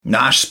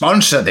Our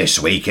sponsor this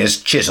week is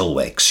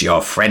Chiselwicks,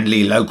 your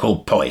friendly local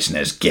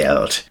poisoners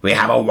guild. We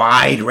have a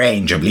wide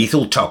range of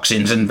lethal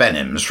toxins and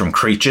venoms from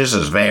creatures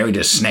as varied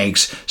as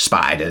snakes,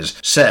 spiders,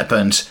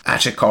 serpents,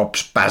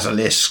 atacops,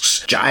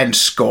 basilisks, giant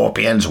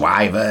scorpions,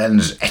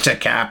 wyverns,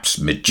 etacaps,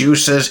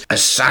 medusas,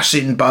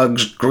 assassin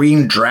bugs,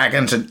 green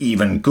dragons, and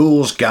even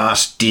ghouls,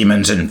 ghasts,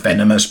 demons, and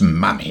venomous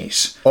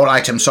mummies. All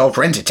items sold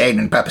for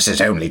entertainment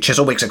purposes only.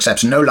 Chiselwicks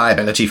accepts no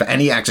liability for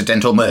any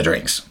accidental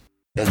murderings.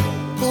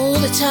 All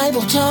the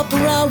tabletop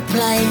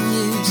role-playing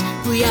news,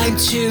 we aim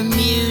to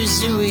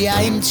amuse and we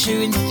aim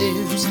to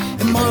enthuse.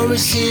 And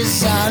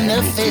Morris's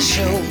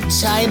unofficial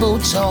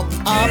tabletop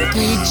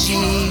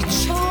RPG.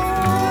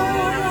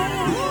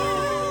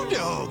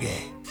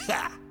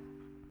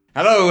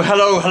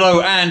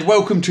 Hello, and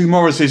welcome to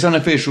Morris's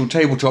unofficial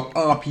tabletop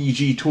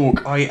RPG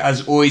talk. I,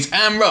 as always,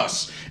 am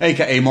Russ,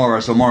 aka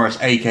Morris, or Morris,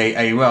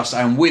 aka Russ,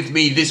 and with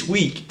me this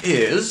week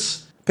is...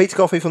 Peter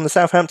Coffey from the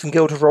Southampton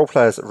Guild of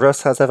Roleplayers.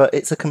 Russ, as ever,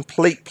 it's a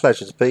complete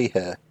pleasure to be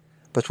here.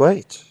 But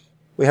wait,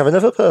 we have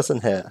another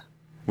person here.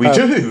 We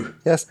do?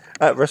 Yes.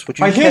 Russ, would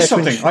you I hear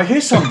something.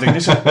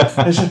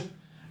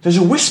 There's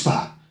a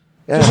whisper.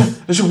 Yeah.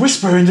 There's a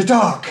whisper in the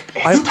dark.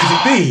 Who could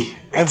it be?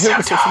 I'm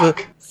hearing sort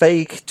of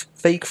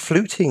vague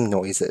fluting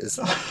noises.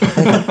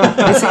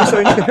 It seems so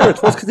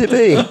incoherent. What could it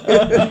be?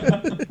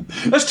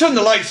 Let's turn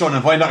the lights on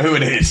and find out who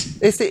it is.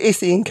 It's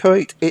the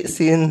inchoate, it's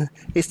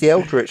the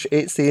eldritch,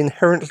 it's the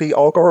inherently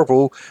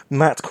horrible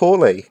Matt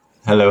Corley.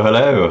 Hello.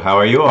 How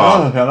are you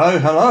all? Oh,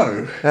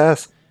 hello.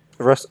 Yes.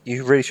 Russ,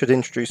 you really should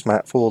introduce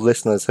Matt for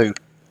listeners who,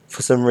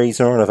 for some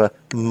reason or another,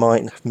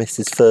 might have missed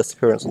his first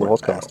appearance on the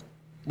podcast.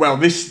 Well,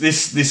 this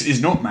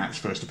is not Matt's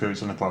first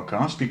appearance on the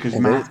podcast, because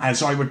Matt,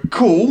 as I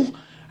recall,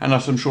 and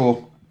as I'm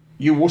sure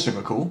you also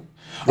recall,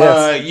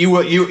 yes. You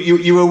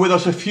were with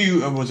us a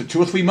few, was it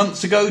 2 or 3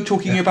 months ago,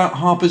 talking about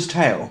Harper's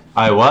Tale.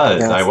 I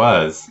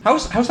was.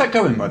 How's that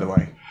going, by the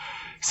way?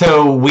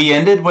 So we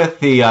ended with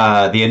the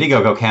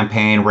Indiegogo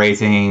campaign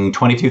raising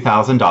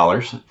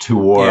 $22,000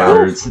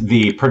 towards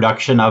the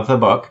production of the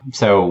book.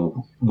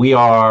 So we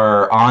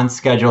are on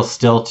schedule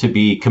still to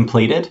be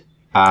completed,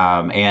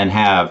 and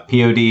have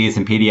PODs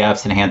and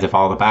PDFs in the hands of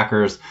all the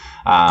backers,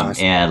 nice.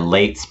 In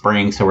late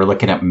spring. So we're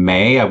looking at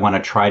May. I want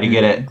to try to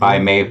get it by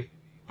May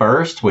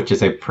 1st, which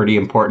is a pretty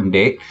important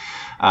date,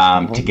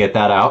 to get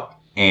that out.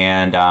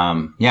 And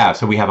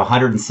so we have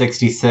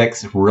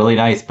 166 really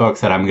nice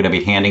books that I'm going to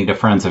be handing to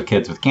friends of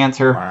kids with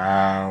cancer.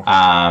 Wow.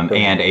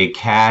 And a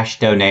cash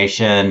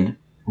donation.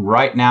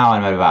 Right now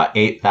I'm at about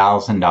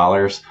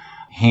 $8,000,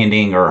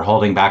 handing or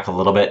holding back a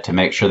little bit to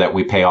make sure that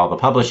we pay all the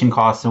publishing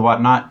costs and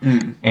whatnot,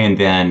 and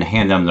then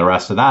hand them the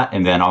rest of that.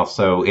 And then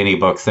also any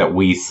books that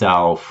we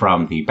sell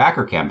from the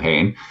backer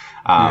campaign,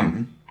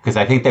 because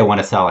I think they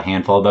want to sell a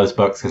handful of those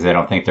books because they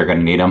don't think they're going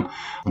to need them,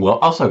 will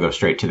also go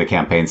straight to the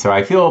campaign. So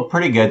I feel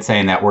pretty good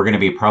saying that we're going to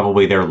be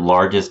probably their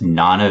largest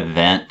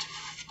non-event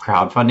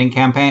crowdfunding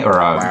campaign or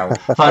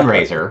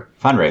fundraiser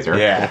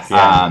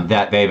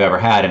that they've ever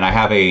had. And I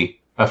have a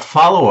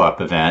follow-up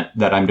event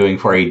that I'm doing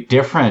for a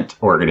different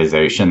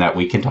organization that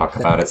we can talk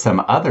about at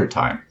some other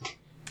time.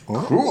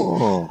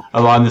 Cool.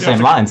 Along the same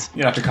lines.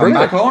 You have to come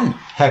back on.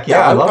 Heck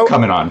yeah, I love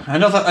coming on.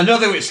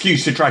 Another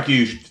excuse to drag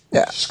you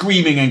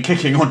screaming and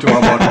kicking onto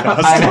our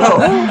podcast.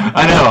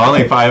 I know.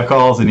 Only 5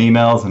 calls and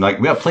emails and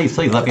please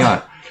let me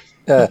on.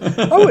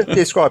 I would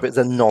describe it as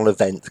a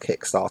non-event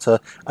Kickstarter,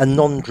 a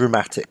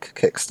non-dramatic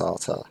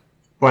Kickstarter.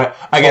 Well,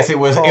 I guess it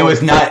was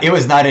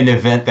not an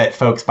event that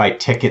folks buy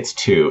tickets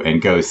to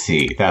and go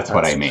see. That's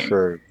what I mean.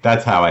 True.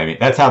 That's how I mean.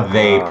 That's how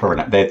they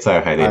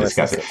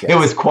discuss it. Yes. It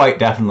was quite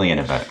definitely an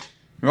event.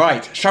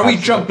 Right. Shall we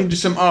jump into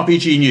some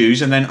RPG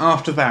news, and then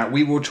after that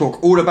we will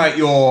talk all about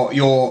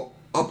your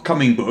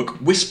upcoming book,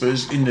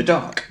 Whispers in the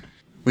Dark,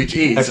 which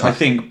is, I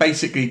think,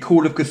 basically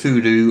Call of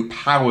Cthulhu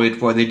powered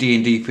by the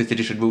D&D 5th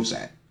edition rule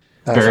set.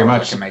 Very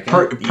much.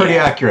 Pretty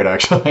accurate,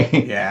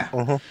 actually.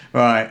 Yeah.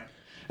 Right.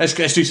 Let's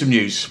do some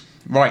news.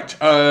 Right.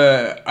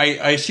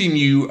 I assume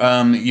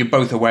you're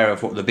both aware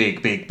of what the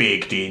big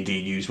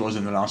D&D news was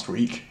in the last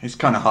week. It's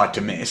kind of hard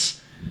to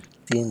miss.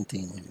 D&D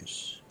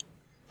news.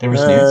 There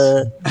was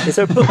news. Is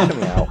there a book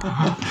coming out?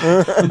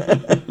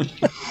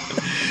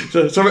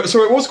 So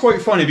it was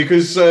quite funny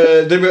because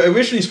they were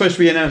originally supposed to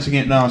be announcing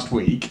it last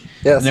week.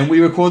 Yes. And then we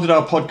recorded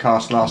our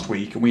podcast last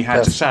week and we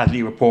had to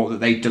sadly report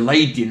that they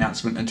delayed the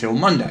announcement until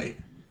Monday.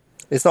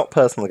 It's not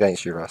personal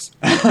against you, Russ.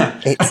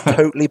 It's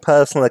totally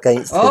personal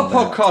against our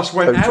podcast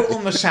went out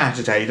on the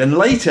Saturday. Then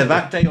later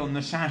that day on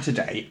the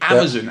Saturday,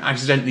 Amazon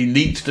accidentally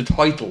leaked the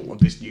title of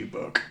this new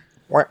book.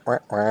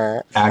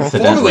 The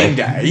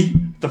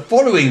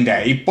following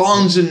day,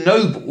 Barnes &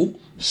 Noble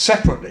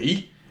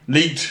separately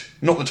leaked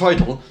not the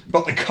title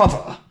but the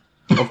cover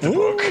of the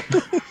book.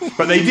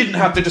 But they didn't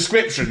have the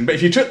description. But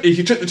if you took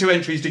the two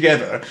entries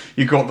together,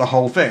 you got the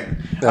whole thing.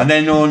 Yeah. And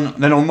then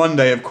on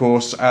Monday, of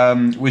course,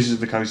 Wizards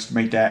of the Coast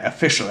made their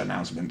official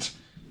announcement.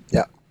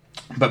 Yeah.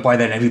 But by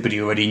then,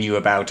 everybody already knew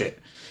about it.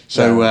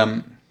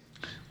 So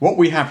what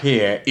we have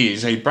here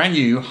is a brand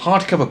new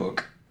hardcover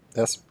book.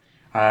 Yes.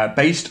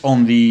 Based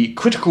on the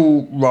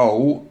Critical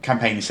Role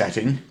campaign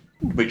setting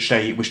which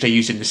they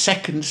used in the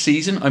second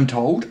season, I'm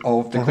told,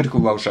 of the Critical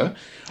Role show,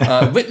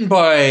 written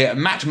by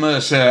Matt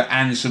Mercer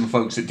and some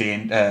folks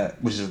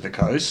at Wizards of the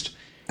Coast.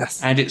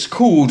 Yes. And it's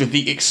called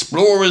The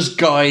Explorer's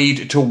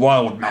Guide to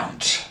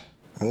Wildmount.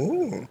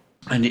 Ooh.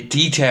 And it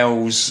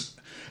details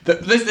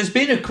that there's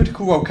been a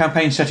Critical Role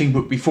campaign setting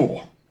book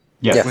before,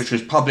 Yes. which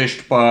was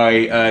published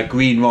by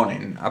Green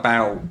Ronin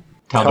about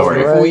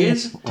Tal'Dorei. 4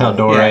 years.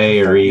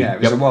 Tal'Dorei. Yeah,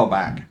 it was a while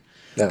back.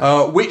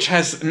 Yeah. Which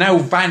has now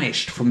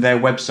vanished from their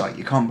website.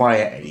 You can't buy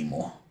it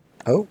anymore.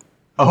 Oh.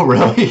 Oh,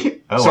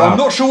 really? Oh, So wow. I'm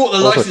not sure what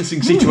the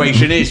licensing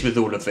situation is with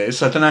all of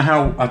this. I don't know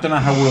how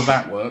all of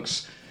that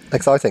works.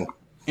 Exciting.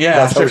 Yeah,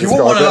 That's so how if we you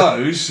want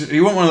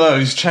describe one of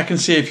those, check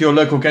and see if your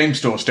local game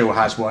store still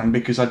has one,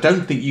 because I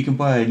don't think you can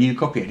buy a new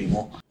copy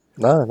anymore.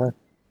 No.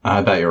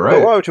 I bet you're But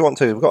right. why would you want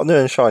to? We've got a new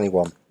and shiny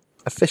one.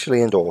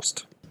 Officially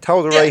endorsed.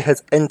 Tal'Dorei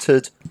has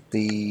entered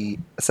the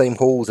same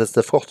halls as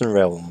the Forgotten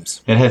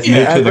Realms. It has Yeah,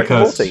 moved to and the Rick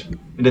and coast. Morty.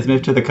 It has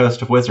moved to the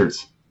coast of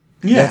Wizards.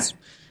 Yeah. Yes.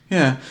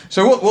 Yeah.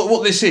 So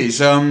what this is?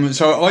 So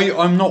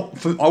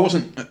I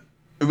wasn't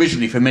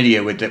originally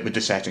familiar with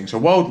the setting. So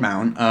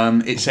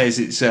Wildmount. It says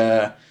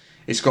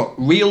it's got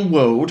real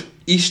world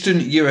Eastern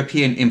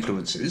European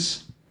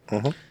influences.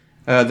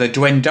 The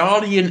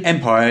Dwendalian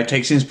Empire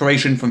takes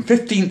inspiration from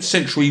 15th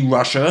century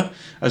Russia,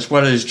 as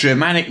well as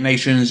Germanic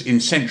nations in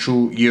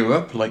Central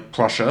Europe, like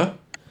Prussia.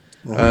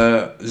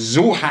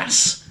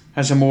 Zorhas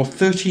has a more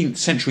 13th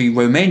century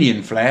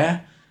Romanian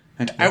flair.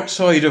 And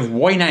outside of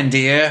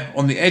Wynandir,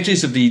 on the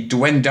edges of the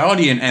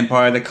Dwendalian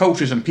Empire, the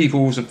cultures and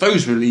peoples of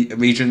those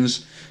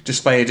regions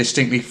display a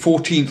distinctly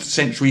 14th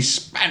century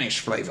Spanish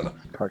flavour.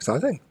 Quite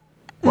exciting.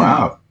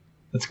 Wow.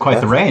 That's quite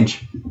the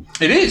range.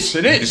 It is.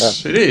 It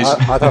is. It is.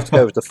 I'd have to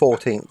go with the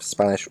 14th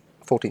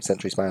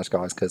century Spanish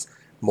guys, because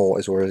more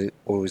is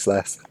always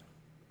less.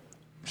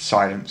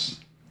 Silence.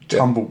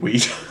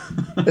 Tumbleweed.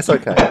 It's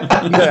okay.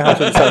 You don't have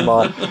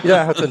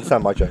to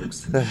understand my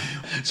jokes.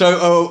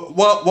 So,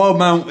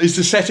 Wildmount is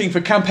the setting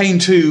for Campaign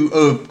 2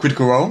 of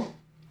Critical Role,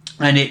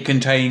 and it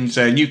contains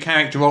new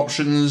character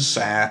options,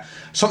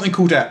 something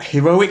called a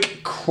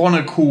Heroic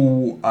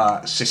Chronicle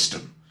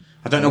system.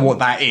 I don't know what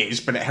that is,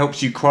 but it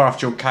helps you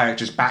craft your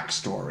character's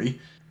backstory.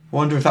 I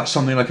wonder if that's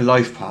something like a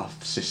life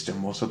path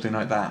system or something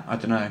like that. I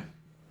don't know.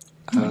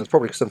 It's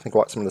probably something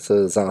quite similar to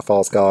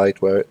Xanathar's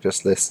Guide, where it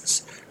just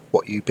lists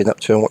what you've been up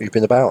to and what you've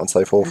been about and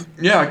so forth.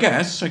 Yeah, I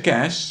guess.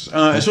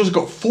 It's also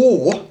got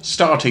 4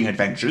 starting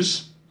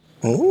adventures.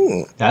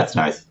 Ooh. That's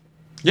nice.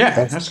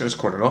 Yeah, that's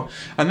quite a lot.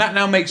 And that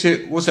now makes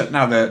it, what's that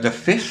now, the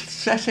 5th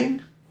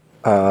setting?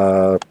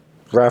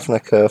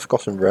 Ravnica,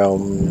 Forgotten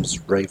Realms,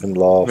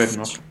 Ravenloft.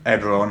 Ravenloft,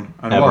 Eberron,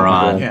 and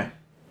Eberron.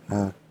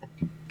 Wildmount,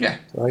 yeah.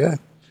 There you go.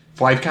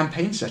 5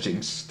 campaign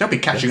settings. They'll be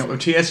catching up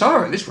with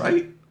TSR at this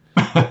rate.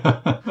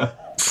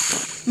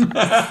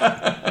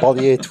 By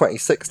the year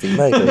 2060,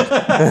 maybe.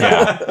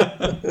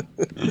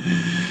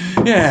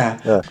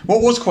 Yeah.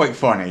 What was quite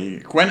funny,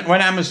 when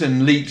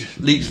Amazon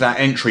leaked that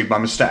entry by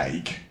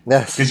mistake,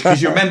 Yes.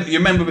 because you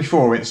remember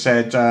before it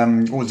said,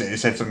 what was it? It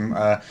said some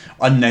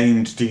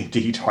unnamed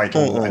D&D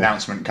title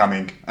announcement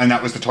coming, and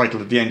that was the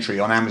title of the entry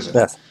on Amazon.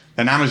 Yes.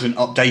 Then Amazon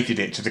updated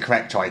it to the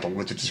correct title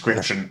with the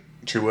description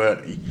too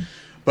early.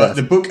 But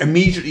the book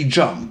immediately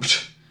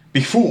jumped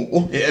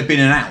before it had been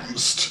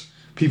announced.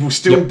 People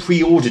still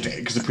pre-ordered it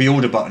because the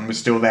pre-order button was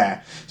still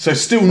there. So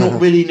still not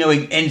really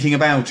knowing anything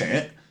about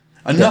it.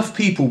 Enough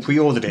people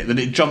pre-ordered it that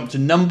it jumped to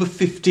number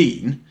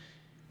 15,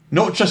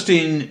 not just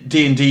in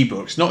D&D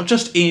books, not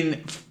just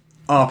in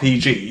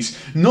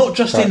RPGs, not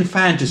just in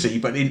fantasy,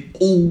 but in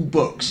all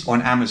books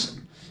on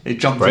Amazon. It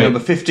jumped to number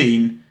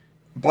 15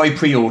 by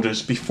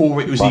pre-orders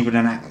before it was even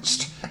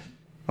announced.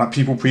 Like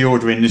people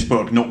pre-ordering this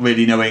book, not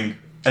really knowing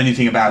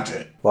anything about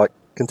it. Like,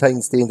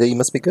 contains D&D,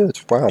 must be good.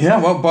 Wow.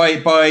 Yeah, well,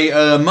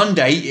 by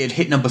Monday, it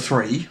hit number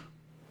 3.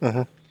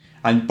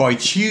 And by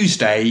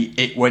Tuesday,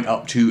 it went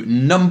up to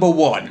number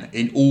 1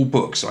 in all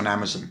books on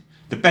Amazon.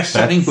 The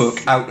best-selling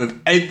book out of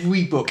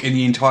every book in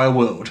the entire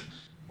world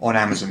on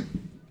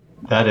Amazon.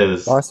 That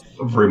is Nice.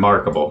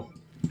 remarkable.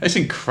 It's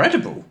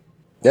incredible.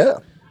 Yeah.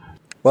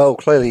 Well,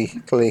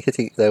 clearly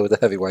hitting it there with the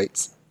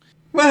heavyweights.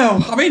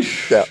 Well, I mean,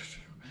 Yeah.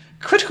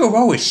 Critical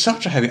Role is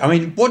such a heavy... I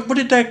mean, what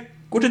did their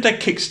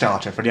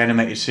Kickstarter for the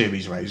animated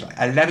series raise? Like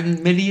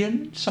 11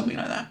 million? Something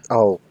like that?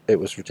 Oh, it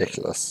was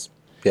ridiculous.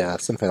 Yeah,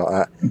 something like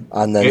that.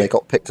 And then they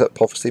got picked up,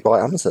 obviously, by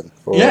Amazon.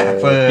 For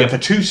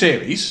 2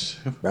 series,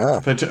 Yeah.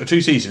 for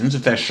 2 seasons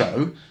of their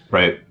show.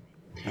 Right.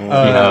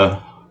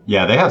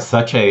 Yeah, they have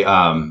such a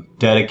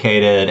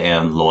dedicated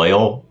and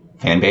loyal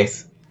fan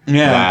base.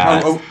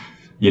 Yeah.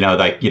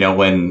 That,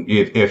 when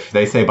if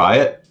they say buy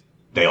it,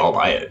 they all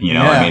buy it. You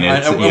know, I mean,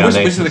 it's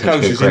Wizards of the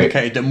Coast has great.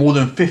 indicated that more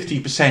than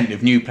 50%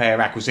 of new player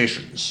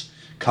acquisitions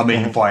come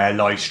in via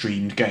live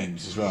streamed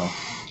games as well.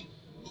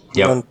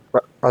 Yep. And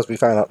as we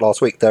found out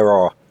last week, there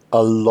are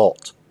a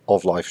lot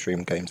of live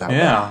stream games out there.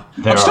 Yeah,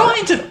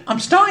 I'm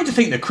starting to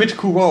think that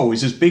Critical Role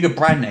is as big a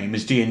brand name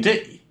as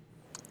D&D.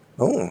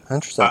 Oh,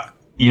 interesting.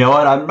 You know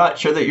what? I'm not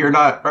sure that you're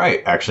not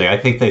right. Actually, I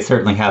think they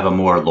certainly have a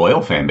more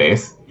loyal fan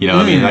base. You know,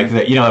 I mean, like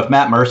if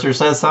Matt Mercer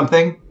says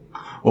something,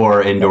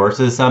 or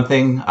endorses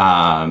something,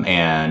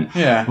 and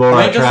Yeah. Laura,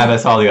 I mean,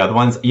 Travis, all the other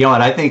ones. You know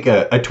what? I think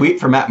a tweet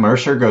from Matt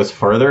Mercer goes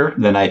further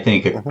than I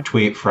think a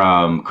tweet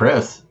from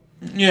Chris.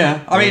 Yeah,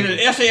 I mean, it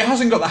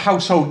hasn't got the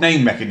household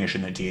name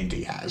recognition that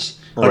D&D has.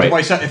 Like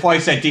Right. if I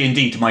said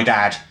D&D to my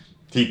dad,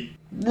 he'd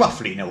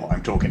roughly know what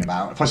I'm talking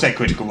about. If I said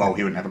Critical Role,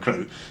 he wouldn't have a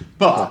clue.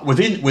 But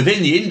within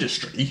the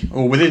industry,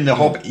 or within the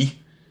hobby,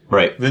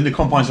 Right. within the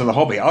confines of the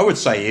hobby, I would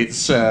say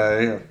it's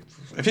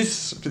if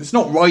it's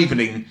not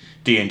rivaling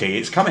D&D,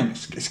 it's coming.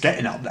 It's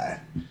getting up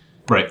there.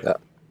 Right. Yeah.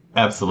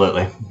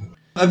 Absolutely.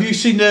 Have you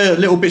seen the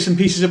little bits and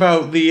pieces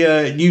about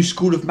the new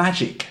school of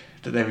magic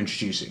that they're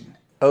introducing?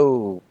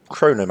 Oh,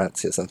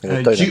 chronomancy or something.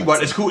 Or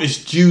Well, it's called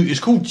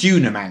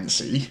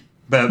Dunamancy,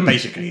 but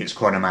basically it's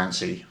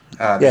chronomancy.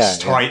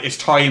 It's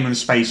time and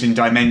space and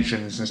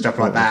dimensions and stuff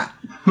like that.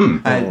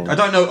 And I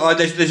don't know.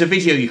 There's a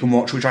video you can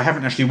watch which I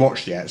haven't actually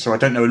watched yet, so I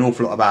don't know an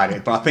awful lot about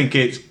it. But I think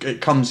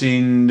it comes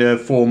in the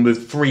form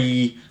of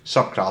 3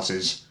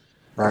 subclasses.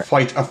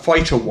 Right. A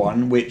fighter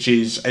one, which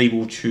is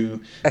able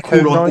to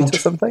Echo call on Knight or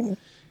something?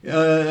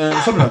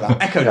 something like that.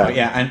 Echo Knight,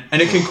 yeah,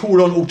 and it can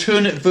call on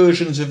alternate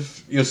versions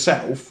of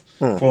yourself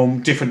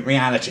from different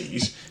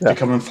realities to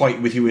come and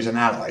fight with you as an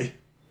ally.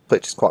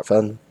 Which is quite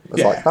fun. It's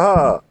Yeah. like,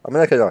 I'm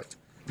an Echo Knight.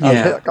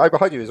 Yeah. The guy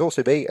behind you is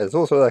also me, and is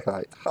also an Echo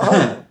Knight.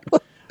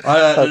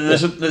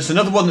 There's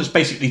another one that's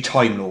basically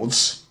Time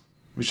Lords,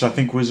 which I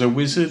think was a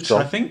wizard, Sure.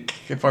 I think,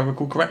 if I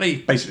recall correctly.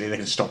 Basically, they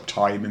can stop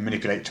time and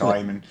manipulate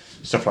time and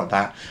stuff like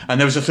that. And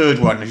there was a third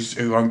one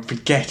who I'm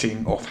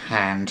forgetting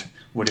offhand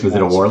what it was. Is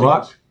it a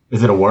warlock?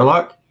 Is it a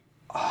warlock?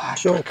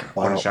 Sure.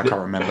 Honestly, I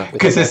can't remember.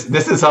 Because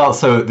this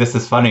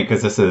is funny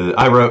because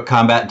I wrote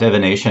Combat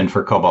Divination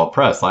for Cobalt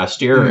Press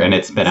last year, and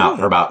it's been out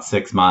for about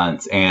 6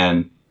 months.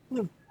 And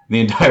the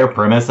entire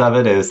premise of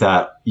it is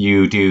that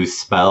you do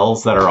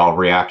spells that are all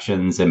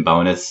reactions and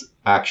bonus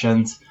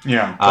actions.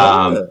 Yeah.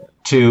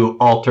 To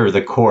alter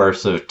the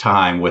course of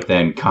time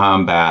within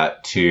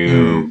combat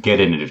to get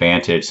an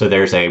advantage. So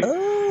there's a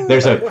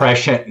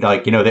prescient,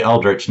 like, the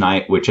Eldritch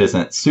Knight, which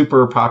isn't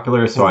super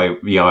popular. So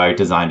I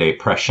designed a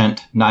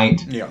prescient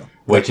knight,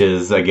 which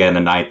is again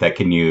a knight that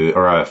can use,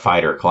 or a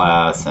fighter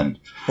class. And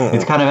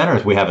it's kind of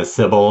interesting. We have a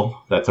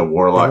Sybil that's a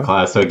warlock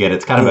class. So again,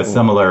 it's kind of a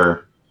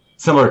similar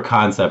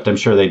concept. I'm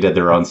sure they did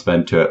their own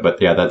spin to it,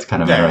 but yeah, that's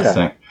kind of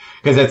interesting.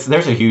 Because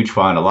there's a huge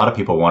fun. A lot of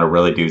people want to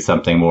really do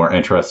something more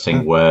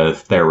interesting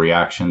with their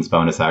reactions,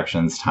 bonus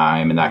actions,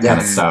 time, and that kind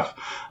of stuff.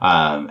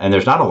 And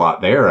there's not a lot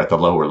there at the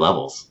lower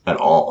levels at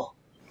all.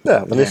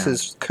 Yeah, and this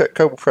is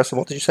Cobalt Press, and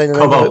what did you say the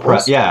name Cobalt of it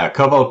Press, was? yeah,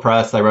 Cobalt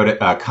Press. I wrote it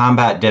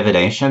Combat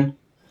Divination.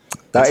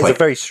 That is like- a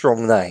very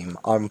strong name.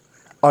 I'm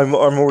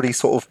already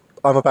sort of,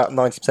 I'm about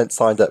 90%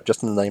 signed up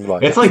just in the name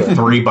alone. It's like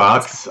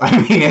 $3.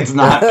 I mean, it's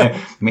not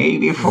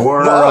maybe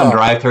 4 on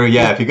drive-through.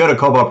 Yeah, if you go to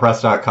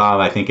cobaltpress.com,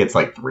 I think it's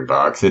like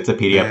 $3. It's a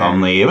PDF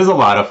only. It was a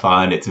lot of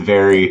fun. It's a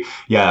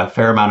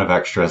fair amount of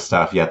extra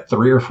stuff. Yeah,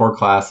 3 or 4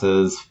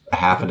 classes,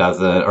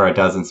 a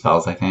dozen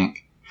spells, I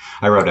think.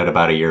 I wrote it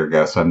about a year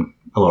ago, so I'm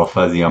a little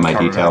fuzzy on my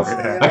details.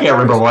 I can't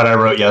remember what I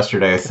wrote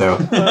yesterday, so.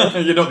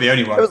 You're not the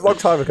only one. It was a long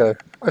time ago.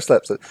 I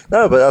slept it.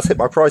 No, but that's hit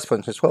my price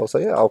point as well, so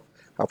yeah, I'll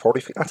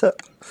probably pick that up.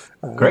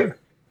 Great.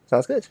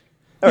 Sounds good.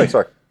 Anyway,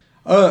 sorry.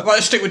 Right,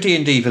 let's stick with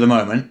D&D for the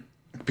moment,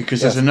 because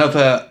there's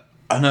another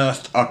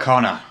Unearthed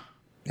Arcana.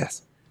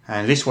 Yes.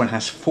 And this one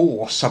has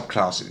 4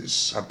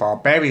 subclasses. A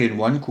barbarian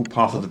one called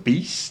Path of the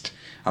Beast,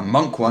 a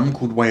monk one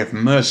called Way of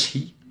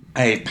Mercy,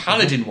 a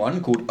paladin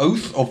one called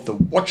Oath of the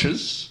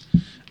Watchers,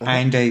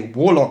 and a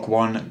warlock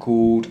one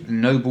called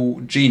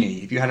Noble Genie.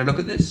 Have you had a look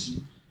at this?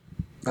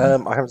 I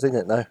haven't seen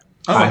it, no.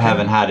 I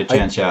haven't had a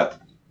chance yet.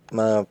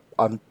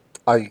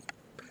 I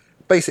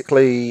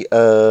basically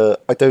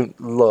I don't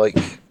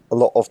like a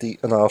lot of the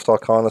Unearthed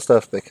Arcana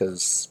stuff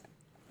because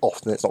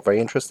often it's not very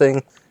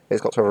interesting. It's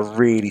got to have a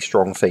really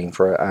strong theme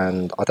for it,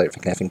 and I don't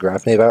think anything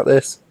grabbed me about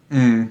this.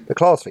 The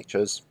class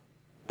features,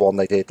 one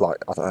they did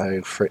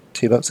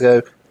 2 months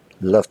ago,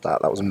 loved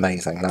that. That was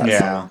amazing.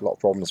 That's a lot of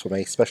problems for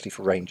me, especially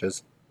for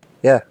rangers.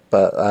 Yeah,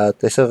 but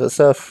this other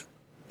stuff,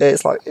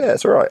 it's like, yeah,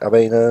 it's alright. I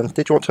mean,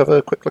 did you want to have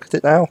a quick look at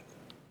it now?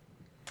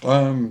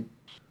 Let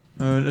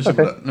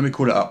me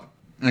call it up.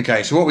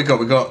 Okay, so what we got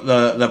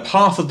the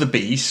Path of the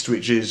Beast,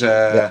 which is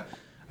a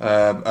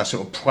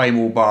sort of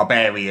primal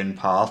barbarian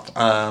path.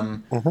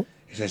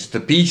 It says, the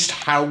beast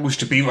howls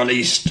to be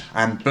released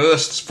and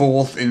bursts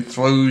forth in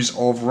throes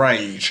of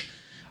rage.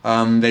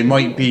 They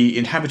might be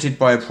inhabited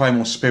by a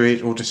primal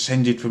spirit or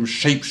descended from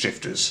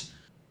shapeshifters.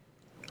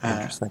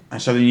 Interesting.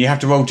 And so then you have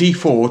to roll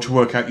d4 to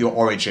work out your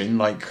origin,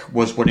 like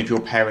was one of your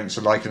parents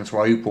a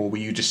lycanthrope, or were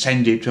you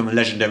descended from a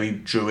legendary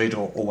druid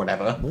or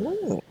whatever.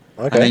 Ooh,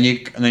 okay.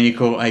 And then you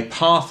call a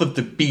Path of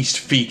the Beast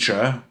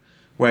feature,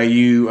 where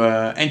you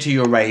enter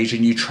your rage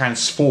and you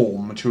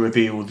transform to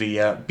reveal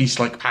the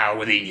beast-like power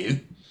within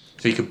you.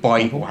 So you could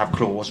bite or have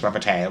claws or have a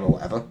tail or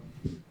whatever.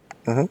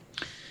 And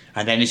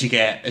then as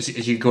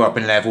you go up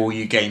in level,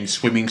 you gain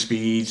swimming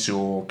speeds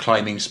or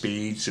climbing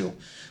speeds or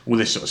all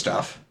this sort of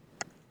stuff.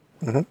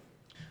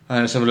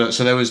 Let's have a look.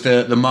 So there was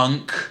the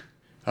monk,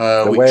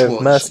 The which Way of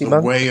was Mercy The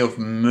monk? Way of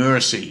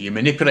Mercy. You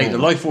manipulate the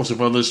life force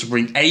of others to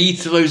bring aid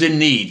to those in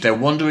need. They're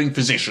wandering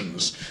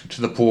physicians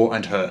to the poor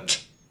and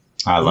hurt.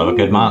 I love a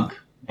good monk.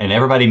 And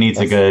everybody needs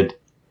a good,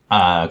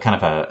 kind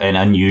of an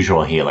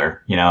unusual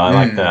healer. You know,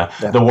 I like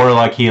the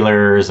warlock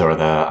healers or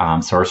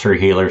the sorcerer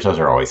healers. Those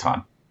are always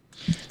fun.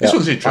 This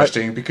one's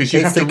interesting because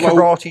you It's have the to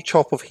roll. karate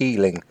chop of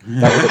healing.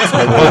 That would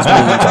explain those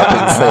memes I've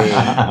been seeing.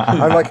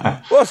 I'm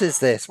like, what is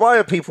this? Why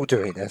are people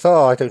doing this?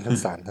 Oh, I don't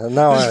understand. And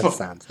now I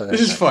understand. This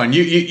is fun.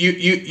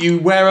 You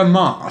wear a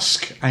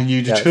mask and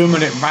you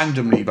determine it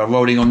randomly by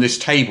rolling on this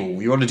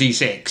table. You're on a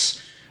d6.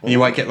 And you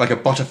might get like a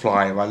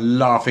butterfly or a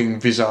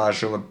laughing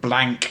visage or a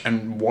blank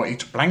and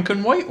white. Blank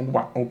and white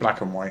or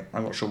black and white?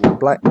 I'm not sure what.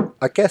 Black.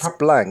 I guess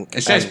blank.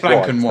 It says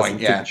blank and white, as in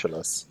yeah.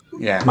 featureless.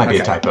 Yeah. Might be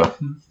a typo.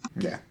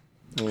 Yeah.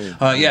 So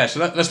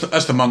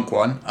that's the monk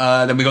one.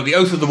 Then we got the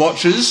Oath of the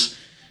Watchers.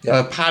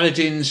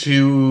 Paladins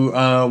who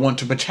want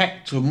to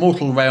protect the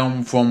mortal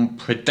realm from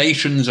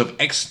predations of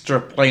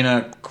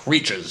extraplanar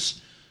creatures.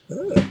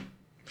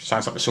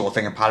 Sounds like the sort of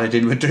thing a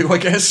paladin would do, I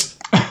guess.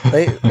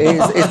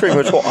 It's pretty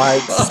much what I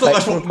expect. I thought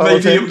that's what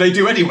they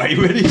do anyway,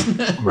 really, isn't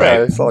it? Right.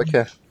 Yeah, it's like,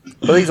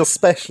 but these are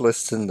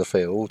specialists in the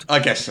field. I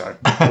guess so.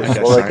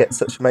 They get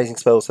such amazing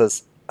spells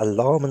as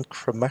Alarm and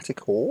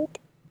Chromatic Orb.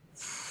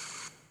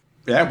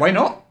 Yeah, why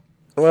not?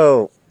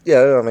 Well,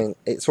 yeah, I mean,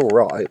 it's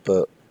alright,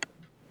 but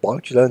why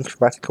would you learn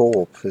Chromatic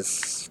Orb?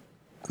 It's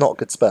not a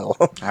good spell.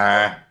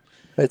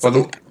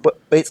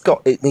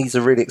 It needs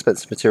a really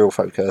expensive material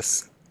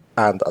focus,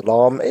 and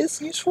Alarm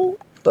is useful,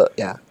 but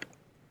yeah.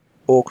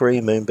 Augury,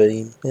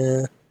 Moonbeam,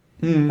 yeah.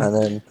 And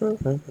then,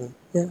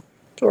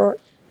 it's alright.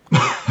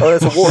 Oh,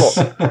 there's a Warlock.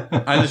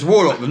 And there's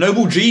Warlock, the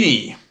Noble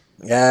Genie.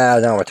 Yeah,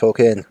 now we're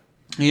talking.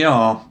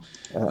 Yeah.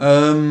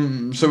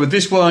 So with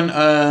this one,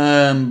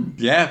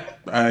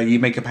 you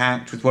make a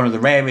pact with one of the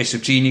rarest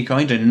of genie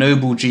kind, and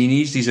noble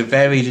genies. These are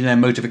varied in their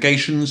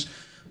motivations,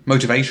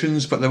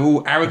 but they're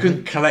all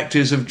arrogant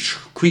collectors of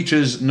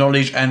creatures,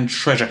 knowledge, and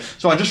treasure.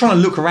 So I'm just trying to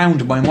look around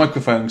at my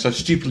microphone, so I've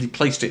stupidly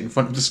placed it in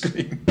front of the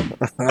screen.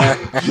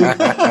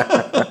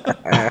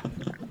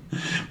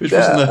 Which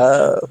wasn't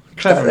the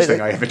cleverest thing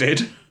I ever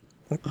did.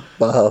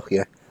 Well,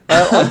 yeah.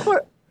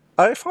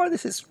 I find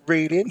this is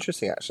really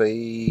interesting,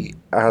 actually,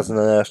 as an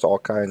Unearthed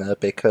Arcana,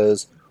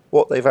 because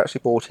what they've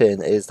actually brought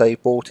in is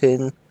they've brought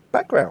in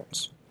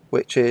backgrounds,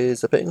 which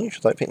is a bit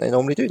unusual. I don't think they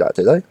normally do that,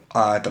 do they?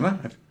 I don't know.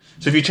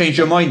 So if you changed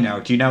your mind now,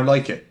 do you now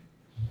like it?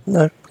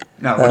 No.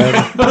 No.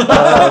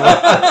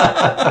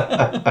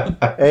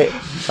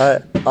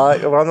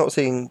 I'm not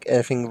seeing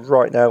anything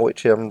right now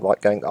which I'm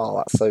like going, oh,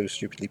 that's so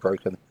stupidly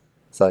broken.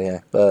 So yeah,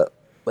 but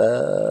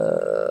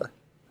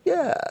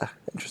yeah,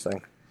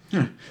 interesting.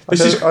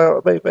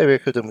 Maybe I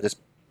could have just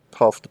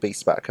Path of the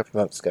Beast back a couple of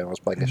months ago. I was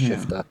playing a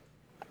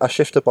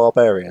shifter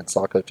barbarian,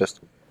 so I could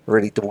just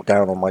really double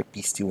down on my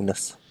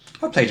bestialness.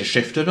 I played a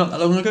shifter not that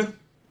long ago.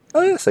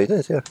 Oh yes, I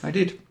did. Yeah, I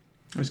did.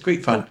 It was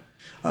great fun.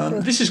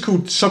 This is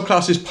called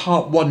Subclasses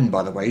Part 1,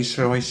 by the way,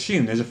 so I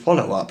assume there's a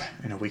follow-up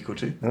in a week or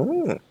two.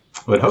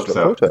 Would hope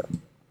so.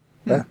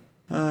 Yeah.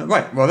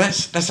 Right, well,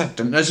 that's that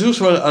done. There's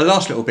also a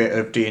last little bit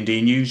of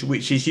D&D news,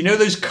 which is, you know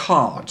those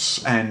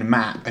cards and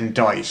map and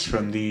dice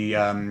from the,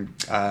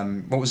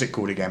 what was it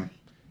called again?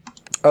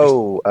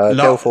 Oh,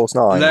 Gale Force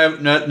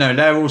 9. No,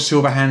 they're all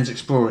Silverhand's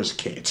Explorers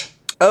kit.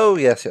 Oh,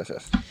 yes.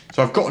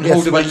 So I've gotten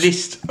hold of a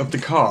list of the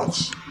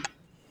cards.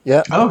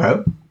 Yeah.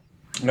 Okay.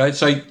 Right,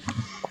 so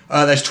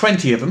there's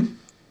 20 of them.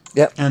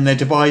 Yep. And they're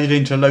divided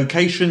into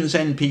locations,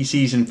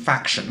 NPCs, and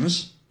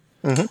factions.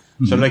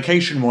 Mm-hmm. So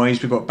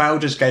location-wise, we've got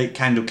Baldur's Gate,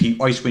 Candlekeep,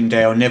 Icewind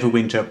Dale,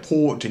 Neverwinter,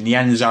 Port,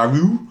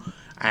 Nyanzaru,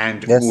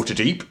 and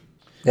Waterdeep.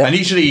 Yep. And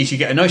each of these, you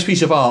get a nice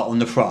piece of art on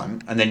the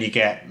front, and then you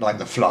get like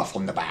the fluff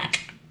on the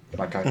back.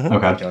 Like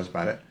I details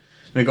about it.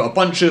 We've got a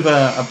bunch of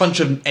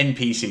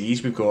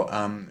NPCs. We've got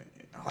I'm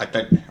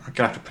gonna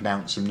have to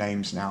pronounce some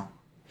names now.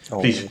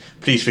 Oh.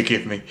 Please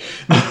forgive me.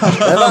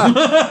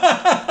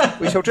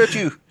 We shall judge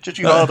you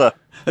harder.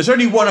 There's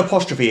only one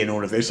apostrophe in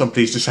all of this, I'm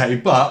pleased to say,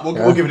 but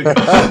we'll give it a go.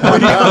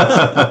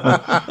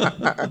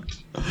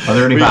 Are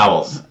there any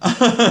vowels? We've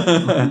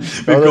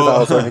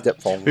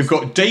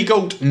got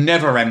Dagult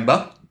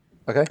Neverember.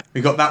 Okay.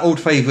 We've got that old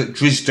favourite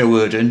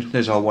Drizzt-Do'Urden.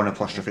 There's our one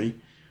apostrophe.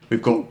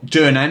 We've got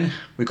Durnan.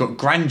 We've got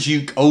Grand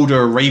Duke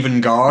Older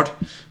Ravengard.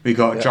 We've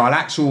got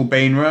Jarlaxle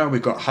Bainra.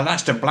 We've got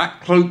Halaster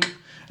Blackcloak.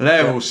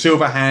 Laeral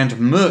Silverhand.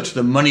 Mert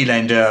the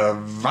Moneylender.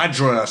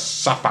 Vajra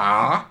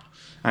Safar.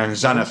 And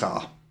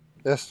Xanathar.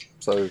 Yes,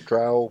 so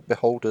Drow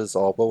beholders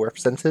are well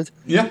represented.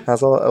 Yeah.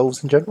 As are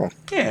elves in general.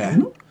 Yeah.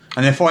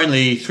 And then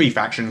finally, 3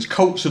 factions.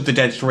 Cults of the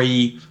Dead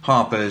 3,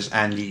 Harpers,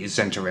 and the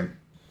Zhentarim.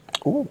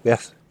 Oh,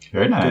 yes.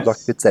 Very nice. Do like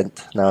a good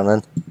Zent now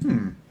and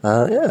then.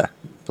 Yeah.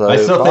 So, I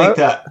still think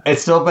that it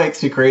still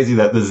makes me crazy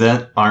that the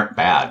Zent aren't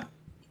bad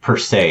per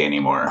se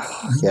anymore.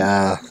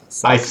 Yeah.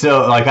 I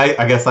still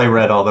I guess I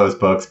read all those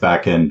books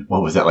back in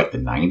what was that, like the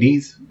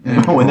 90s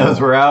when those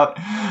were out.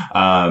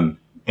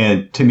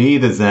 And to me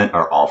the Zent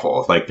are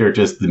awful. Like they're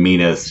just the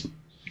meanest,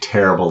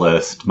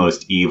 terriblest,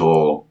 most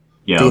evil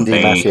D&D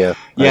Bane. Mafia,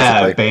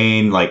 Yeah, basically.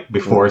 Bane, like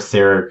before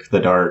Ceric the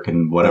Dark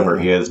and whatever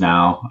he is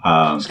now.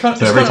 It's kind of,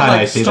 so every time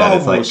like I see Star that,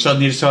 it's Wars like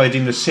suddenly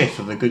deciding the Sith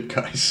are the good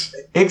guys.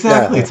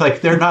 exactly. Yeah. It's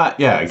like they're not.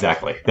 Yeah,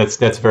 exactly. That's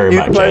very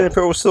You're much playing it.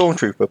 Imperial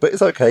Stormtrooper, but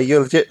it's okay.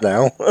 You're legit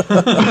now.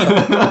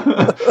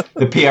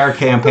 The PR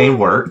campaign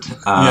worked,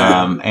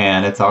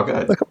 and it's all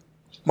good.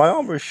 My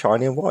armor is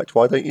shiny and white.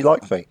 Why don't you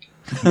like me?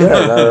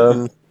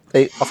 Yeah,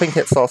 I think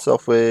it starts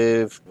off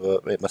with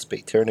it must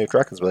be Tyranny of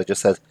Dragons, where they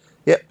just said,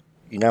 "Yep,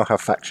 you now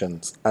have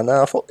factions." And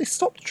I thought they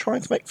stopped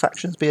trying to make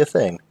factions be a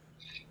thing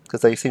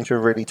because they seem to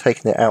have really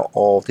taken it out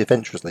of the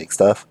Adventurers League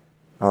stuff.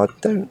 I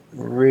don't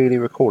really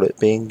recall it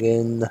being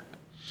in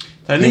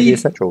Media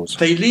Essentials.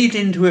 They lead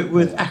into it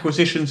with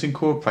Acquisitions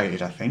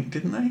Incorporated, I think,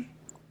 didn't they?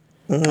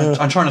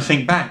 I'm trying to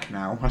think back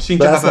now. I seem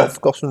But to that's have not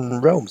Forgotten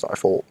Realms, I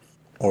thought,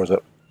 or is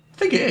it? I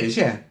think it is,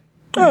 yeah.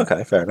 Oh,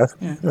 okay, fair enough.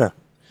 Yeah.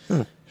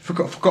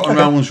 Forgotten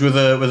Realms with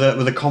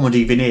a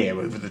comedy veneer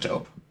over the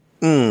top.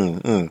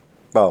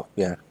 Well,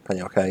 yeah,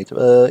 Penny Arcade.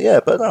 But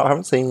no, I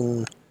haven't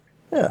seen.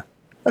 Yeah,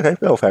 okay,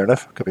 well, fair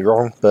enough. Could be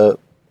wrong, but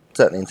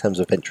certainly in terms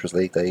of Adventurers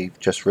League, they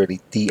just really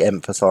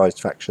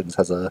de-emphasised factions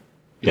as a.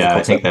 Yeah,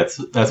 I think that's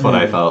what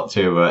I felt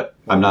too. But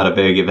I'm not a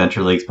big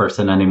Adventure Leagues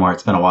person anymore.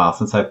 It's been a while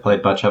since I've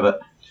played much of it.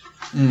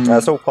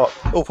 It's all part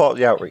of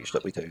the outreach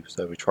that we do.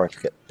 So we try to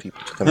get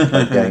people to come and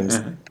play games,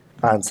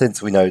 and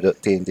since we know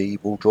that D&D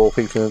will draw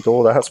people in the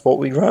door, that's what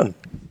we run.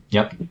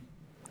 Yep.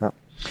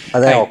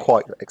 And they are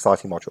quite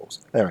exciting modules.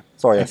 Anyway,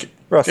 sorry, yes.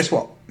 Russ. Guess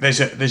what?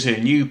 There's a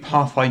new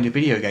Pathfinder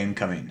video game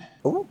coming.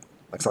 Ooh,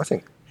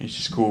 exciting. It's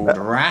just called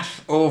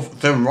Wrath of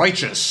the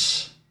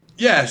Righteous.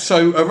 Yeah,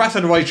 so Wrath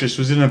of the Righteous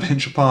was in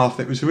Adventure Path.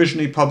 It was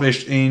originally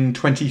published in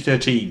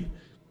 2013.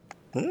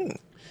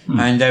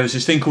 And there was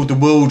this thing called the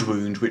World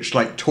Wound, which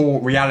like tore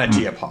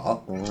reality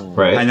apart.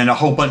 Right. And then a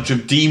whole bunch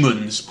of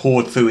demons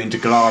poured through into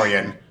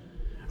Galarian.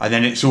 And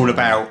then it's all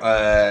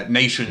about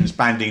nations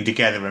banding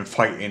together and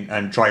fighting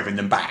and driving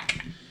them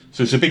back.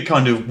 So it's a big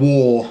kind of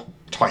war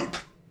type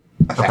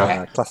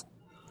affair.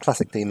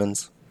 Classic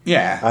demons.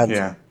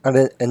 Yeah,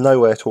 And in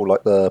nowhere at all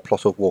like the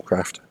plot of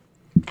Warcraft.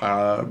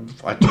 I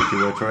take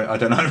your word for it. I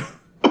don't know.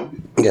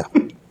 Yeah.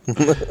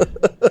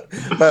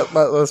 Matt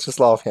was just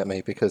laughing at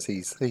me because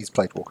he's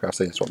played Warcraft,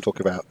 so that's what I'm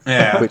talking about.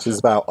 Yeah. Which is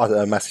about, I don't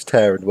know, massive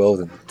tear in the world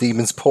and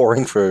demons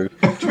pouring through.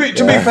 To be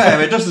fair,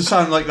 it doesn't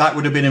sound like that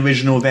would have been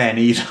original then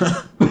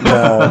either.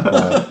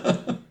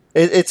 No.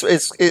 It's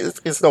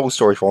an old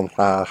story from.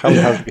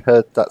 Haven't you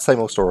heard that same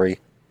old story?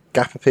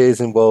 Gap appears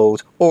in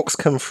world, orcs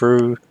come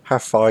through,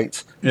 have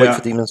fight, wait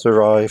for demons to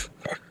arrive.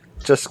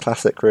 Just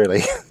classic,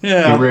 really.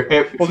 Yeah.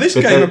 Well, this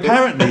game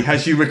apparently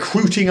has you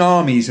recruiting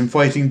armies and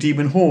fighting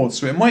demon hordes,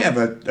 so it might have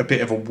a bit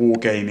of a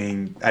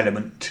wargaming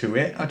element to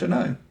it. I don't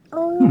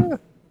know.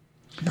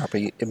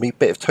 It'd be a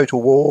bit of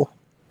Total War.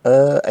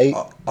 Maybe.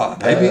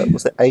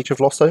 Was it Age of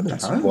Lost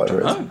Omens?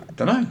 Whatever it is.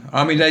 Don't know.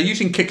 I mean, they're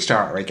using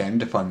Kickstarter again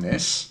to fund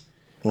this.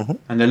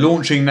 And they're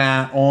launching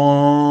that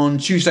on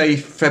Tuesday,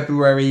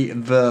 February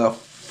the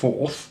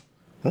 4th.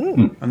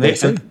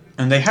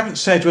 And they haven't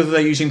said whether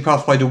they're using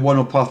Pathfinder 1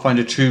 or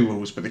Pathfinder 2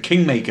 rules, but the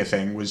Kingmaker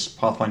thing was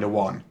Pathfinder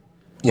 1.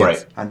 Yes.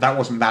 Right. And that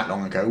wasn't that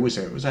long ago, was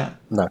it? Was that?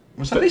 No.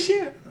 Was that this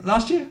year?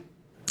 Last year?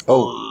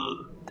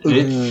 Oh.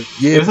 It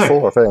Year was like-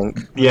 before, I think.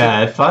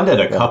 Yeah, it funded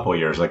a couple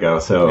years ago.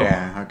 So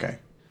Yeah, okay.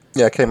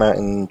 Yeah, it came out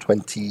in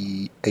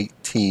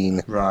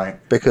 2018. Right.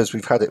 Because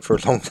we've had it for a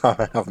long time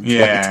and haven't played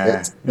Yeah.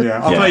 it.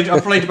 Yeah.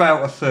 I've played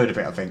about a third of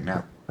it, I think,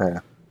 now. Yeah.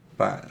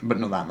 But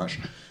not that much.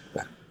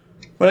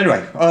 Well,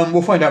 anyway,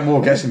 we'll find out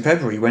more, I guess, in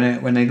February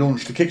when they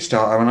launch the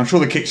Kickstarter, and I'm sure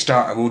the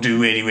Kickstarter will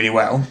do really, really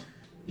well.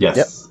 yes.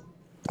 Yep.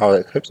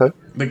 I hope so.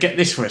 But get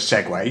this for a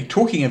segue.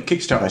 Talking of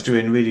Kickstarters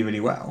doing really, really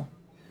well,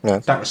 Yeah.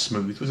 that was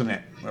smooth, wasn't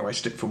it? Where I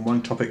slipped from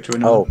one topic to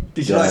another. Oh,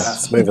 Did you yeah. like that?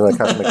 Smoother than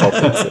Cosmic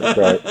Conference. It was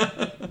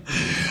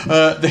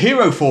great. The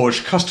Hero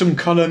Forge custom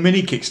color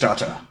mini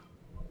Kickstarter.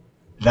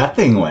 That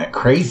thing went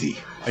crazy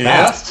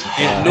fast. It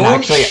And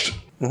launched.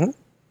 actually,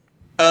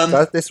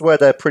 This is where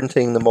they're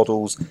printing the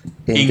models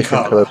in different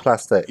colour. coloured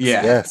plastics.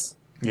 Yeah. Yes.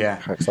 Yeah.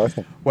 How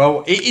exciting.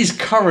 Well, it is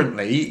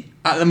currently,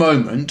 at the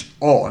moment,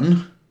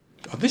 on...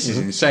 Oh, this is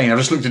insane. I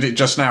just looked at it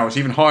just now. It's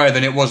even higher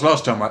than it was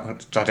last time I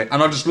looked at it.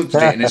 And I just looked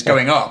at it and it's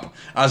going up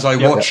as I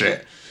watch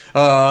it.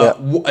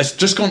 It's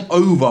just gone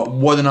over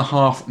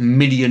 $1.5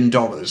 million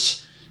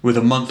with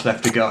a month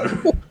left to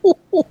go.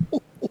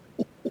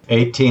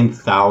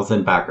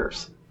 18,000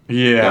 backers.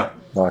 Yeah.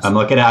 Nice. I'm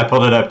looking at. I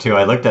pulled it up too.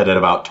 I looked at it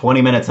about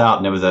 20 minutes out,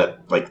 and it was at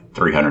like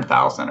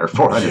 300,000 or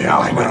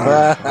 400,000.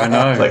 I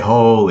know. It's like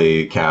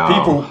holy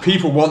cow!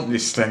 People want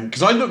this thing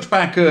because I looked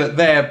back at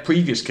their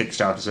previous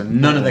Kickstarters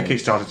and none of their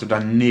Kickstarters have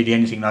done nearly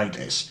anything like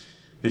this.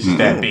 This is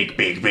their big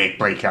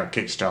breakout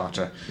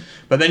Kickstarter.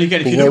 But then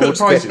again, if you Being look able at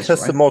the to get prices,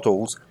 custom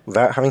models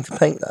without having to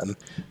paint them.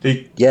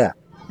 Yeah.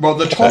 well,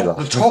 the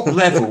top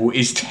level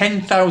is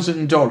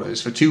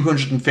 $10,000 for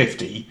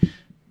 250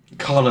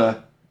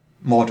 color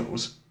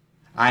models,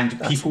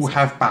 and people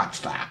have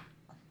backed that.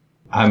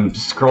 I'm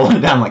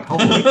scrolling down like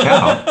holy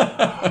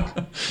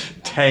cow!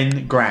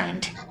 10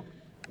 grand.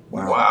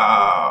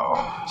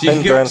 Wow. So you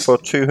 10 can grand get, for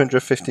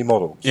 250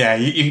 models. yeah,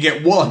 you can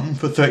get one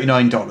for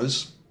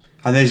 $39,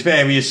 and there's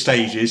various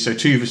stages. So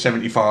 2 for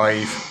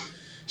 75,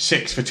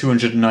 6 for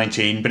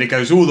 219, but it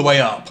goes all the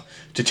way up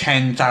to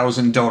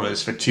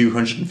 $10,000 for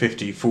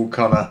 250 full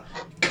color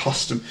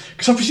custom.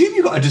 Because I presume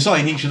you've got to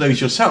design each of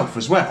those yourself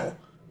as well.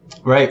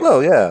 Right.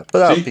 Well, yeah, but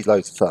that See? would be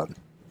loads of fun.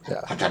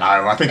 Yeah. I don't know.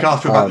 I think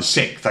after about the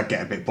 6th, I'd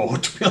get a bit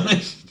bored. To be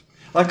honest,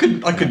 I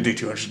couldn't do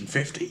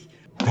 250.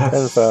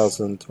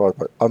 10,000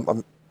 divided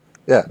by...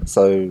 yeah,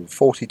 so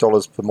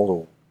 $40 per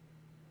model.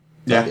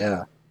 Yeah.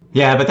 Yeah.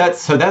 Yeah, but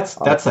that's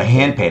a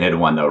hand painted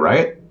one though,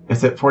 right?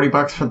 Is it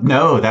 $40 for?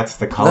 No, that's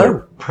the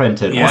color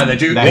printed Yeah, one. they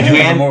do. The They do have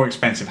hand, more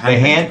expensive. the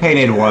hand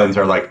painted ones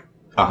are like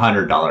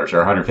 $100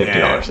 or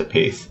 $150 a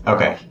piece.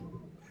 Okay.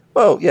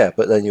 Well, yeah,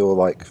 but then you're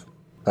like...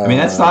 I mean,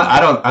 that's not.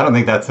 I don't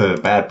think that's a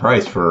bad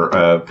price for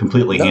a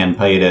completely hand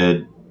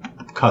painted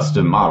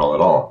custom model at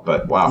all.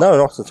 But wow. No,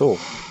 not at all.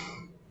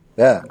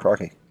 Yeah,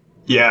 crikey.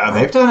 Yeah,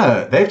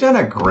 they've done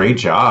a great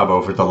job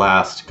over the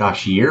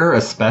last year,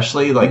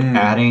 especially like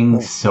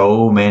adding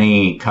so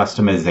many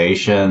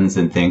customizations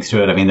and things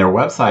to it. I mean, their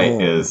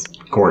website is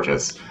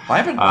gorgeous. I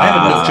haven't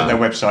looked at their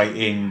website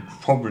in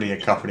probably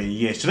a couple of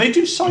years. Do they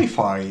do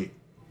sci-fi?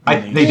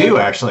 They do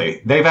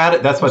actually. They've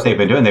added. That's what they've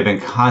been doing. They've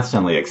been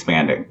constantly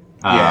expanding.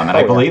 Yeah. And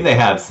I believe they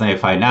have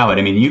sci-fi now. And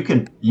I mean,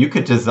 you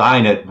could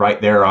design it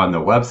right there on the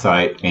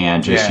website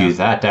and just use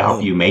that to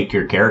help you make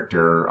your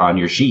character on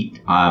your sheet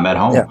at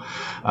home. Yeah.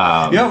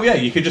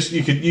 You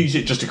could use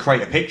it just to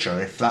create a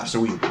picture if that's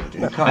all you want to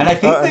do. And I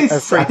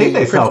think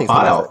they sell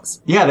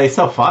files. Yeah, they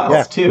sell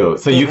files too.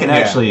 So you can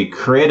actually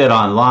create it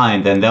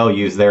online. Then they'll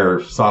use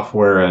their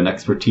software and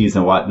expertise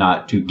and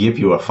whatnot to give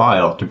you a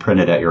file to print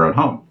it at your own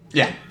home.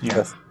 Yeah.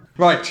 Yes.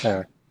 Right.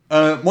 Yeah.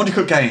 Monty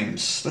Cook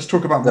Games. Let's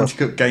talk about Monty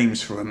Cook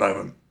Games for a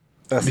moment.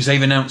 Because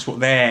they've announced what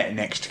their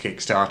next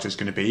Kickstarter is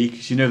going to be.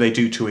 Because they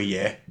do 2 a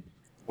year.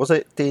 Was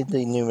it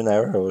D&D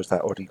Numenera, or is that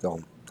already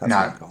gone? That's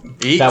already gone.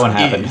 That one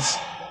happened.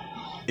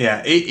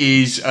 It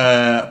is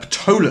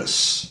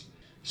Ptolus.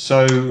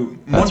 So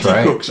Monty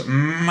Cook's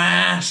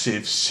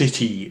massive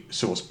city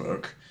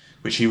sourcebook,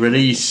 which he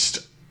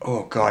released,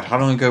 how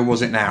long ago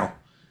was it now?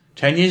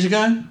 10 years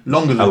ago?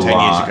 Longer than 10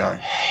 years ago.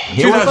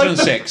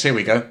 2006, here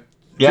we go.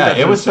 Yeah,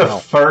 it was the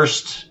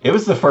first. It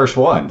was the first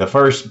one, the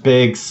first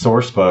big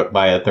source book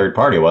by a third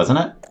party, wasn't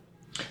it?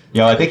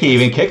 I think he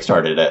even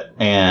kickstarted it,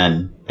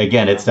 and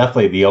again, it's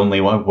definitely the only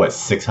one.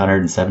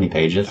 670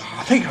 pages?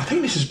 I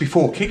think this is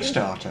before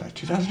Kickstarter,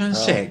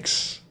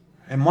 2006.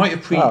 It might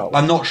have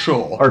I'm not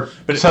sure, or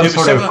but some it was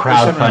sort of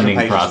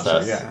crowdfunding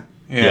process.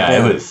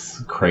 Yeah, it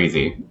was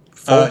crazy.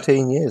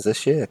 14 years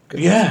this year.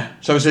 Yeah,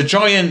 so it's a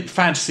giant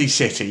fantasy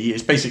city.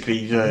 It's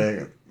basically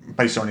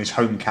based on his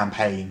home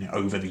campaign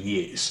over the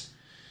years.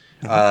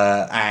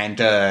 And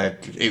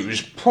it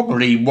was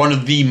probably one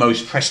of the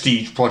most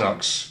prestige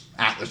products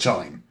at the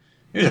time.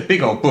 It was a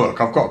big old book.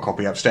 I've got a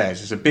copy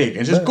upstairs. It's a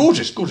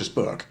gorgeous, gorgeous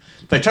book.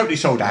 They totally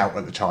sold out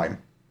at the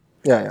time.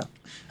 Yeah.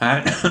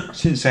 And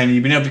since then,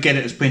 you've been able to get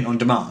it as print on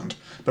demand.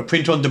 But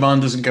print on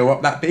demand doesn't go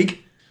up that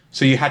big.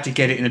 So you had to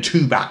get it in a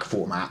two-book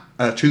format.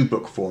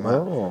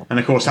 Oh. And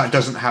of course, that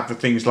doesn't have the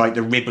things like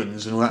the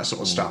ribbons and all that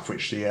sort of stuff,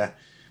 which the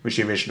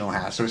original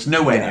has. So it's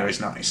nowhere near as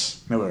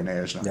nice.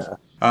 Yeah.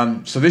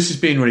 So this is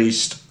being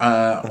released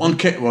they're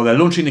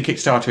launching the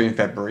Kickstarter in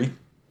February.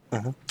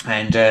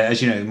 And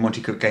as you know,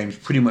 Monty Cook Games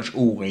pretty much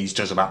always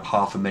does about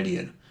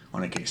 $500,000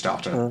 on a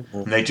Kickstarter.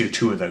 And they do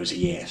 2 of those a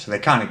year. So they're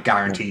kind of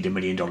guaranteed $1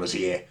 million a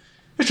year,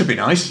 which would be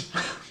nice.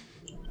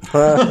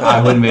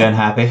 I wouldn't be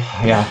unhappy.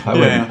 Yeah, I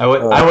wouldn't.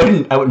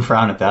 Yeah. I wouldn't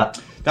frown at that.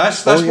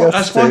 That's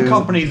one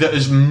company that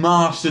has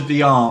mastered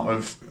the art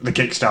of the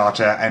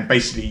Kickstarter, and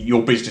basically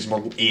your business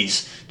model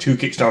is 2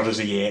 Kickstarters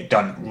a year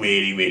done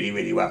really, really,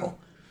 really well.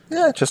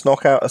 Yeah, just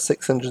knock out a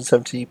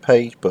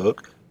 670-page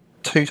book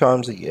 2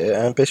 times a year,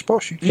 and bish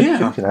bosh, you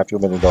can have your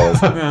 $1 million.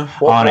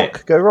 What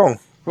could go wrong?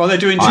 Well, they're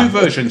doing 2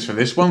 versions for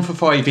this, one for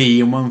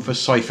 5e and one for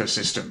Cypher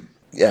System.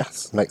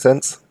 Yes, makes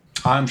sense.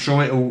 I'm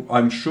sure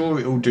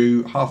it'll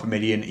do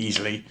 $500,000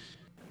 easily.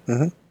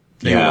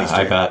 Yeah,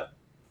 I bet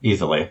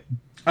easily.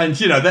 And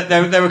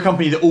they're a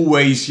company that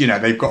always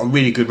they've got a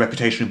really good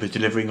reputation for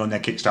delivering on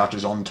their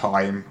Kickstarters on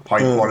time,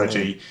 high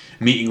quality,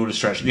 meeting all the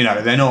stretch.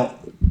 They're not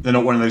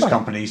one of those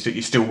companies that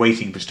you're still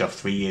waiting for stuff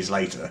 3 years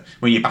later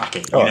when you back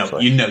it.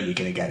 You know you're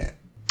going to get it.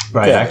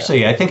 Right. Yeah.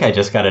 Actually, I think I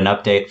just got an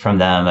update from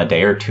them a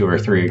day or 2 or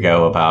 3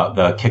 ago about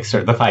the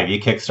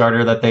 5e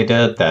Kickstarter that they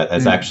did that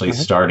is actually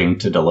starting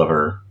to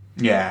deliver.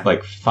 Yeah.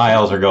 Like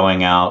files are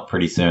going out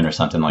pretty soon or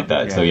something like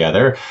that. Yeah. So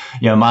they're,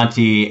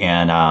 Monty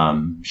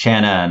and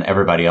Shanna and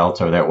everybody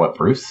else over there.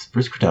 Bruce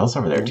Credell's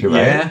over there too, right?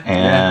 Yeah.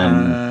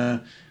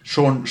 And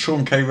Sean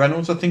K.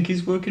 Reynolds, I think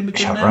he's working with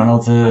them now.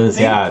 Reynolds is,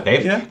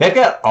 they've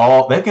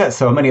got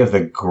so many of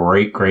the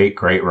great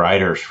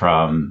writers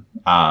from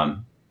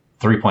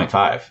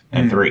 3.5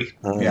 and 3.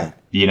 Yeah.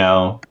 They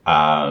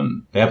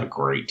have a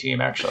great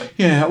team actually.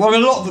 Yeah. Well,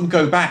 a lot of them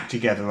go back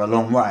together a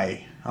long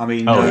way. I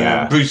mean,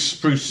 Bruce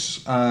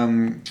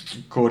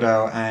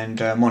Cordell and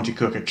Monty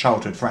Cook are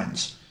childhood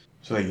friends.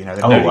 So So,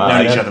 they've Oh, known, wow,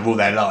 known each yeah. other all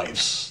their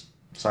lives.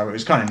 So it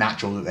was kind of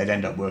natural that they'd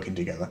end up working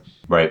together.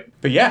 Right.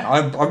 But yeah,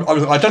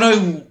 I don't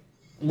know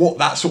what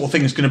that sort of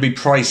thing is going to be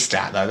priced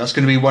at, though. That's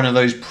going to be one of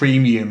those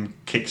premium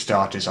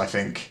Kickstarters, I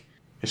think.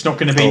 It's not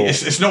going to be.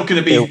 It's not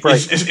going to be.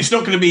 It's not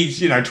going to be.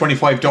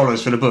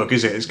 $25 for the book,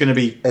 is it? It's going to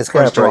be. It's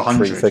going close to to break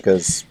 100. three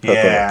figures per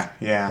book.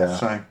 Yeah.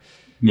 So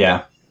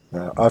Yeah.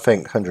 I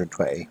think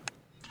 120.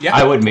 yeah,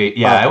 I wouldn't be.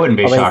 Yeah, I wouldn't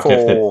be shocked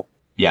if for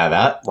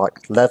that.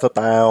 like leather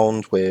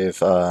bound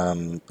with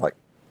like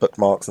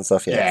bookmarks and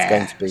stuff.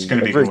 Yeah, it's going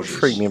to be a really gorgeous.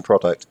 premium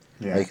product.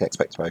 Yeah. You can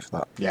expect to pay for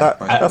that. Yeah,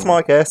 That's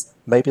my guess.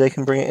 Maybe they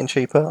can bring it in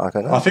cheaper. I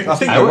don't know. I think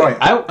I you're would- right.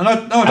 I- And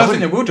I don't think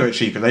they will do it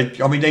cheaper. They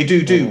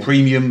do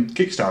premium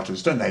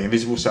Kickstarters, don't they?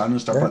 Invisible Sun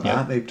and stuff like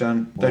that. They've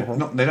done.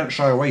 They don't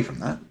shy away from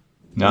that.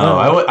 No,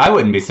 I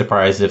wouldn't be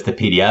surprised if the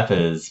PDF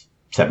is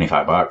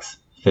 $75, $50,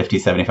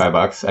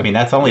 $75. I mean,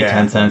 that's only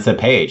 10 cents a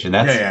page, and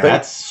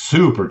that's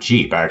super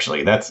cheap. Actually,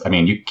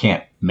 you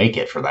can't make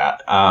it for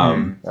that.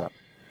 And you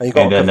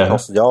got to cover the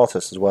cost of the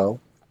artist as well.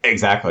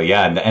 Exactly,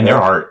 yeah, and their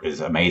art is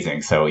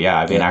amazing. So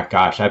yeah, I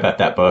bet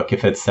that book,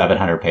 if it's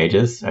 700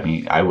 pages,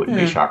 I wouldn't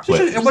be shocked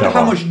with. I wonder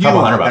how much new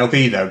art $200. there'll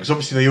be though, because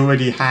obviously they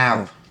already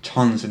have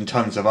tons and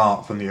tons of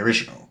art from the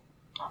original.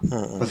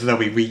 Whether they'll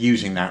be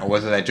reusing that or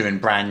whether they're doing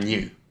brand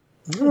new.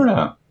 I don't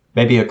know.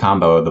 Maybe a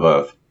combo of the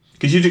both.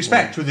 Because you'd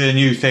expect with a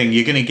new thing,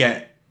 you're going to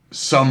get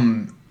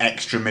some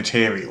extra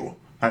material.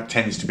 That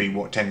tends to be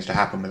what tends to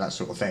happen with that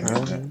sort of thing,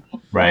 doesn't it?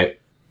 Right.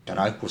 Don't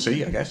know. We'll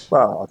see, I guess.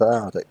 Well, I don't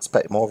know. I'd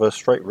expect more of a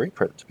straight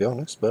reprint, to be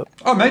honest. But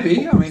Oh,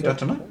 maybe. I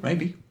don't know.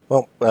 Maybe.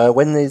 well,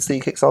 when is the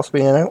Kickstarter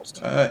being announced?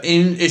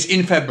 It's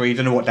in February.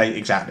 Don't know what date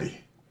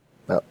exactly.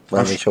 Well,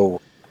 we shall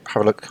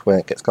have a look when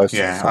it gets closer.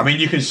 Yeah, I mean,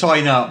 you can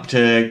sign up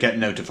to get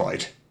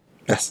notified.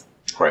 Yes.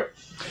 Right.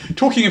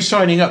 Talking of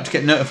signing up to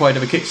get notified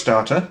of a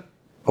Kickstarter,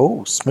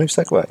 Oh, smooth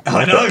segue.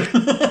 I know.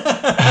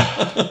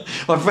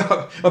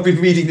 I've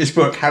been reading this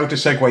book, How to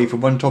Segue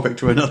from One Topic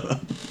to Another.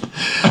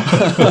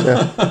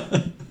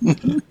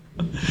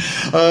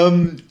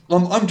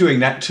 I'm doing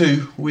that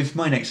too with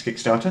my next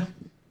Kickstarter.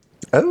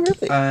 Oh,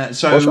 really?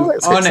 So What's your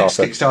next our next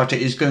Kickstarter? Kickstarter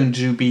is going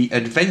to be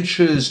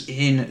Adventures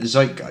in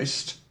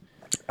Zeitgeist.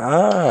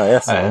 Ah,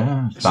 yes.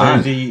 So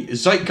Fine. the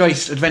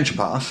Zeitgeist Adventure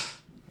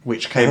Path,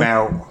 which came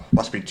out,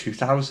 must be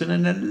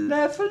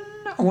 2011,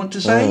 I want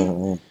to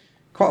say.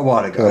 Quite a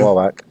while ago. A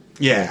while back.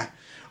 Yeah.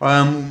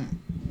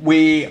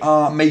 We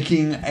are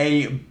making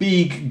a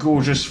big,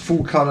 gorgeous,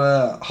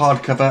 full-colour,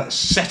 hardcover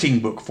setting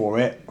book for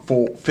it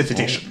for 5th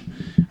edition.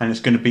 And it's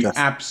going to be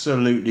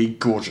absolutely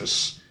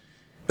gorgeous.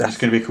 It's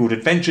going to be called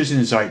Adventures in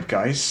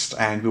Zeitgeist,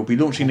 and we'll be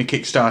launching the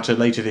Kickstarter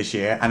later this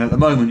year. And at the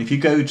moment, if you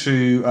go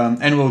to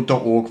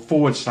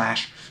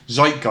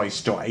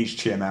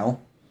nworld.org/zeitgeist.html,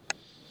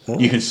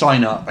 you can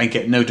sign up and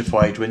get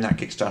notified when that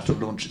Kickstarter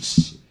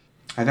launches.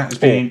 And that has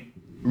been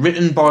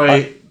written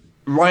by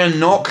Ryan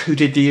Nock, who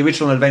did the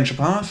original Adventure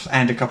Path,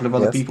 and a couple of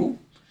other people.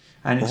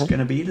 And it's going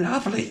to be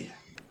lovely.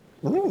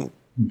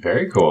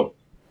 Very cool.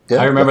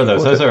 Yeah, I remember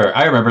those. cool.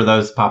 I remember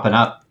those popping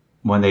up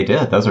when they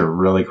did. Those are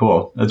really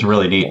cool. It's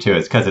really neat too.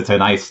 It's because it's a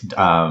nice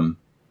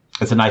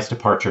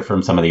departure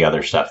from some of the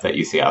other stuff that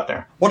you see out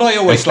there. What I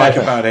always like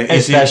about it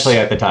is especially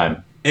at the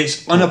time.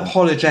 it's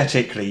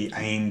unapologetically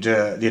aimed.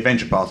 The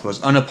Adventure Path was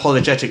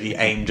unapologetically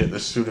aimed at the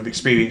sort of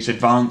experienced,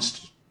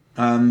 advanced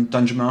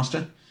Dungeon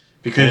Master,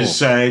 because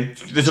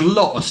there's a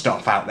lot of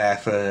stuff out there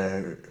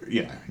for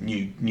new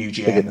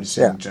GMs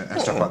and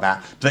stuff like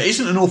that. But there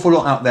isn't an awful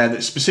lot out there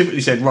that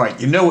specifically said, right,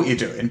 you know what you're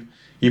doing.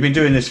 You've been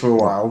doing this for a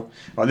while.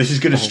 Right, this is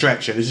going to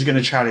stretch you. This is going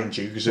to challenge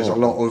you because there's a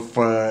lot of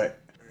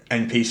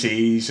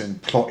NPCs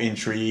and plot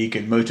intrigue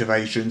and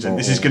motivations, and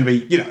this is going to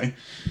be,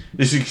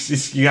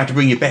 this you have to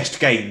bring your best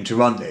game to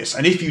run this.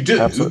 And if you do,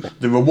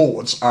 the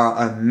rewards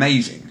are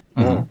amazing.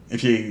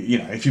 If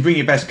you bring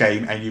your best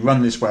game and you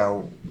run this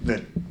well,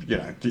 the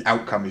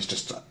outcome is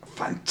just a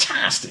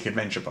fantastic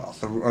adventure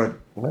path. A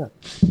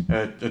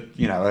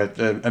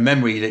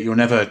memory that you'll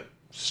never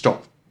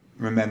stop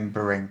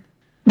remembering.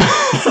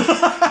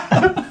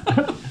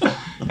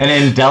 An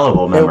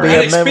indelible memory. be An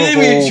a experience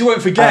memorable you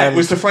won't forget and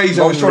was the phrase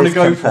I was trying to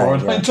go long-lived for,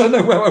 and campaign, I don't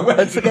know where I went.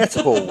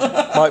 Unforgettable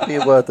might be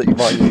a word that you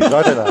might use.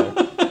 I don't know.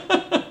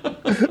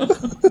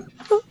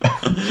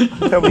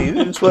 Tell me,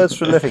 whose words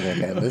for living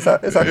again? Is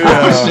that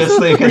I was just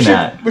thinking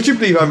that. Would you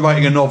believe I'm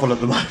writing a novel at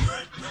the moment?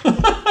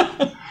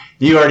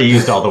 You already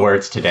used all the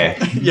words today.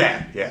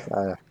 Yeah.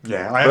 I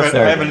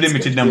have a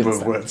limited number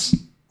of words.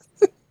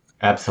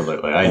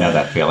 Absolutely. I know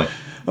that feeling.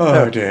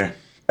 Oh dear.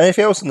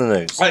 Anything else in the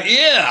news?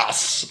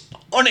 Yes!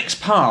 Onyx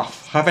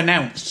Path have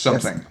announced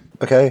something.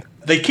 Okay,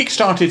 They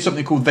kickstarted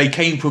something called They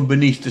Came From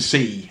Beneath the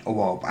Sea a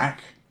while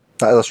back.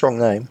 that is a strong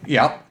name.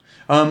 Yep.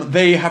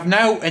 They have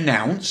now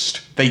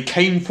announced They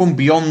Came From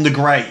Beyond the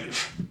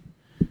Grave.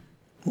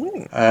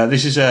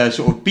 This is a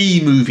sort of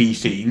B-movie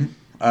theme.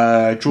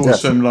 Draws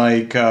some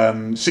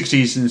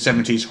 60s and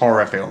 70s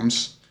horror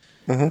films.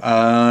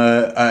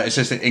 It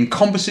says that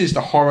encompasses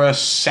the horror,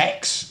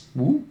 sex,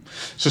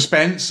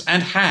 suspense,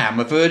 and ham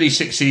of early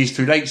 60s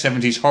through late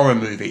 70s horror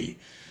movie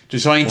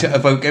designed to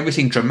evoke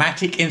everything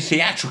dramatic and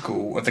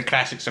theatrical of the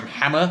classics of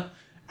Hammer,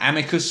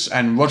 Amicus,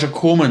 and Roger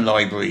Corman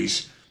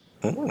libraries.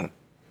 That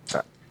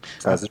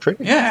sounds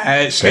intriguing.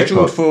 Yeah, it's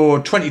scheduled for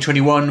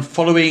 2021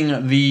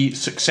 following the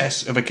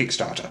success of a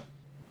Kickstarter.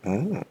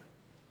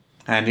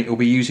 And it will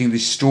be using the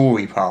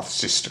Story Path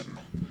system.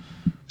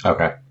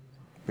 Okay.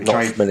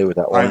 Not familiar with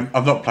that one.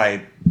 I've not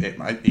played it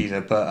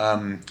either, but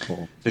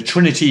the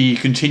Trinity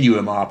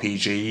Continuum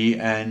RPG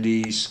and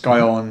the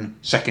Scion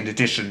 2nd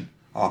Edition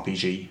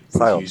RPG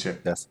will use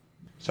it. Yes.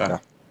 So, Yeah.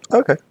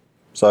 Okay.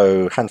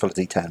 So, handful of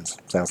D10s,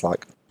 sounds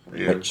like.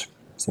 Yeah. Which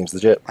seems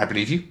legit. I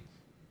believe you.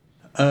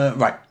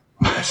 Right.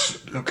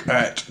 Let's look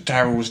at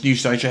Daryl's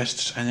news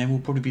digest, and then we'll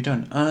probably be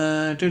done.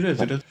 Egg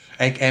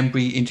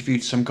Embry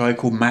interviewed some guy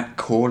called Matt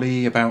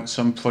Corley about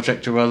some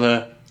project or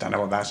other. Don't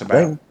know what that's about.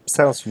 Name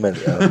sounds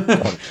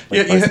familiar.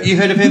 You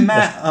heard of him,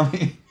 Matt? I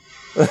mean,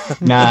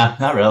 Nah,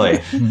 not really.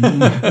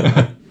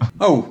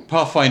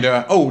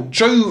 Pathfinder.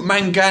 Joe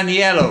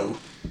Manganiello,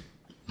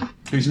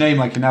 whose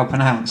name I can now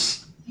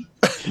pronounce.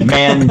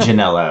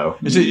 Manganiello.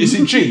 Is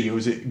it G or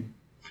is it?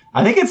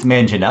 I think it's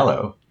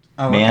Manganiello.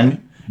 Oh, okay.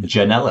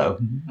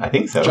 Manganiello. I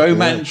think so. Joe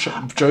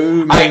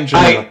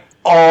Manganiello. I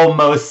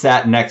almost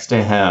sat next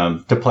to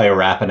him to play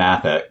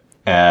Rappanathic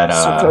at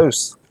So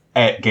close.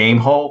 at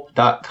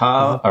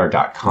Gamehole.com or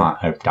 .com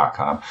at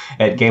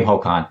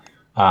GameholeCon.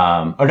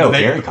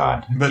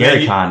 GaryCon.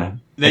 GaryCon.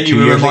 Then 2 you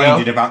were years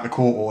reminded ago. about the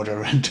court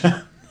order, and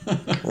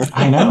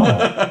I know.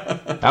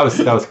 That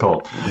was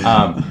cold.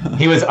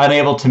 He was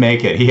unable to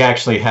make it. He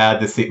actually had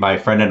the seat. My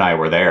friend and I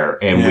were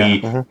there,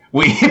 and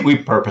we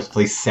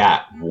purposefully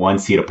sat one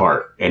seat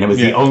apart, and it was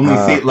the only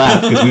seat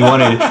left because we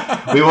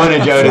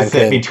wanted Joe to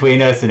sit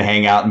between us and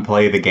hang out and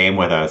play the game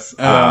with us.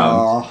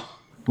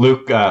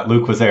 Luke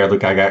was there.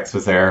 Luke Gygax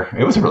was there.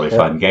 It was a really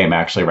fun game,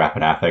 actually.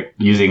 Rappanathic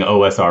using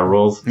OSR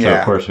rules. So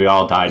of course we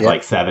all died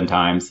like 7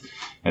 times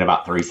in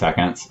about 3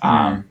 seconds.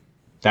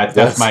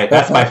 That's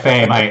my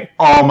fame. I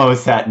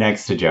almost sat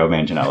next to Joe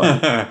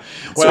Manganiello.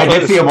 Well, I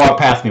did see him walk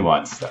past me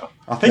once, though.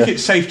 I think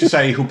it's safe to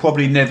say he'll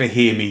probably never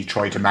hear me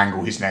try to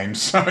mangle his name.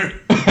 So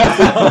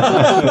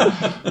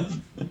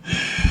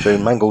Joe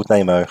Mangled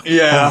Nemo.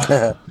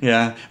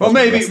 yeah. Well,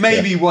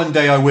 maybe one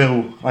day I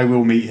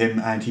will meet him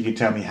and he can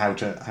tell me how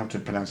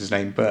to pronounce his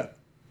name, but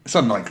it's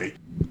unlikely.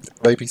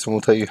 Maybe someone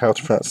will tell you how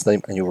to pronounce his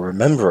name and you'll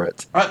remember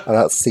it. And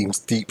that seems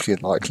deeply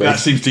unlikely. That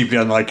seems deeply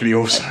unlikely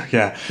also,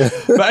 yeah.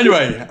 But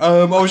anyway,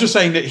 I was just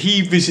saying that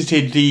he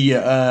visited the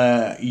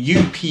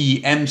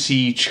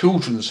UPMC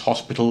Children's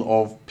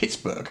Hospital of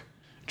Pittsburgh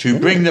to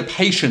bring the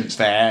patients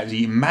there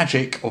the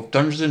magic of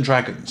Dungeons and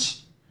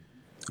Dragons.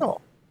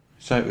 Oh.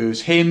 So it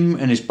was him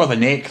and his brother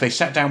Nick. They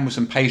sat down with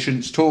some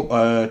patients, taught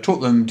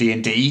them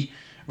D&D,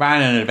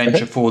 ran an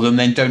adventure for them,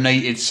 then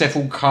donated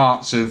several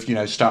carts of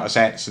starter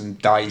sets and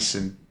dice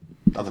and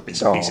other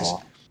bits and pieces.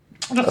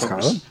 I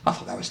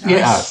thought that was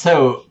nice.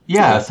 So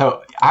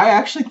I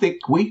actually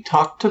think we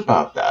talked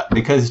about that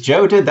because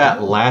Joe did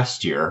that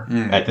last year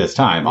at this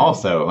time.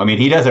 Also, I mean,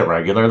 he does it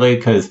regularly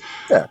because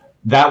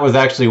that was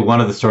actually one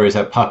of the stories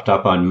that popped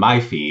up on my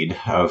feed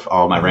of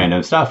all my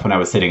random stuff when I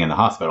was sitting in the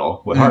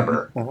hospital with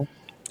Harper.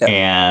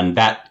 And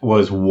that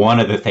was one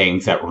of the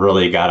things that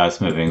really got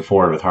us moving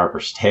forward with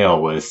Harper's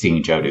Tale was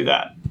seeing Joe do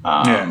that.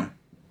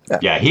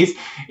 He's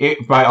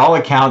by all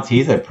accounts,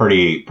 he's a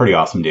pretty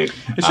awesome dude.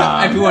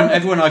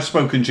 Everyone I've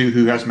spoken to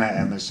who has met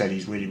him has said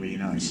he's really, really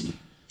nice.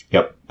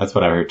 Yep, that's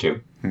what I heard too.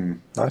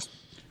 Nice.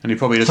 And he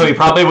probably doesn't. So he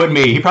probably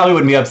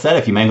wouldn't be upset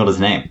if you mangled his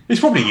name.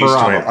 He's probably used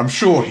to it. I'm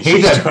sure he's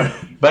used to it.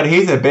 But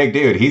he's a big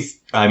dude.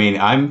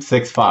 I'm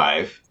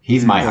 6'5".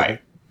 He's my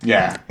height.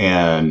 Yeah.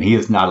 And he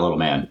is not a little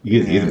man.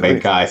 He's a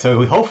big guy.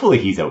 So hopefully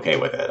he's okay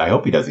with it. I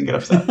hope he doesn't get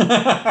upset.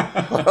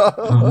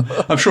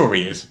 I'm sure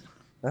he is.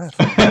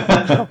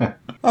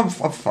 I'm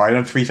fine.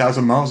 I'm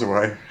 3,000 miles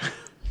away.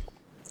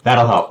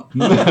 That'll help. We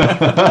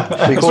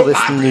call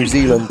this New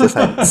Zealand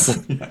defence.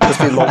 Just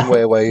be a long way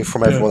away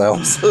from everyone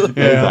else.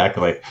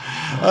 Exactly.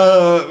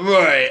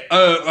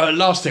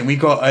 Last thing, we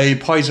got a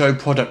Paizo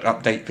product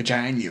update for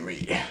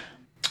January.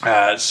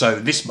 So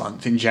this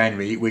month in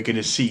January, we're going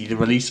to see the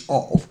release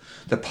of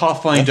the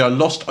Pathfinder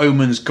Lost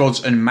Omens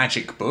Gods and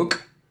Magic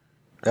book.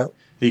 Yep.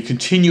 The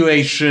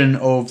continuation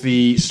of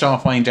the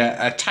Starfinder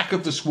Attack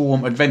of the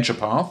Swarm adventure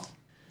path.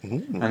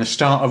 And the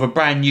start of a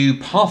brand new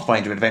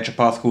Pathfinder adventure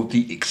path called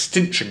the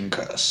Extinction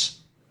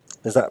Curse.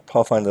 Is that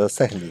Pathfinder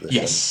 2nd edition?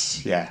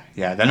 Yes, yeah.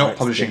 They're not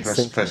publishing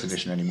first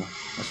edition anymore,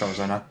 as far as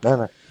I know.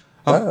 No,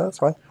 that's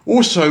fine.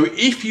 Also,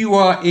 if you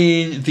are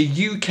in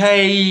the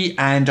UK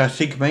and I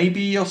think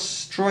maybe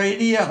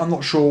Australia, I'm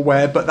not sure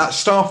where, but that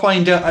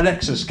Starfinder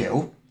Alexa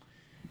skill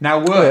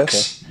now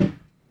works. Oh, yeah, okay.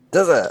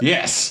 Does it?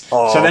 Yes.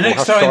 Oh, So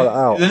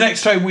the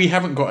next time we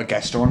haven't got a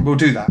guest on, we'll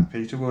do that,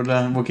 Peter.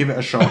 We'll give it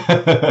a shot.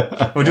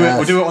 We'll do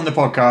it on the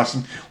podcast.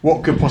 And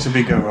what could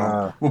possibly go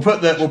wrong? We'll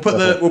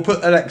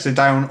put Alexa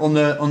down on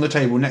the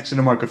table next to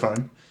the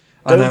microphone.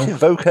 Don't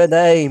invoke her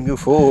name, you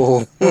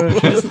fool.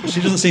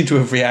 She doesn't seem to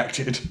have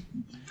reacted.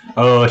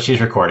 Oh, she's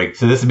recording.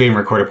 So this is being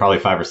recorded probably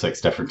 5 or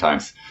 6 different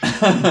times.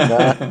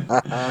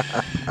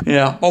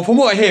 Yeah. Well, from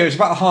what I hear, it's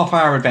about a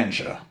half-hour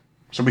adventure.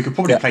 So we could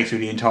probably play through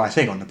the entire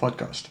thing on the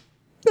podcast.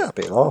 Yeah, a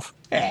bit of laugh.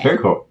 Yeah. Very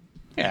cool.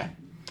 Yeah.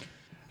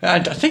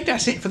 And I think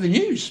that's it for the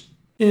news.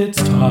 It's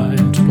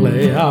time to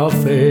play our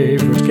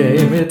favorite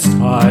game. It's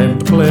time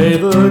to play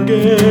the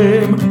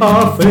game.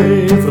 Our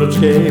favorite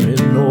game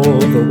in all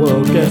the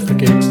world. Guess the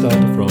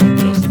Kickstarter from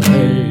just the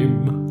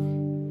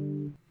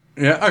name.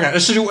 Yeah. Okay.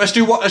 Let's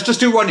just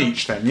do one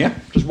each then. Yeah.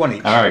 Just one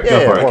each. All right,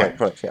 go for it.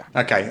 Right, yeah.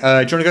 Okay. Do you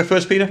want to go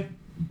first, Peter?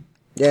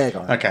 Yeah, go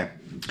on. Okay.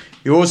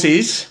 Yours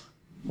is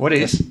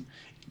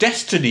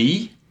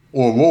Destiny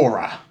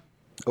Aurora.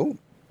 Oh,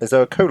 is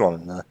there a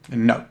colon in there?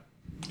 No.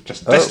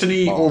 Just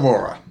Destiny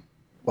Aurora.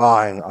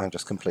 Well, I'm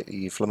just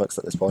completely flummoxed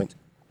at this point.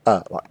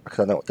 Like, I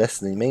don't know what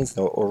Destiny means,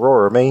 I know what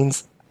Aurora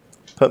means.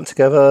 Put them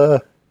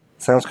together.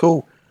 Sounds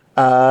cool.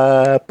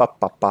 There's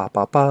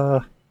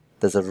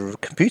a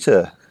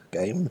computer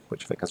game,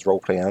 which I think has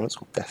role-playing elements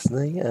called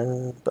Destiny,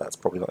 but that's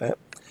probably not it.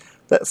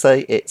 Let's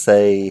say it's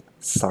a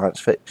science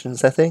fiction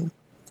setting.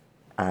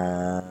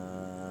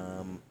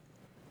 And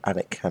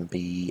it can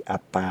be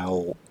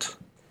about...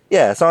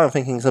 Yeah, so I'm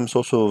thinking some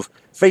sort of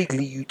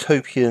vaguely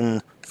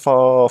utopian,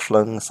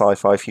 far-flung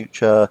sci-fi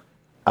future,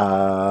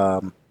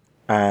 and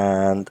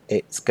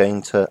it's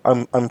going to...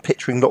 I'm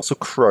picturing lots of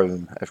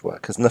chrome everywhere,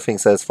 because nothing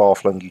says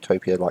far-flung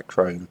utopia like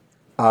chrome.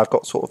 I've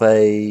got sort of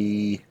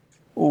a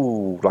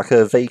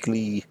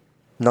vaguely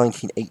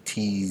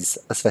 1980s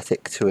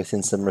aesthetic to it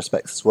in some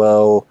respects as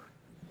well.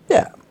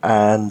 Yeah,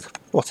 and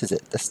what is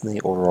it? Destiny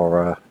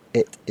Aurora.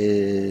 It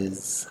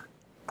is...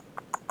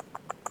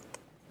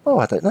 Oh,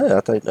 I don't know.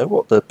 I don't know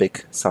what the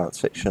big science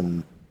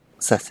fiction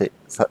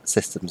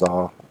systems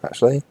are,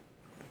 actually.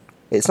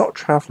 It's not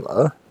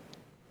Traveller.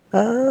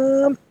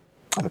 I'm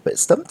a bit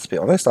stumped, to be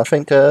honest. I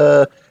think,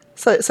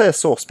 say a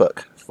source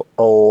book,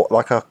 or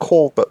like a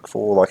core book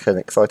for like an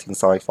exciting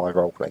sci-fi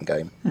role-playing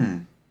game.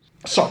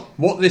 So,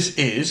 what this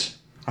is,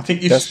 I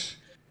think if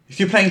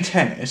you're playing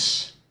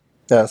tennis,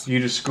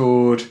 you'd have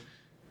scored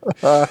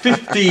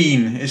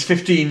 15. It's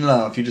 15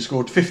 love. You'd have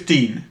scored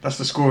 15. That's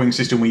the scoring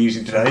system we're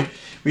using today.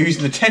 We're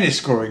using the tennis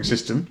scoring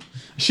system,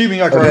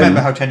 assuming I can remember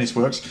how tennis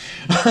works.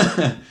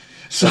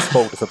 So, that's a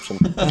bold assumption.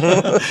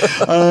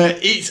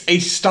 It's a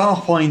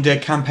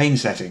Starfinder campaign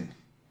setting.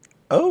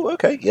 Oh,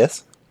 okay,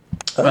 yes.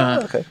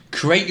 Okay.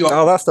 Create your...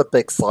 Oh, that's the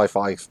big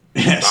sci-fi.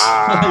 Yes.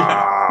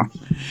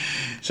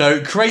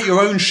 So, create your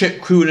own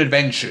ship, crew, and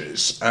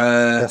adventures.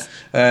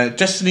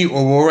 Destiny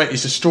Aurora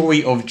is the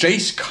story of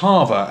Jace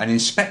Carver, an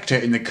inspector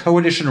in the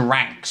Coalition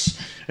ranks,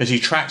 as he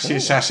tracks the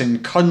assassin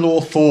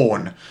Cunlaw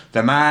Thorne,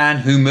 the man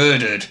who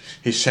murdered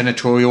his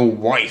senatorial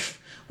wife,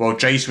 while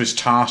Jace was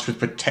tasked with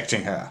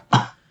protecting her.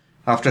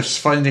 After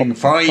spending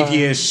 5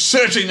 years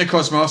searching the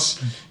cosmos,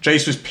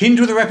 Jace was pinned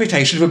with a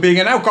reputation for being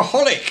an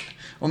alcoholic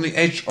on the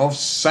edge of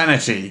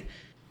sanity.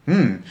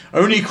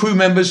 Only crew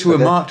members who were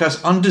marked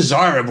as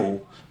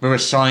undesirable were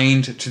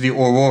assigned to the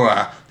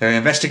Aurora. Their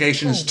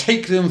investigations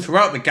take them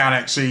throughout the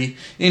galaxy,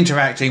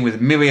 interacting with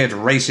myriad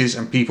races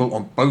and people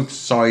on both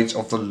sides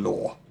of the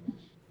law.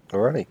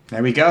 Alrighty.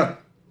 There we go.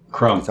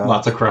 Chrome.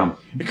 Lots of chrome.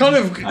 It kind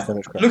of,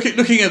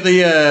 looking at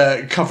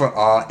the cover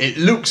art, it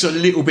looks a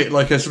little bit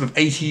like a sort of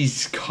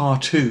 80s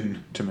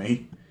cartoon to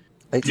me.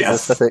 80s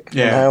aesthetic in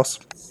the house.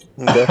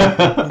 Okay.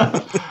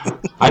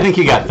 I think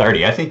you got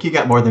 30. I think you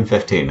got more than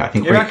 15. I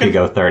think we could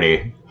go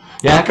 30.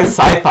 Yeah, because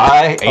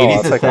sci-fi,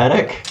 80s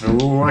aesthetic.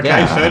 Oh, okay.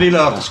 Yeah. 30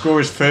 love. The score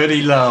is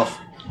 30 love.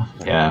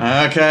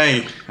 Yeah.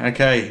 Okay.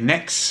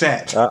 Next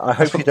set. I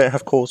hope you don't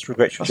have cause to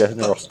regret your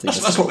generosity.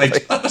 That's what they do.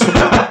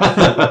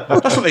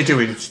 That's what they do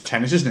in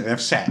tennis, isn't it? They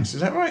have sets. Is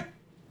that right?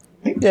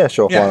 Yeah,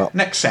 sure. Yeah. Why not?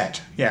 Next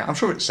set. Yeah, I'm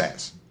sure it's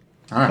sets.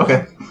 All right.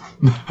 Okay.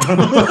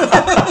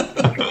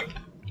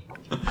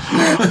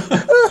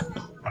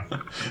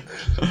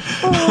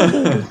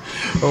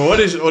 Well,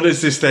 what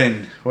is this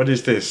then? What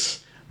is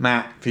this,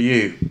 Matt, for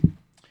you?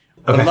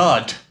 Okay.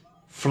 Blood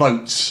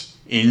floats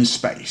in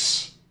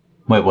space.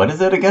 Wait, what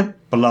is it again?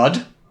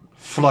 Blood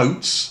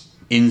floats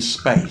in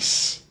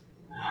space.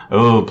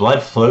 Oh,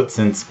 blood floats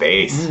in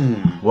space.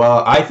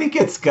 Well, I think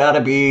it's got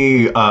to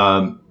be,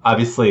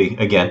 obviously,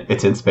 again,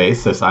 it's in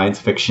space, so science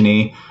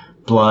fiction-y,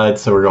 blood,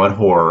 so we're going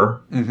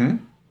horror.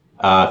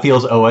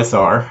 Feels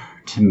OSR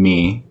to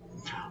me.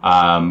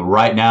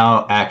 Right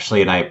now,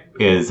 actually,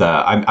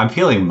 I'm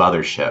feeling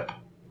Mothership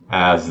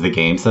as the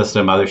game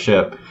system.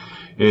 Mothership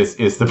is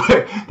the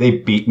they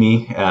beat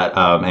me at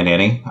an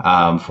inning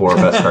for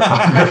best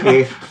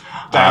cartography.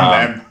 Damn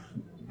them.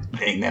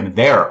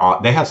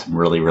 They have some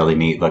really, really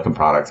neat looking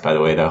products, by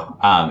the way, though.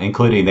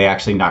 Including they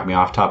actually knocked me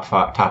off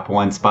top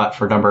one spot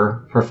for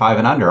 5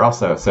 and under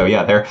also. So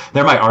yeah,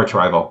 they're my arch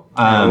rival.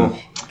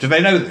 Do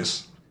they know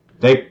this?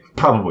 They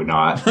probably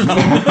not.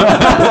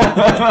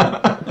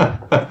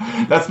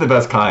 That's the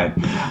best kind.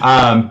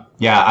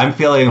 Yeah, I'm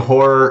feeling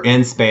horror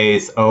in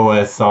space,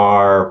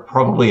 OSR,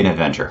 probably an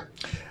adventure.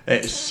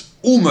 It's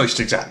almost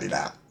exactly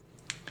that.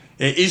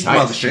 It is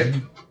Nice.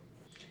 Mothership.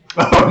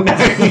 Oh,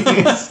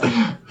 nice.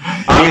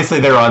 Obviously,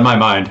 they're on my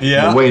mind.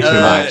 Yeah, Way too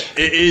much.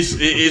 It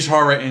is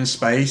horror in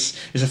space.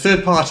 It's a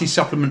third-party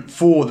supplement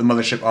for the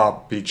Mothership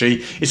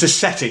RPG. It's a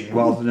setting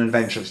rather than an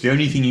adventure. It's the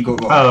only thing you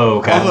got wrong. Oh,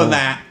 okay. Other than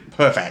that,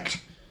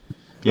 perfect.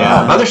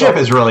 Yeah, Mothership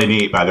is really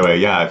neat, by the way.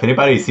 Yeah, if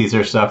anybody sees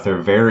their stuff,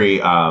 they're very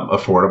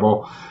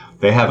affordable.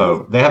 They have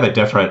a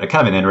different,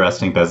 kind of an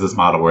interesting business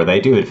model where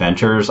they do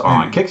adventures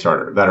on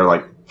Kickstarter that are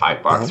like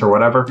 $5 or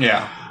whatever.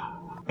 Yeah.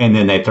 And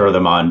then they throw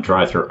them on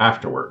drive-through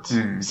afterwards.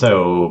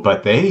 So,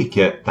 but they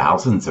get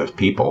thousands of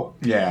people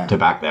to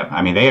back them.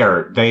 I mean, they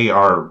are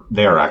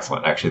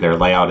excellent. Actually, their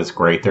layout is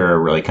great. They're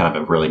really kind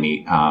of a really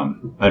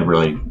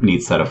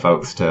neat set of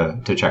folks to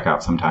check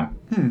out sometime.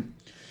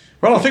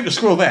 Well, I think the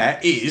score there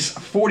is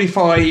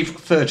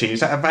 45-30.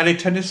 Is that a valid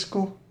tennis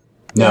score?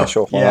 No, Yeah,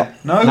 sure. Why Yeah.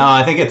 not? No?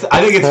 I think it's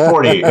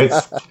 40.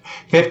 It's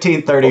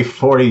 15-30,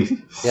 40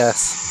 Yes.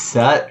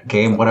 set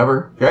game,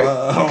 whatever. Right?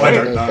 I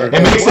don't know. It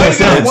makes no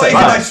sense. Why did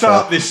but I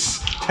start this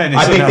tennis?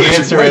 I think the analogy?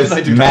 answer Why did is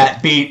I do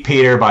Matt beat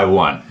Peter by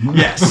 1. that?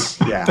 Yes.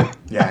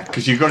 Yeah.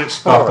 Because you got it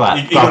Golf spot.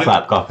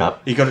 clap, golf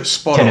clap. You got it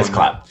spot Tennis on.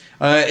 clap.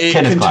 It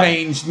Tennis clap.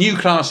 contains new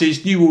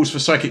classes, new rules for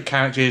psychic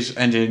characters,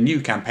 and a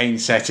new campaign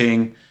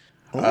setting.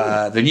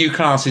 The new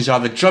classes are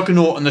the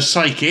Juggernaut and the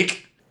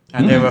Psychic,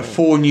 and there are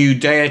 4 new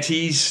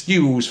deities,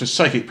 new rules for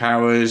psychic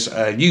powers,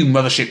 a new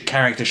Mothership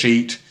character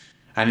sheet,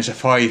 and it's a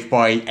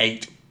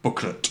 5x8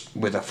 booklet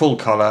with a full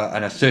colour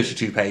and a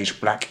 32-page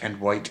black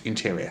and white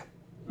interior.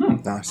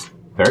 Nice.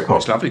 Very cool.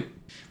 It's lovely.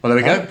 Well, there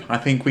we go. I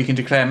think we can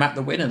declare Matt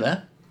the winner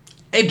there.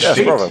 Edged Yes,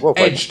 it. bravo. Well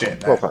played. Edged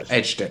it. Well played.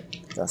 Edged it.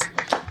 Yes.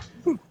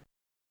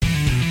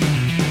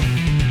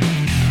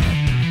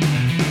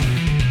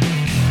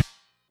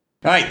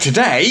 Right,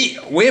 today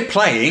we're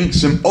playing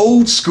some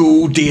old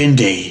school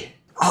D&D.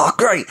 Oh,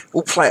 great.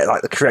 We'll play it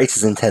like the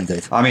creators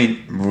intended. I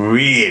mean,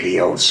 really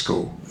old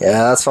school.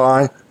 Yeah, that's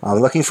fine. I'm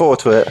looking forward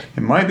to it.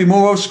 It might be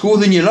more old school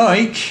than you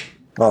like.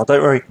 Oh,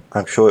 don't worry.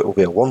 I'm sure it will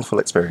be a wonderful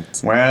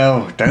experience.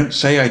 Well, don't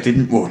say I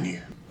didn't warn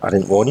you. I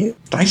didn't warn you.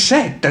 I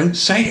said don't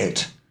say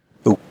it.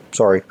 Oh,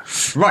 sorry.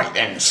 Right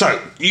then,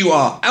 so you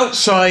are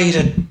outside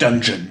a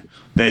dungeon.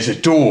 There's a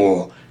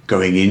door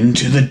going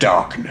into the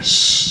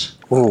darkness.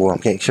 Oh, I'm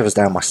getting shivers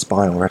down my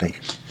spine already.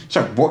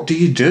 So what do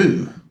you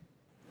do?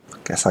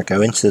 Guess I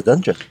go into the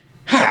dungeon.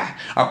 Ha!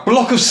 A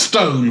block of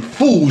stone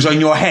falls on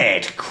your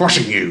head,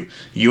 crushing you.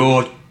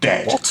 You're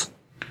dead. What?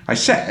 I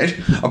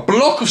said, a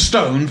block of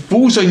stone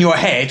falls on your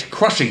head,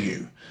 crushing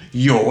you.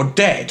 You're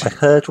dead. I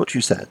heard what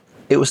you said.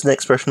 It was an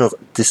expression of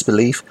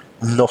disbelief,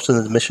 not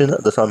an admission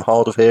that I'm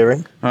hard of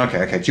hearing.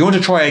 Okay. Do you want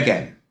to try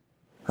again?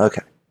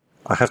 Okay.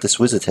 I have this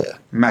wizard here.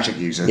 Magic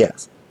user.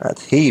 Yes. And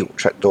he will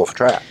check the door for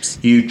traps.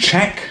 You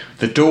check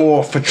the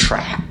door for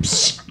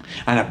traps.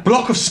 And a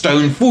block of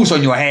stone falls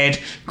on your head,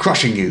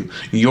 crushing you.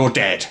 You're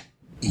dead.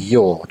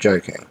 You're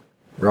joking,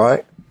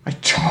 right? I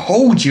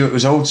told you it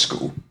was old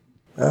school.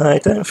 I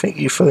don't think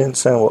you fully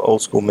understand what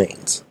old school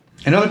means.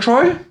 Another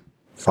try?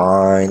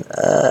 Fine.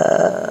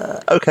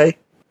 Okay.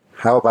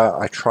 How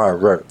about I try a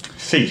rope?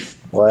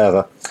 Thief.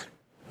 Whatever.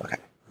 Okay.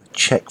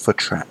 Check for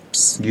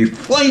traps. You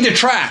find a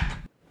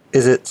trap.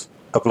 Is it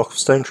a block of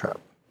stone trap?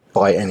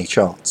 By any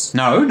chance?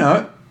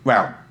 No.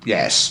 Well,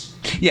 yes.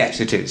 Yes,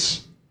 it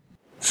is.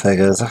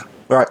 Figures.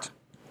 Right.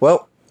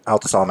 Well, I'll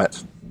disarm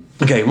it.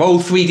 Okay, roll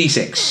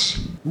 3d6.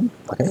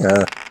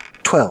 Okay.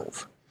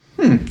 12.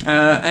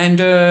 And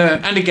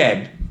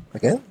again.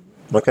 Again?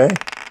 Okay.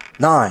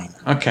 9.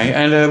 Okay,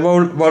 and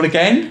roll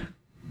again.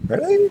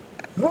 Really?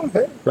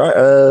 Okay. Right.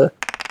 A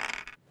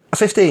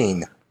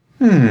 15.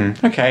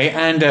 Okay,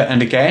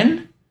 and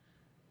again.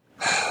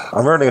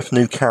 I'm rolling a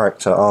new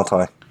character, aren't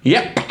I?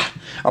 Yep.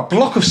 A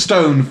block of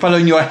stone fell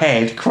on your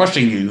head,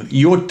 crushing you.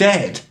 You're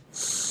dead.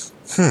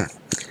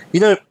 You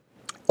know,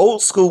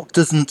 old school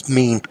doesn't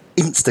mean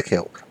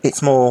insta-kill.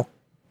 It's more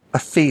a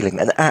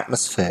feeling, an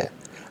atmosphere,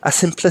 a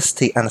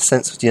simplicity and a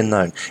sense of the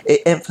unknown.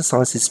 It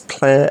emphasises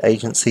player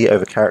agency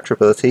over character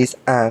abilities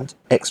and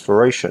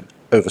exploration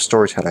over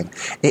storytelling.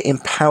 It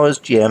empowers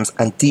GMs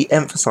and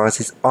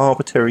de-emphasises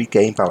arbitrary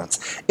game balance.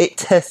 It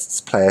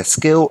tests player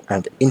skill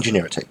and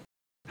ingenuity.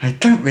 I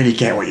don't really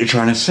get what you're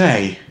trying to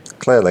say.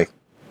 Clearly.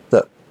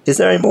 Look, is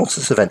there any more to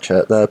this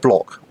adventure than a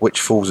block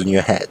which falls on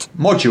your head?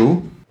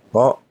 Module.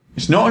 What?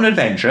 It's not an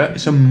adventure,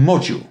 it's a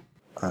module.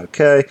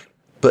 Okay,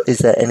 but is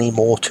there any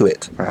more to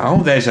it? Well,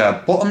 there's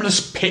a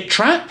bottomless pit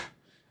trap,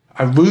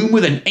 a room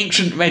with an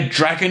ancient red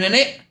dragon in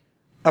it,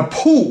 a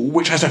pool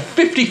which has a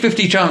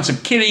 50-50 chance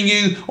of killing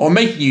you or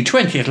making you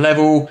 20th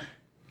level,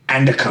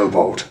 and a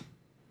kobold.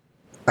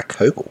 A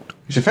kobold?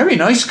 It's a very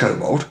nice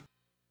kobold.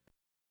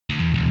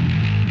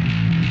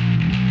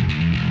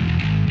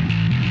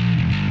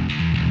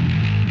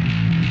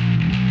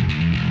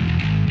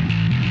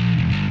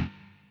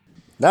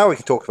 Now we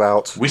can talk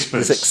about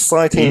Whispers this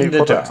exciting in new the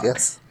product. dark.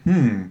 Yes.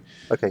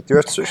 Okay, do you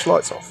have to switch the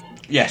lights off?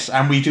 Yes,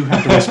 and we do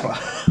have to whisper.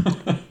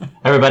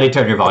 Everybody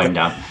turn your volume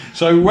down.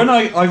 So when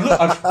They've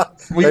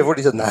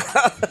already done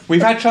that.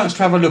 we've had a chance to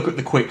have a look at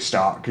the quick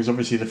start, because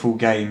obviously the full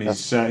game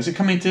is it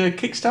coming to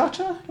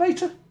Kickstarter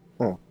later?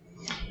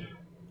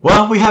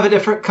 Well, we have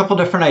a couple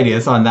different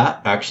ideas on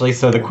that, actually.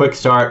 So the quick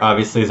start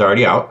obviously is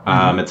already out.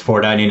 It's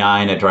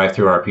 $4.99 at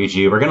Drive-Thru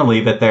RPG. We're going to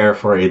leave it there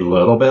for a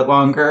little bit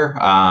longer.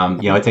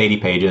 It's 80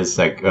 pages.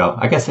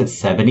 I guess it's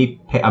 70.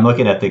 I'm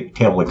looking at the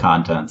table of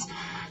contents.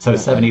 So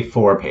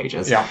 74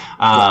 pages. Yeah.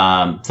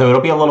 So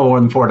it'll be a little more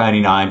than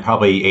 $4.99,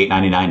 probably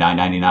 $8.99,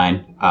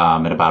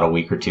 $9.99 in about a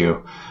week or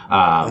two.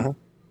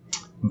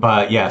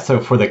 But yeah, so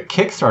for the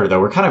Kickstarter, though,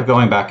 we're kind of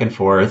going back and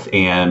forth,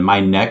 and my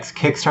next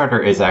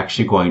Kickstarter is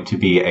actually going to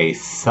be a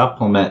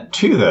supplement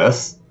to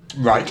this.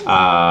 Right.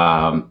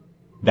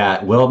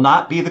 That will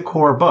not be the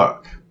core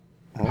book.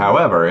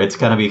 However, it's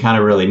going to be kind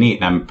of really neat,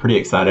 and I'm pretty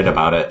excited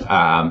about it.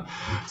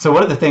 So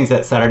one of the things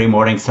that Saturday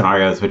Morning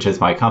Scenarios, which is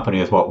my company,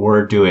 is what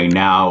we're doing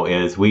now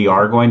is we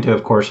are going to,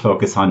 of course,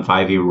 focus on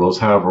 5e rules.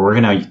 However, we're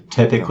going to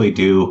typically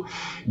do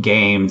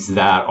games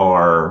that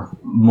are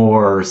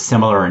more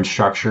similar in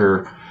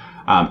structure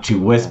to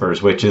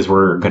Whispers, which is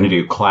we're going to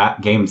do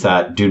games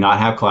that do not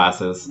have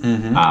classes.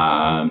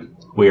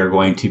 We are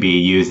going to be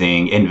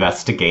using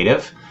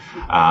investigative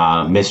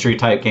mystery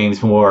type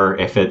games more.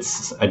 If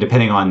it's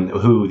depending on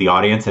who the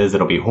audience is,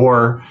 it'll be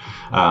horror.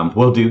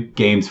 We'll do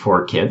games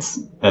for kids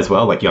as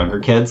well, like younger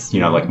kids,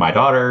 like my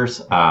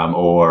daughters,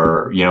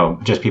 or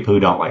just people who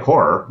don't like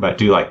horror but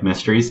do like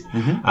mysteries.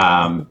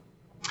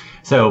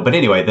 But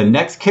anyway, the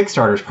next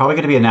Kickstarter is probably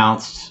going to be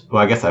announced.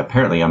 Well, I guess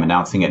apparently I'm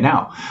announcing it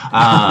now.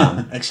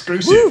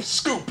 Exclusive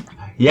scoop.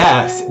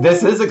 Yes,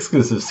 this is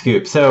exclusive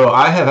scoop. So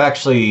I have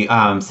actually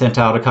sent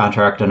out a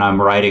contract, and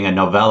I'm writing a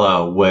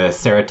novella with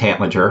Sarah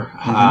Tantlinger,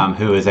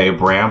 who is a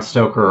Bram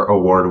Stoker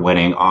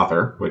award-winning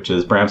author, which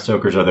is Bram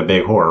Stoker's are the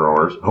big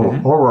horror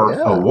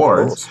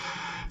awards.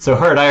 So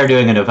her and I are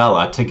doing a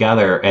novella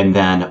together, and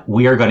then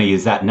we are going to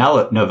use that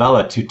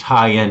novella to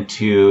tie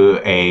into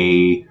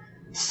a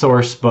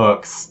source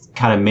book's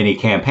kind of mini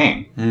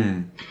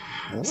campaign.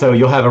 So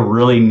you'll have a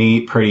really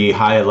neat, pretty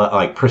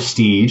high,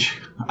 prestige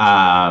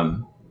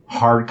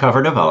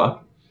hardcover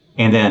novella,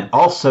 and then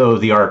also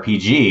the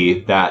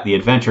RPG that the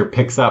adventure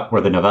picks up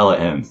where the novella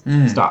ends,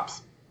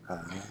 stops.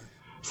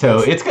 So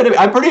it's going to be,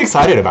 I'm pretty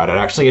excited about it,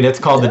 actually, and it's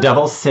called The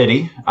Devil's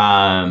City,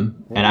 and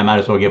I might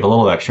as well give a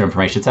little extra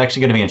information. It's actually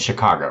going to be in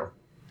Chicago.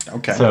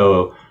 Okay.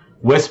 So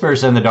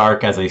Whispers in the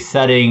Dark as a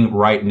setting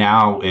right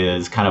now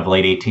is kind of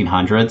late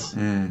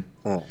 1800s.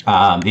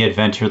 The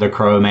adventure The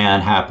Crow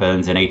Man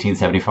happens in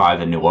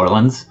 1875 in New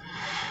Orleans.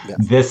 Yes.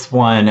 This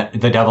one,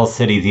 The Devil's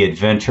City, the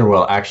adventure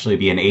will actually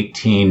be in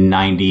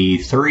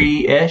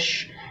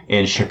 1893-ish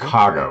in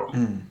Chicago.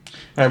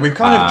 We've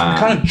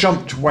kind of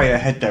jumped way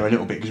ahead there a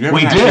little bit because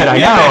we did. I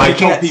know. I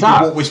can't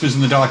stop. What Whispers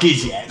in the Dark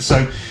is yet?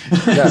 So,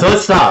 so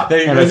let's stop.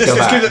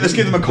 Let's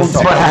give them a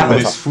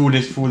context for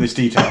this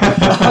detail.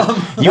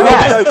 You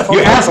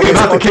asked me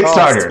about the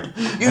Kickstarter.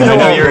 I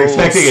know you're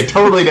expecting a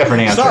totally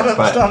different answer.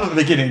 Start at the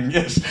beginning.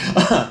 Yes.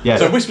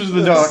 So Whispers in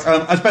the Dark,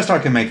 as best I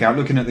can make out,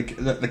 looking at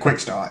the quick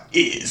start,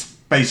 is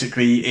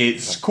basically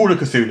it's Call of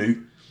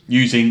Cthulhu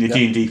using the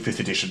D&D 5th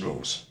edition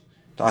rules.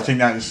 I think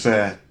that's.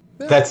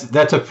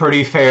 That's a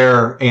pretty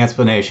fair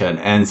explanation,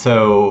 and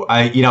so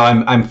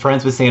I'm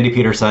friends with Sandy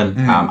Peterson.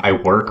 I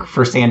work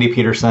for Sandy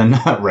Peterson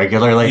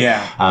regularly,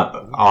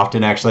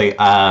 often actually.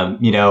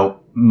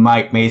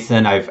 Mike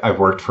Mason, I've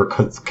worked for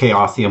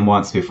Chaosium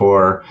once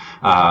before.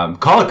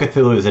 Call of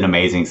Cthulhu is an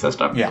amazing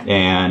system,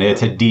 and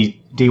it's a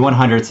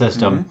D100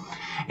 system.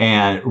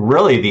 And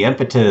really, the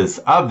impetus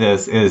of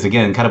this is,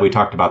 again, kind of we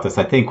talked about this,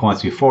 I think,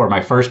 once before.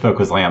 My first book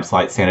was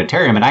Lamplight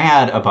Sanitarium, and I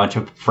had a bunch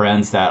of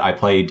friends that I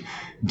played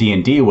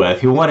D&D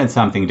with who wanted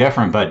something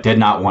different but did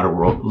not want to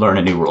learn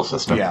a new rule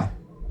system.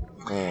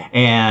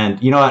 And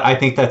you know what? I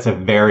think that's a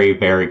very,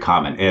 very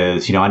common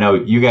is, I know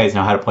you guys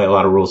know how to play a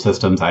lot of rule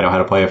systems. I know how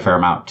to play a fair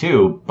amount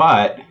too.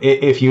 But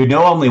if you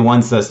know only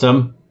one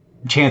system,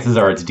 chances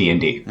are it's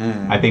D&D.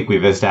 I think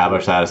we've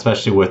established that,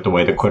 especially with the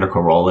way the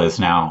Critical Role is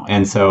now.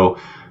 And so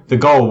the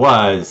goal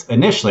was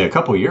initially a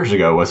couple of years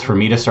ago was for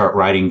me to start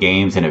writing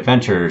games and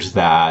adventures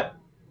that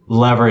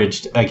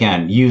leveraged,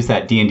 again, use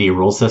that D&D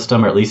rule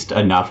system, or at least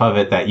enough of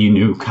it that you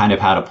knew kind of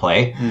how to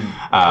play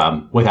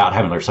without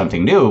having to learn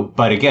something new.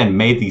 But again,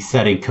 made the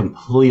setting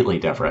completely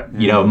different.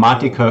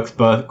 Monty Cook's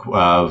book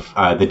of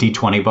the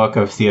D20 book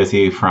of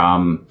COC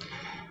from,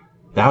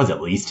 that was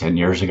at least 10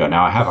 years ago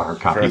now. I have a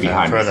hard copy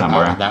behind me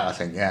somewhere. That, I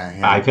think,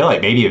 I feel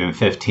like maybe even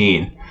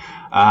 15.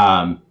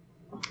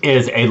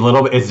 Is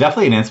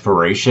definitely an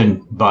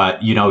inspiration,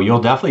 but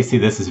you'll definitely see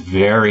this is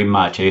very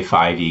much a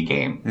 5e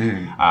game. We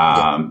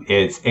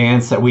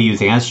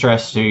use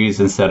ancestries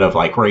instead of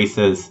like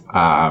races.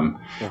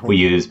 We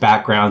use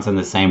backgrounds in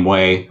the same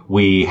way.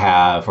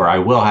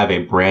 I will have a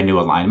brand new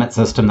alignment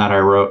system that I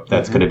wrote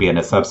that's going to be in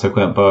a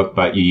subsequent book,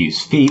 but you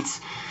use feats,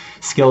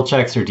 skill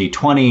checks or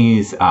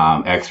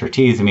D20s,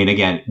 expertise. I mean,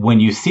 again, when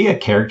you see a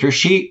character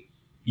sheet,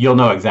 you'll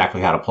know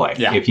exactly how to play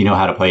if you know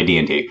how to play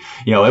D&D.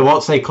 It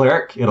won't say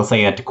cleric, it'll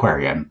say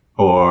antiquarian.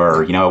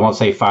 Or, it won't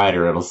say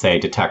fighter, it'll say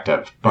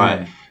detective.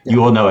 But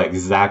you will know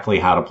exactly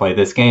how to play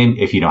this game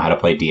if you know how to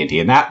play D&D.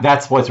 And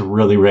that's what's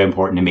really, really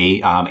important to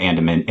me and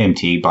to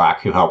MT Black,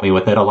 who helped me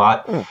with it a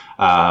lot.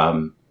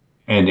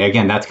 And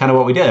again, that's kind of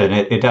what we did, and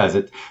it does.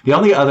 The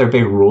only other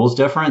big rules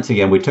difference,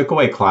 again, we took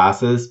away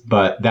classes,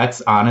 but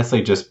that's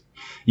honestly just,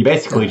 you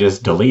basically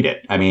just delete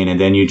it. I mean, and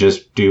then you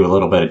just do a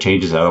little bit of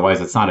changes. Otherwise,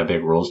 it's not a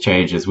big rules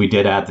change. Is we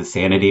did add the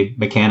sanity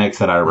mechanics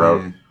that I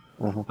wrote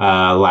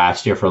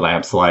last year for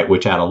Lampslight,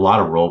 which add a lot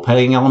of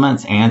role-playing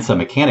elements and some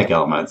mechanic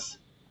elements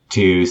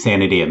to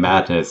Sanity and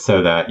Madness,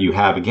 so that you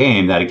have a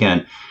game that,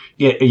 again,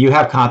 you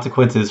have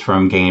consequences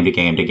from game to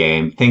game to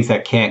game, things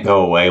that can't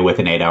go away with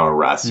an 8-hour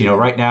rest. You know,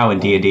 right now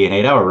in D&D, an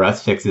 8-hour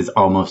rest fixes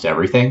almost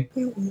everything.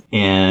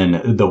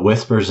 In the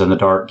Whispers and the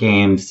Dark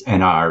games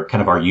and our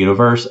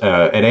universe,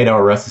 an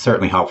 8-hour rest is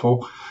certainly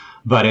helpful,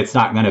 but it's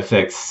not going to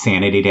fix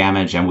sanity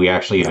damage. And we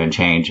actually even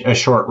change a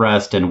short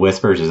rest in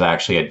Whispers is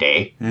actually a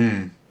day.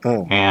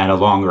 And a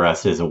long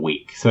rest is a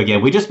week. So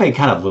again, we just made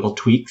kind of little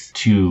tweaks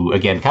to,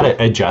 again, kind of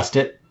adjust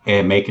it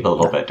and make it a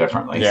little bit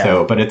differently. Yeah.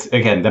 So, but it's,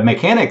 again, the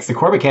mechanics, the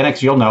core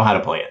mechanics, you'll know how to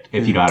play it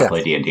if you know how to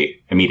play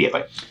D&D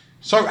immediately.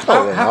 So I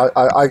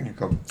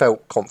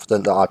felt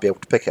confident that I'd be able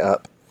to pick it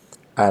up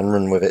and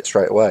run with it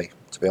straight away,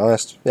 to be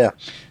honest. Yeah.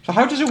 So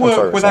how does it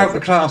work without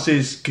the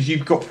classes? Because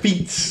you've got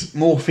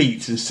more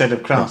feats instead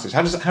of classes.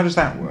 How does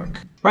that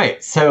work?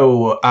 Right.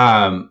 So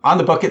on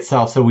the book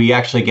itself, so we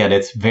actually get,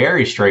 it's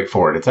very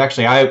straightforward. It's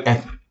actually,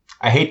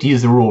 I hate to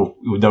use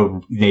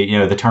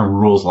the term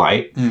rules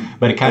light,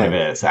 but it kind of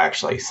is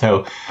actually.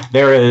 So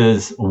there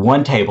is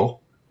one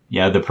table,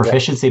 the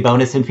proficiency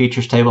bonus and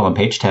features table on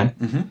page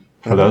 10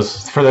 for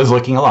those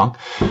looking along.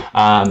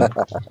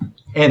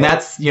 And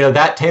that's,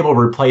 that table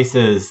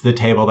replaces the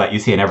table that you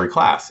see in every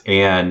class,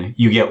 and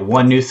you get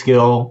one new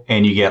skill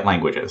and you get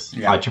languages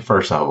at your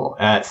first level.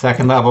 At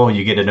second level,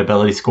 you get an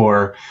ability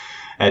score.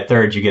 At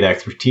third, you get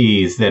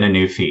expertise, then a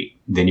new feat.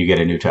 Then you get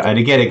a new... And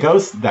again, it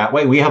goes that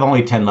way. We have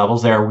only 10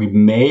 levels there. We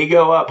may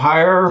go up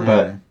higher,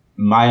 but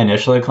my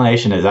initial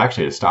inclination is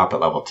actually to stop at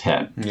level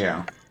 10.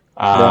 Yeah.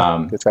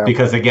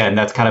 Because, again,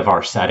 that's kind of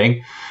our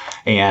setting.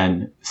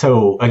 And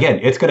so, again,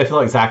 it's going to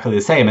feel exactly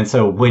the same. And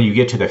so when you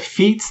get to the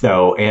feats,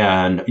 though,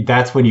 and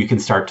that's when you can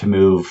start to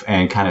move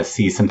and kind of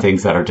see some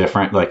things that are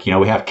different. Like,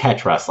 we have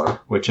Catch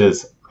Wrestler, which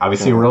is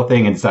obviously a real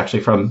thing, and it's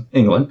actually from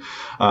England.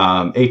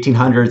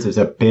 1800s is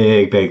a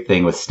big, big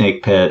thing with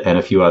Snake Pit and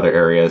a few other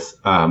areas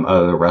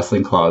of the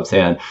wrestling clubs.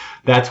 And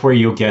that's where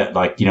you get,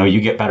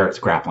 you get better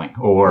at grappling,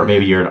 or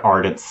maybe you're an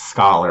ardent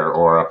scholar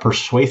or a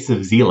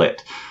persuasive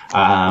zealot.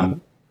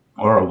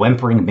 Or a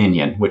whimpering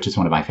minion, which is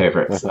one of my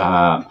favorites.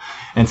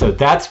 And so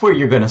that's where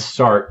you're going to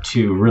start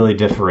to really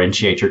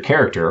differentiate your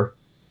character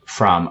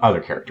from other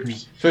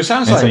characters. So it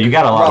sounds like, so you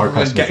got a lot more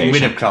rather than getting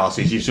rid customization. of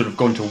classes, you've sort of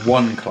gone to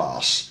one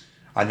class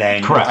and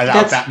then Correct.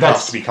 allowed that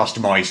class to be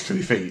customized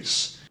through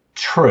feats.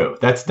 True.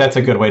 That's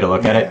a good way to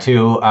look at it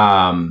too.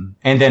 And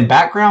then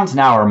backgrounds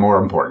now are more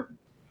important,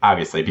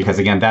 obviously, because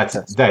again,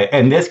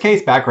 in this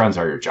case, backgrounds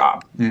are your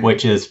job,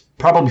 which is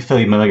probably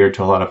familiar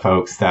to a lot of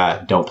folks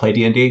that don't play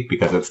D&D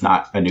because it's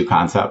not a new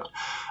concept.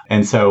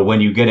 And so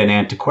when you get an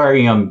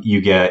antiquarium,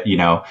 you get,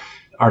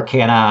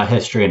 Arcana,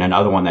 History, and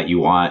another one that you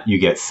want. You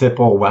get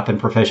Sipple, Weapon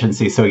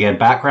Proficiency. So again,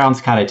 backgrounds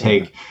kind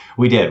of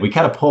we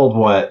kind of pulled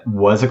what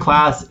was a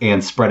class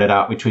and spread it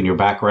out between your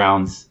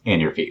backgrounds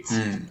and your feats.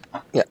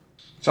 Yeah.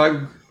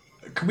 So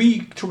can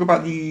we talk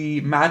about the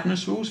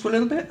madness rules for a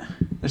little bit?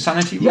 The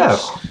sanity rules?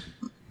 Yeah.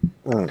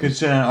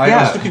 Because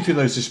I was looking through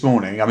those this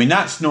morning. I mean,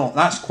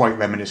 that's quite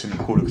reminiscent of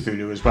Call of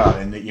Cthulhu as well,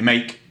 in that you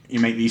make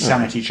these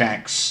sanity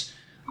checks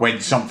when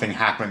something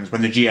happens,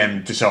 when the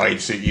GM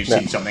decides that you've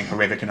seen something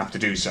horrific enough to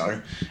do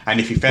so, and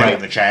if you fail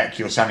the check,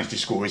 your sanity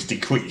score is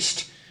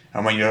decreased.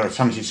 And when your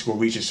sanity score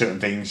reaches certain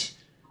things,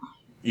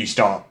 you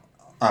start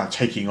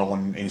taking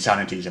on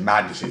insanities and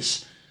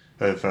madnesses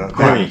of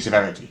varying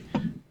severity.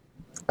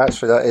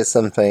 Actually, that is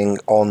something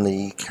on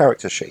the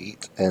character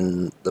sheet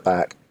in the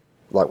back.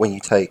 Like when you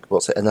take,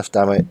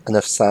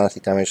 enough sanity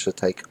damage to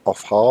take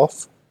off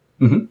half,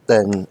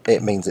 then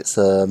it means it's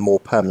a more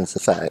permanent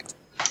effect.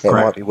 It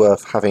might be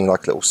worth having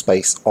like a little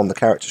space on the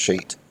character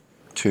sheet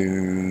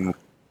to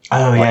make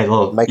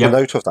a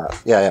note of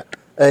that.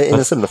 In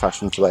a similar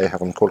fashion to what they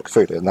have on Call of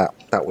Cthulhu, and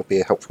that would be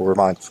a helpful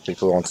reminder for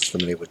people who aren't as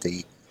familiar with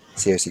the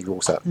COC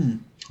rule set.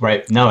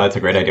 Right. No, that's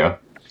a great idea.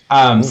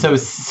 So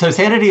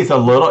sanity is a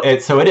little.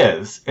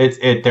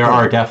 There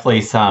are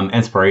definitely some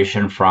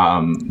inspiration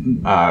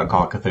from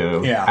Call of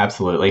Cthulhu. Yeah,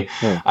 absolutely.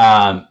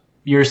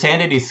 Your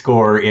sanity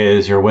score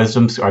is your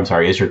wisdom. Is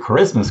your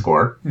charisma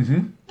score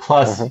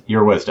plus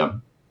your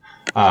wisdom.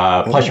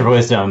 Plus your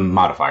wisdom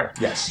modifier.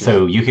 Yes.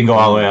 So you can go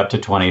all the way up to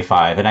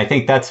 25. And I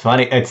think that's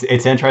funny.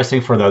 It's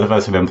interesting for those of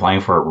us who have been playing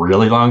for a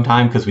really long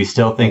time, because we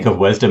still think of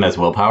wisdom as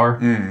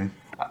willpower.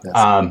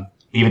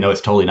 Even though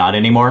it's totally not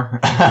anymore.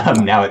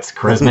 Now it's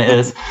charisma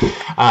is.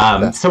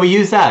 So we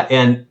use that.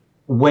 And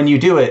when you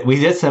do it, we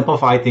did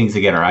simplify things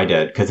again, or I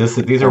did, because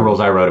these are rules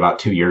I wrote about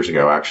 2 years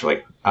ago,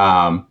 actually.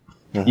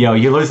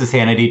 You lose a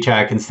sanity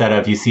check. Instead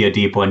of you see a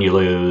deep one, you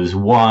lose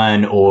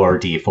 1 or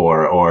D4.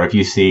 Or if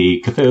you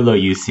see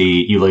Cthulhu,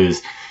 you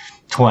lose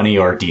 20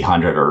 or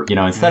D100 or,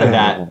 instead of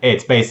that,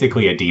 it's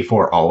basically a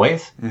D4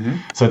 always.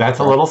 So that's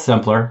a little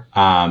simpler.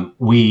 I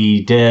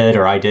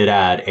did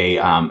add a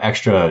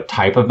extra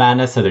type of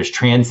madness. So there's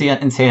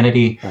transient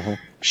insanity,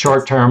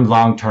 short-term,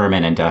 long-term,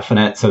 and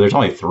indefinite. So there's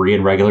only 3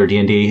 in regular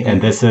D&D.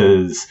 And this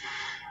is,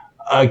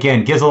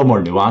 again, gives a little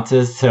more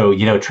nuances. So,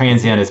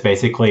 transient is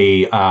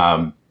basically,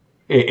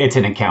 it's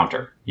an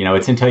encounter.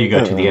 It's until you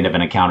go to the end of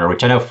an encounter,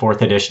 which I know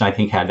 4th edition, I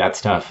think, had that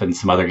stuff, and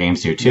some other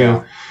games do too.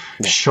 Yeah.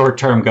 Short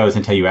term goes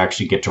until you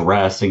actually get to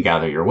rest and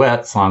gather your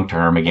wits. Long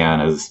term,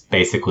 again, is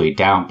basically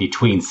down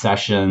between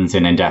sessions,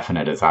 and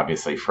indefinite is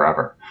obviously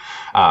forever.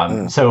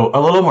 So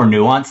a little more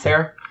nuance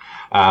there.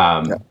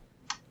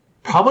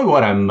 Probably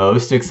what I'm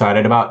most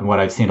excited about, and what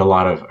I've seen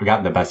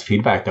gotten the best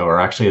feedback, though, are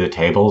actually the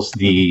tables.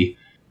 The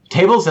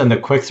tables in the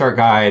Quick Start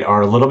Guide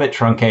are a little bit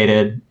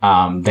truncated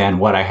than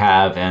what I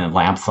have in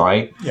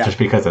Lamplight, just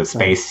because of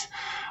space.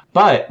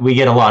 But we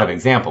get a lot of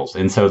examples.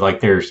 And so,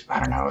 there's,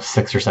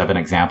 6 or 7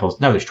 examples.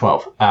 No, there's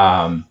 12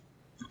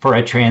 for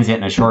a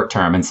transient and a short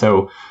term. And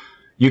so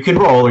you can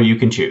roll or you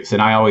can choose.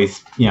 And I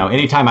always,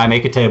 anytime I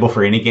make a table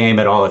for any game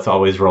at all, it's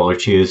always roll or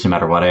choose, no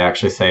matter what I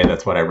actually say.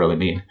 That's what I really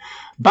mean.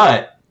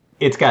 But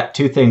it's got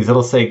 2 things.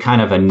 It'll say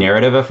kind of a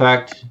narrative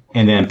effect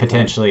and then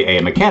potentially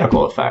a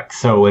mechanical effect.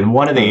 So in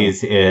one of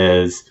these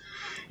is,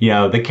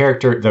 the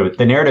character,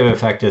 the narrative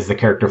effect is the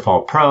character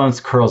falls prone,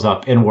 curls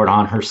up inward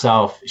on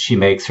herself. She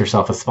makes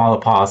herself as small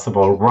as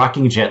possible,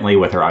 rocking gently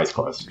with her eyes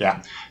closed.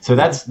 Yeah. So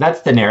that's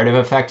the narrative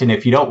effect. And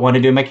if you don't want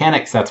to do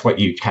mechanics, that's what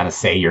you kind of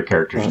say your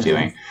character's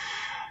doing.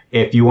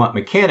 If you want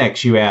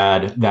mechanics, you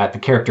add that the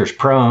character's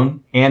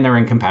prone and they're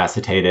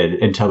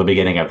incapacitated until the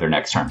beginning of their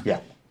next turn.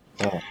 Yeah.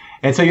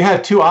 And so you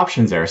have 2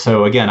 options there.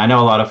 So again, I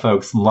know a lot of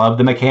folks love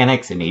the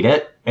mechanics and need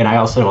it. And I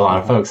also know a lot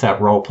of folks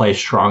that role play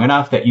strong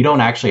enough that you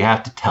don't actually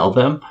have to tell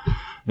them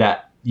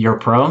that you're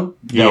prone.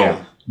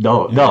 They'll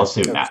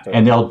assume that,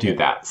 and they'll do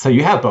that. So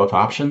you have both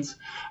options.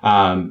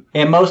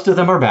 And most of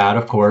them are bad,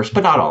 of course,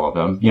 but not all of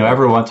them.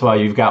 Every once in a while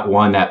you've got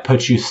one that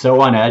puts you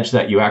so on edge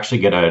that you actually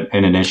get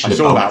an initiative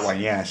bonus. That one,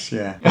 yes,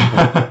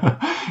 yeah.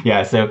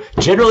 Yeah, so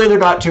generally they're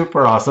not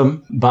super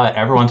awesome, but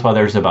every once in a while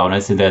there's a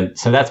bonus. And then,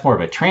 so that's more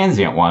of a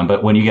transient one.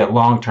 But when you get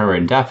long-term or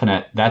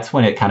indefinite, that's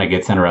when it kind of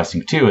gets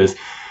interesting too, is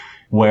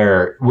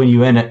where when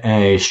you in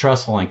a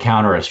stressful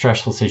encounter, a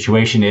stressful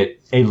situation,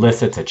 it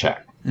elicits a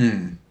check.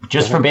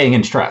 Just from being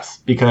in stress,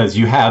 because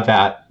you have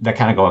that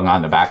kind of going on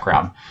in the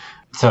background.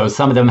 So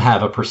some of them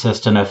have a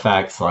persistent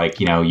effects,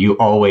 you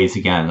always,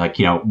 again,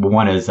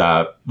 one is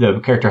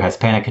the character has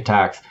panic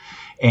attacks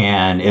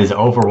and is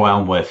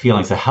overwhelmed with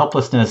feelings of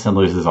helplessness and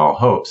loses all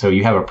hope. So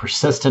you have a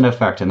persistent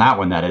effect in that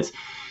one, that is,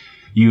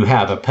 you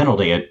have a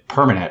penalty, a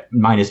permanent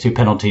 -2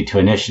 penalty to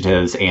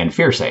initiatives and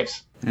fear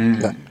saves.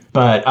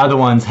 But other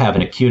ones have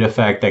an acute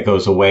effect that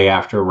goes away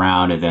after a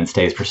round and then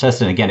stays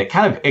persistent. Again,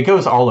 it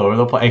goes all over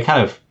the place. It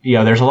kind of,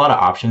 there's a lot of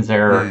options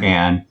there.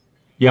 And,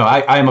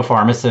 I am a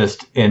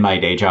pharmacist in my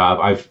day job.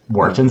 I've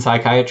worked in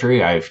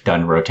psychiatry. I've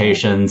done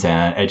rotations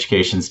and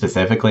education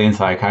specifically in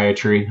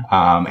psychiatry.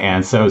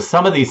 And so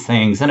some of these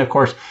things, and of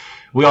course,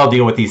 we all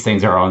deal with these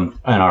things in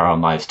our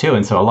own lives too.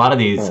 And so a lot of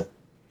these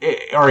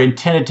are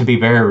intended to be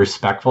very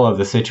respectful of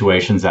the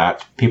situations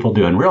that people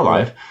do in real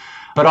life,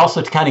 but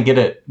also to kind of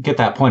get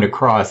that point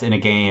across in a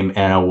game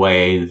in a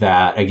way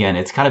that, again,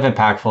 it's kind of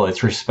impactful,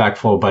 it's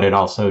respectful, but it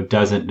also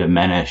doesn't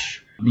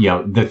diminish,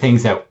 the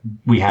things that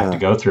we have to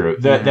go through,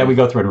 that we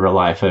go through in real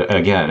life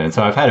again. And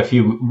so I've had a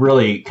few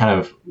really kind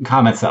of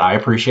comments that I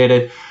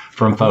appreciated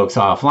from folks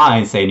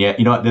offline saying,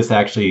 you know what, this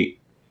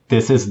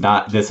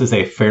is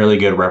a fairly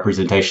good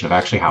representation of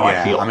actually how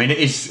I feel. I mean, it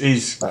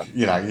is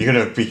you're going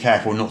to be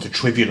careful not to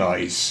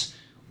trivialize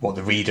what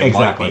the reader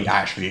might be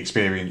actually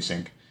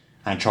experiencing.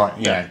 And try,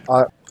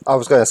 I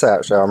was going to say,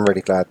 actually, I'm really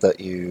glad that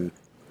you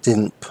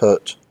didn't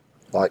put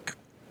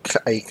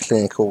a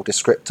clinical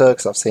descriptor,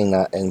 because I've seen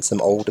that in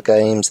some older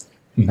games.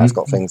 That's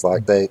got things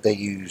like they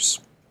use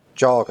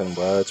jargon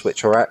words,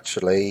 which are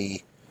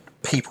actually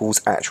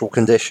people's actual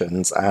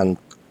conditions, and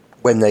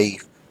when they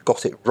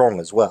got it wrong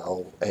as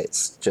well,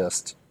 it's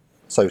just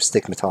so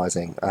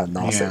stigmatizing and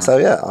nasty. So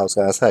I was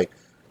going to say,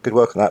 good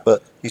work on that,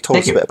 but you told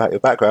us a bit about your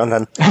background,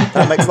 and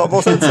that makes a lot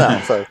more sense now.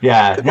 So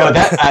I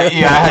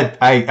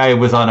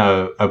was on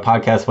a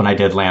podcast when I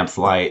did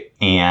Lamplight,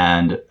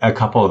 and a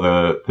couple of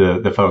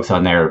the folks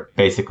on there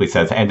basically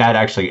says, and that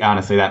actually,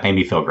 honestly, that made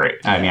me feel great.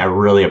 I mean, I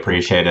really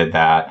appreciated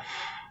that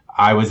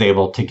I was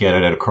able to get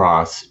it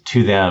across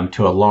to them,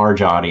 to a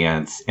large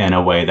audience, in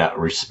a way that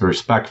was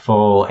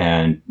respectful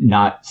and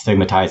not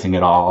stigmatizing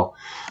at all.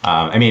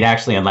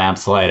 Actually, in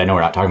Lamplight, I know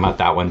we're not talking about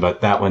that one,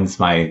 but that one's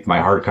my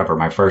hardcover,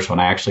 my first one.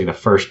 The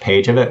first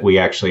page of it, we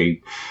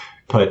actually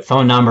put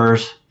phone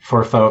numbers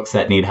for folks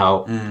that need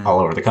help all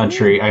over the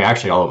country,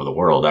 actually all over the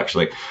world,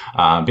 actually,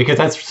 because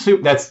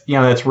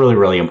that's really,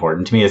 really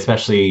important to me,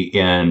 especially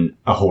in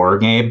a horror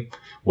game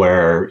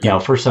where,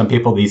 for some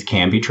people, these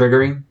can be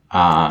triggering.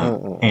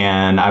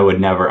 And I would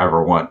never,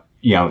 ever want,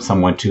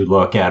 someone to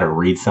look at or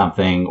read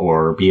something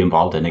or be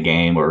involved in a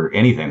game or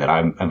anything that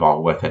I'm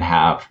involved with and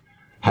have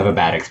a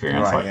bad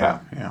experience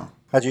that. Yeah.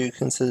 Had you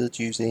considered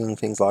using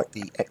things like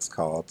the X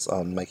cards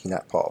and making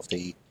that part of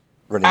the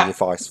running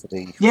device for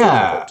the...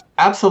 Yeah,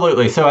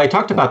 absolutely. So I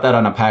talked about that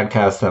on a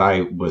podcast that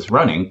I was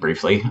running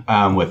briefly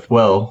with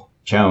Will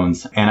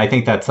Jones, and I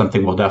think that's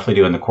something we'll definitely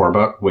do in the core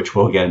book, which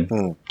we'll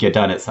get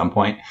done at some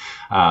point.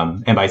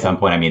 And by some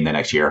point, I mean the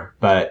next year.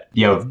 But,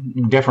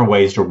 different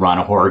ways to run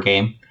a horror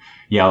game.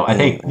 I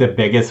think the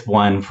biggest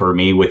one for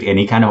me with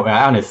any kind of,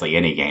 honestly,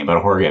 any game, but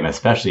a horror game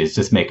especially, is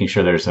just making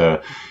sure there's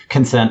a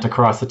consent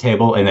across the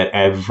table and that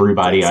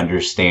everybody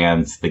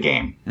understands the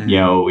game.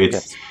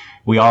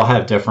 We all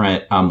have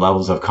different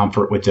levels of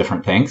comfort with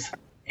different things.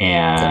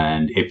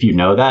 And if you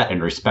know that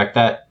and respect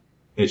that,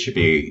 it should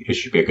be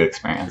a good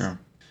experience. Yeah.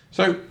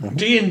 So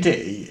D&D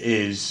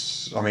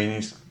is,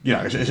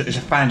 it's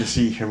a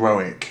fantasy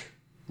heroic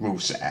rule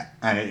set,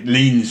 and it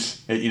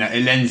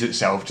lends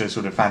itself to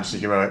sort of fantasy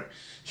heroic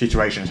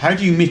situations. How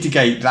do you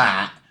mitigate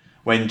that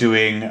when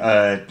doing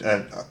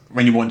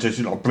when you want to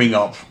sort of bring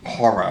up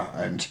horror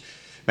and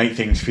make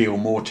things feel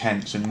more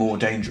tense and more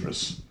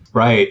dangerous?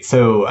 Right.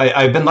 So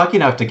I've been lucky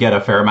enough to get a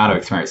fair amount of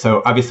experience.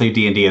 So obviously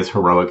D&D is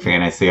heroic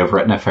fantasy. I've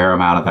written a fair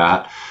amount of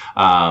that.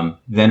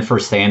 Then for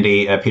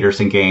Sandy at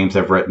Peterson Games,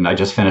 I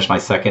just finished my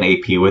second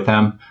AP with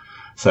them.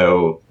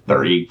 So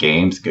 30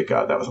 games. Good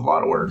God, that was a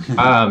lot of work.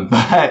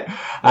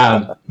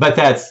 But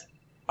that's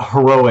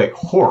heroic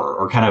horror,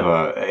 or kind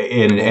of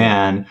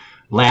and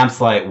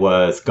Lampslight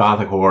was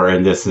gothic horror,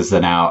 and this is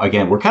now,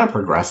 again, we're kind of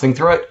progressing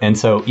through it. And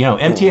so,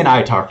 MT and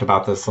I talked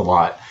about this a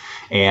lot.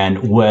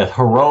 And with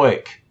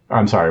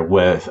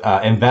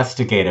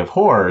investigative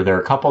horror, there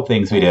are a couple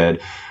things we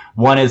did.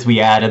 One is we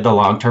added the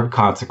long-term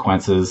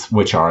consequences,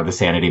 which are the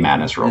sanity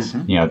madness rules.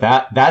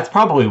 That's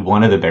probably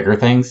one of the bigger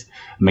things.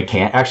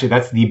 Actually,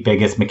 that's the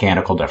biggest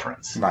mechanical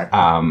difference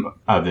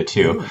of the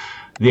two.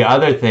 The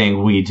other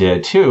thing we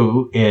did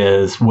too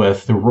is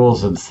with the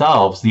rules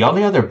themselves. The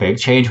only other big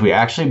change we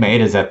actually made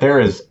is that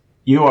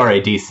you are a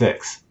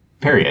D6.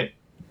 Period.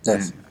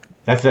 Yes.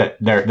 That's it.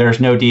 There's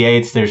no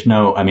D8s. There's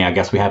no, I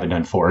guess we haven't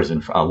done 4s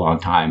in a long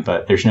time,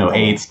 but there's no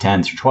 8s,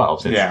 10s, or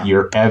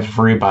 12s.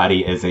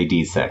 Everybody is a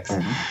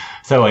D6.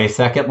 So a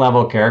second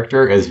level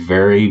character is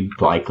very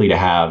likely to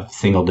have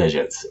single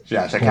digits.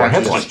 Yeah, so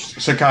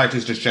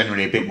characters just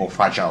generally a bit more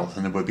fragile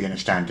than they would be in a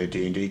standard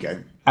D&D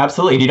game.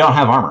 Absolutely. You don't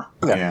have armor.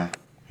 Yeah.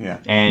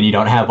 And you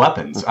don't have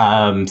weapons.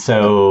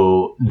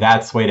 So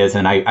that's the way it is.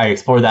 And I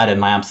explore that in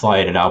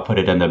Lampslight, and I'll put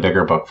it in the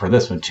bigger book for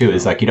this one too.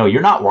 Is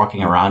you're not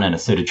walking around in a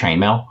suit of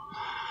chainmail.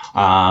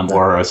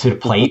 Or a suit of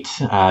plate.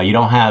 You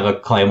don't have a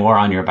claymore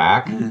on your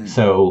back.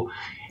 So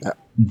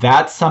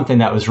that's something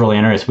that was really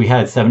interesting. We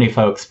had 70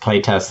 folks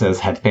playtest this,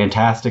 had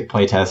fantastic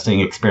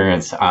playtesting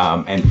experience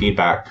and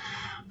feedback.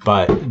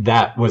 But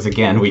that was,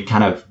 again, we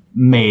kind of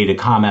made a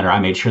comment, or I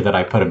made sure that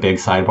I put a big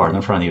sidebar in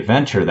the front of the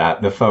adventure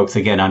that the folks,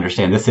 again,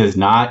 understand this is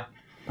not...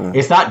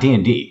 It's not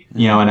D&D,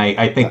 and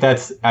I think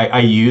I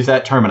use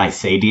that term, and I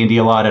say D&D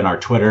a lot in our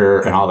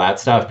Twitter and all that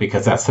stuff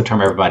because that's the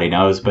term everybody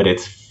knows, but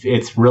it's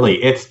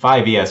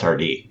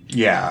 5e-SRD.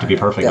 Yeah. To be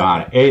perfectly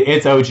honest.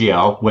 It's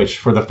OGL, which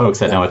for the folks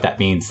that know what that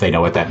means, they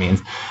know what that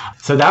means.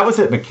 So that was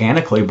it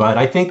mechanically, but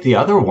I think the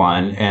other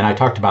one, and I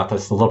talked about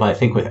this a little bit, I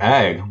think with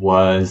Egg,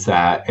 was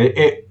that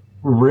it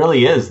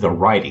really is the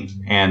writing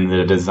and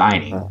the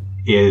designing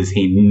is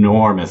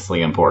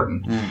enormously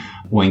important.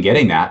 When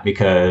getting that,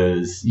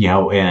 because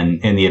in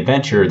the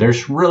adventure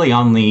there's really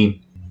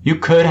only, you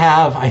could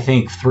have, I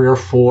think, 3 or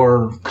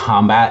 4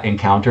 combat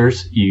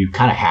encounters. You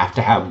kind of have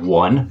to have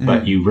one,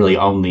 but you really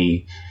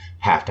only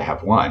have to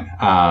have one.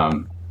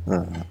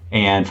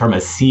 And from a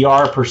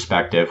CR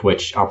perspective,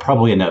 which I'll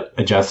probably end up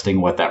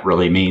adjusting what that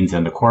really means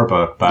in the core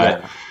book,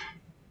 but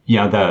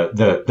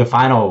the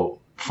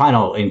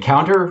final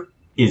encounter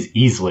is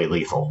easily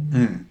lethal.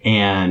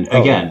 And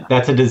again,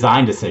 that's a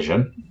design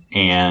decision.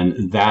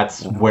 And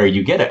that's where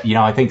you get it.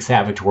 I think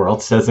Savage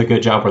Worlds does a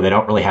good job where they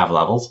don't really have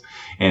levels.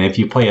 And if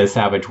you play a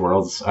Savage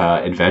Worlds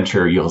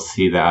adventure, you'll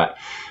see that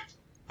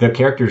the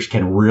characters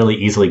can really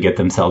easily get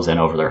themselves in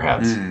over their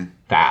heads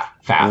that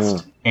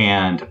fast.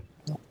 And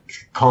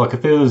Call of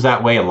Cthulhu is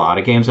that way. A lot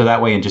of games are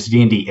that way. And just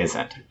D&D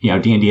isn't.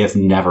 D&D has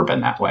never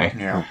been that way.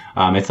 Yeah.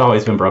 It's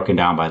always been broken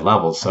down by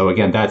levels. So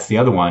again, that's the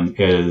other one,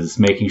 is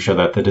making sure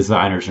that the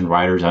designers and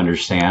writers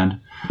understand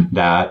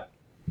that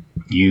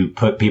you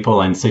put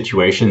people in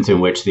situations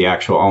in which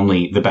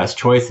the best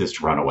choice is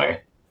to run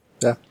away.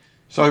 Yeah.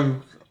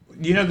 So,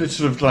 the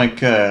sort of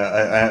like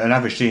an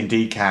average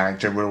D&D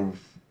character will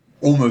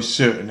almost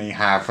certainly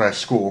have a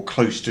score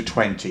close to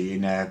 20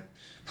 in their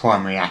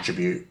primary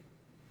attribute,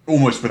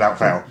 almost without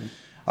fail.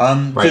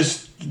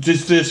 Does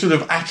the sort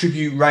of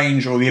attribute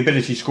range or the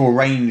ability score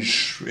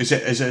range, is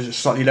it a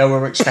slightly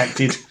lower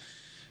expected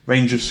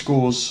range of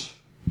scores?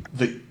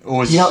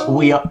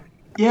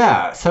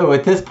 Yeah, so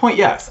at this point,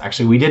 yes.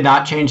 Actually, we did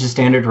not change the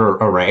standard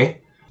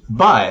array.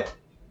 But,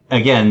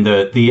 again,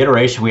 the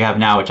iteration we have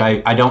now, which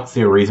I don't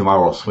see a reason why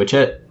we'll switch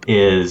it,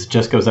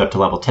 just goes up to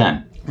level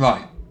 10.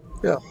 Right.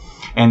 Yeah.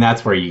 And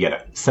that's where you get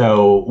it.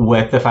 So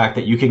with the fact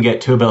that you can get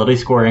 2 ability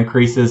score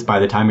increases by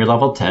the time you're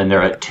level 10,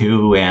 they're at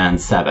 2 and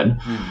 7.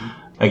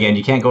 Again,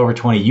 you can't go over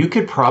 20. You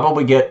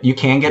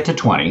can get to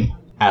 20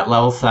 at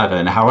level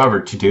 7.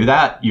 However, to do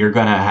that, you're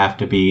going to have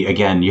to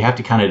you have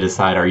to kind of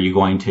decide, are you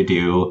going to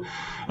do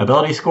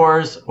ability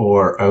scores,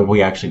 or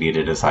we actually need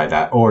to decide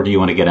that, or do you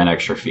want to get an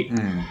extra feat?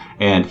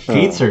 And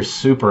feats are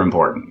super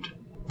important.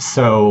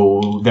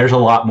 So there's a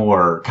lot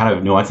more kind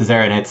of nuances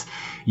there, and it's,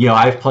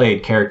 I've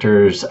played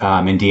characters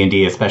in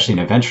D&D, especially in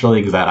Adventure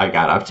Leagues, that I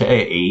got up to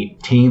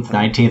 18th,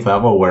 19th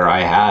level where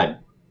I had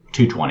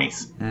 2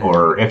 20s.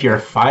 Or if you're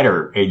a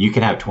fighter, you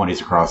can have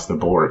 20s across the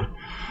board.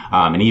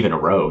 And even a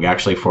rogue,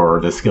 actually, for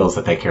the skills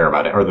that they care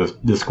about, or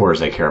the scores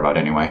they care about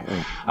anyway.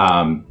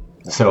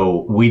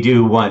 So we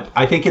do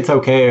I think it's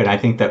okay, and I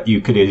think that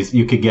you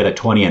could get a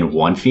 20 in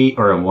 1 feat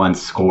or in 1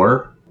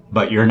 score,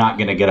 but you're not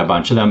going to get a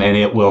bunch of them, and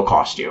it will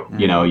cost you.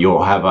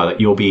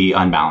 You'll be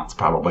unbalanced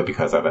probably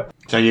because of it.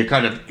 So you're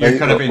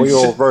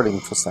rolling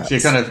for stats. So you're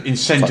kind of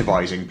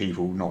incentivizing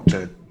people not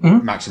to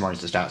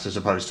maximize the stats as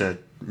opposed to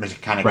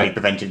mechanically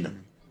preventing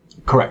them.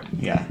 Correct.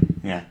 Yeah.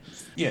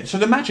 So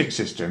the magic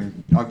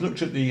system, I've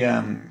looked at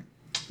the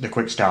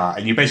quick start,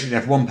 and you basically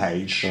have 1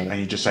 page, and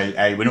you just say,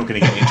 "Hey, we're not going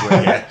to get into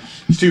it yet.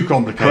 It's too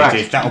complicated.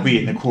 Correct. That'll be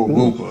in the core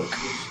rulebook."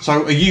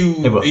 So are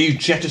you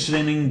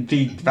jettisoning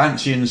the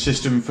Vancian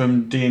system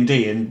from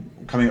D&D and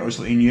coming up with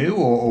something new,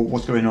 or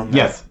what's going on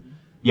there? Yes.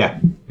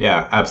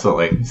 Yeah,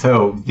 absolutely.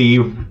 So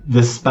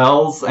the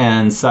spells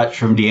and such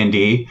from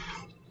D&D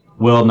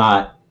will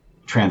not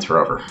transfer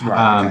over,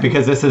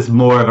 because this is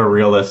more of a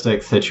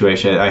realistic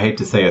situation. I hate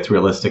to say it's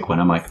realistic when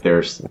I'm like,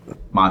 there's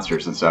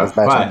monsters and stuff,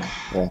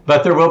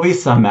 but there will be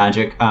some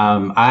magic.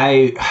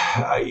 I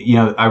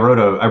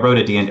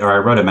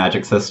wrote a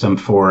magic system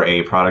for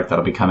a product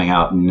that'll be coming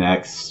out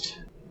next.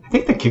 I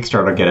think the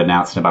Kickstarter will get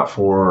announced in about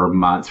 4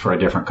 months for a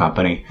different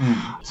company.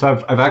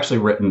 So I've actually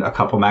written a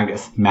couple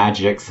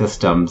magic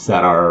systems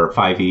that are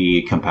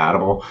 5e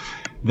compatible.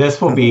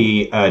 This will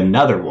be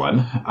another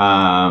one.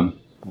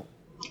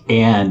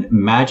 And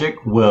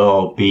magic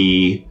will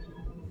be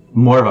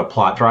more of a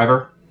plot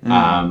driver,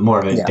 more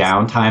of a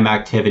downtime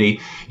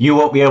activity. You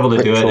won't be able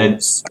to do it, and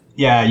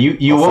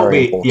you won't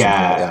be.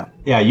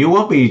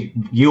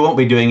 You won't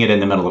be doing it in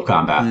the middle of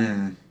combat.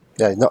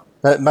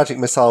 Magic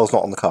missiles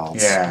not on the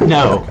cards. Yeah.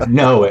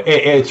 No,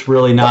 it's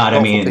really not.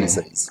 I mean,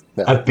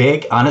 a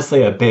big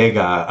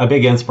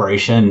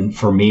inspiration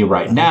for me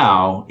right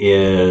now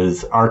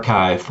is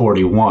Archive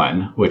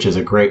 41, which is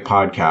a great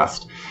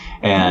podcast.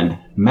 And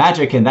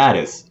magic in that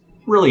is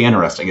really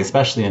interesting,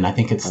 especially in, I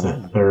think it's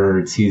the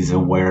 3rd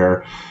season,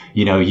 where,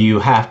 you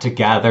have to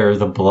gather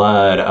the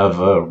blood of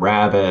a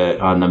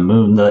rabbit on the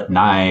moonlit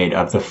night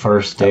of the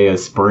first day of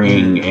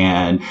spring.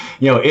 And,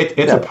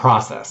 it's a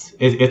process.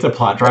 It's a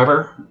plot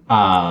driver.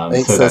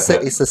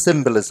 It's the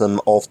symbolism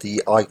of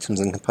the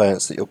items and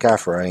components that you're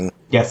gathering,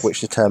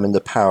 which determine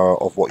the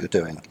power of what you're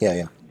doing.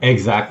 Yeah.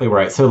 Exactly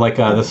right. So,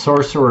 the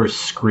Sorcerer's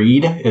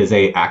Screed is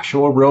a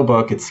actual real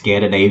book. It's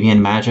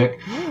Scandinavian magic,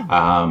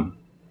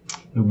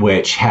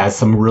 which has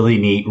some really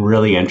neat,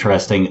 really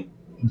interesting,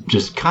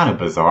 just kind of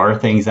bizarre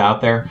things out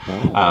there.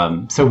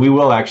 So we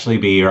will actually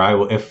be,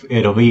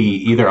 it'll be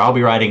either I'll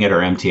be writing it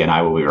or MT and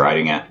I will be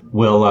writing it.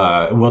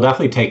 We'll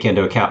definitely take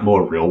into account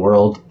more real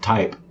world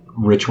type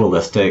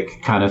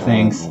ritualistic kind of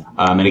things.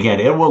 And again,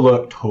 it will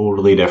look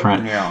totally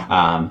different.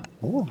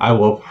 I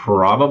will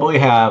probably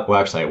have,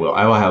 I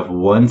will have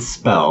 1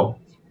 spell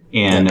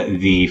in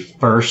the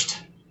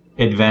first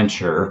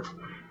adventure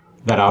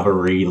that I'll be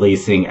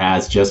releasing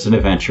as just an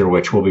adventure,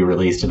 which will be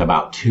released in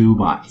about 2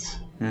 months.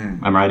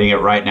 I'm writing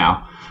it right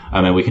now.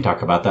 And we can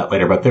talk about that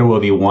later, but there will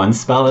be 1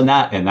 spell in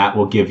that, and that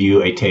will give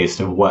you a taste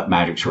of what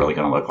magic's really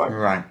going to look like.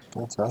 Right.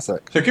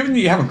 Fantastic. So given that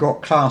you haven't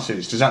got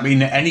classes, does that mean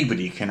that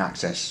anybody can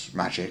access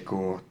magic,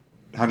 or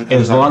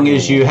as long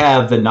as you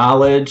have the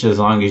knowledge, as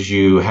long as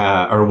you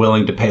are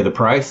willing to pay the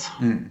price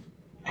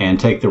and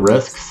take the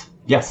risks,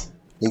 yes.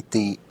 Need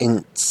the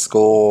int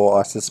score,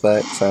 I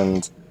suspect,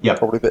 and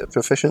probably a bit of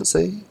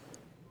proficiency.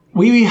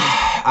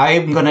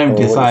 I'm going to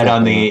decide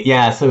on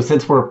so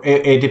since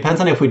it depends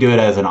on if we do it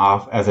as a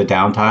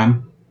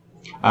downtime,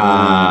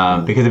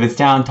 because if it's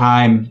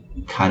downtime,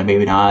 kind of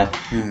maybe not.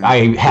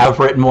 I have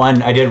written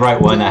one. I did write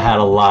one that had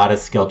a lot of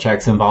skill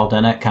checks involved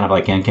in it, kind of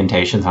like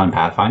incantations on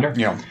Pathfinder,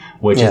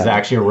 which is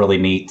actually a really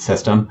neat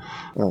system.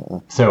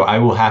 So I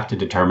will have to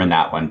determine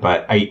that one,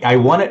 but I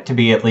want it to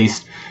be at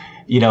least,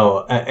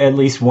 at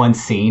least 1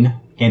 scene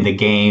in the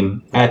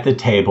game at the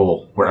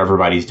table where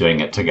everybody's doing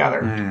it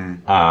together.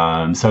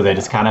 So that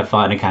it's kind of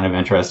fun and kind of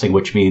interesting,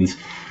 which means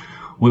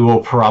we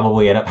will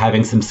probably end up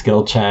having some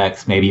skill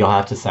checks. Maybe you'll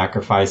have to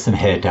sacrifice some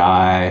hit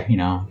die,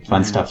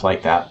 fun stuff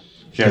like that.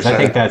 Because I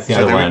think that's the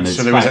other one.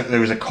 So there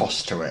was a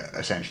cost to it,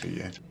 essentially.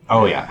 Yeah.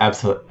 Oh yeah,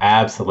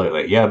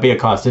 absolutely. Yeah, it'd be a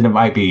cost, and it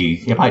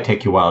might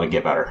take you a while to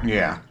get better.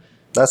 Yeah.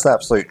 That's an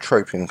absolute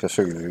trope in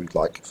Cthulhu,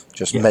 like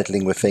just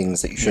meddling with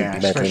things that you shouldn't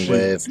be meddling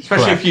with.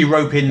 Especially if you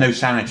rope in those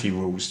sanity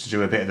rules to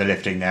do a bit of the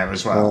lifting there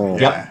as well.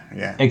 Yeah.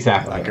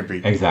 Exactly. That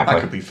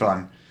could be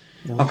fun.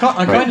 I'm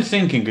kind of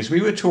thinking, because we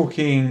were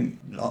talking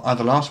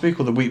either last week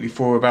or the week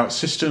before about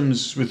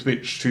systems with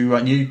which to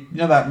you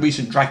know that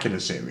recent Dracula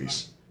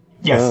series.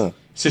 Yes.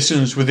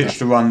 systems with which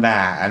to run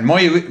that. And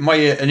my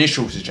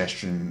initial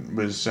suggestion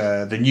was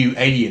the new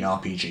Alien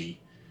RPG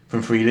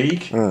from Free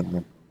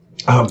League.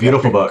 Oh,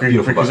 beautiful book.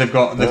 Beautiful because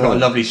book. they've got a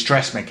lovely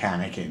stress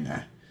mechanic in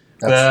there.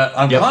 But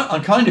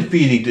I'm kind of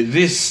feeling that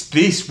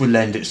this would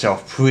lend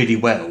itself pretty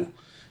well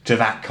to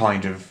that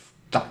kind of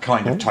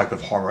type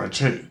of horror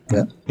too.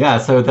 Yeah,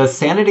 so the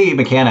sanity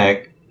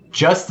mechanic,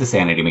 just the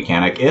sanity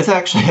mechanic, is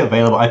actually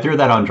available. I threw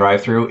that on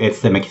drive-thru.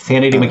 It's the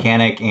sanity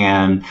mechanic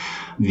and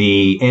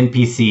the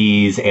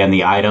NPCs and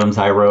the items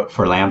I wrote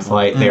for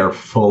Lamplight. They are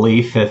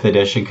fully 5th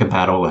edition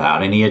compatible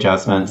without any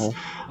adjustments.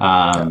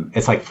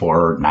 It's like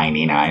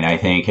 $4.99, I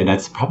think, and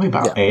it's probably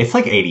about it's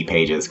like 80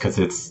 pages because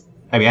it's.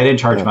 I mean, I didn't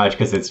charge much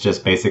because it's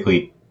just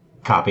basically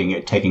copying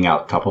it, taking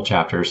out a couple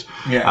chapters.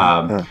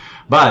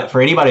 But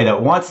for anybody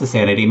that wants the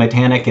sanity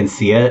mechanic and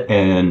see it,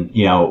 and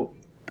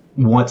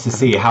wants to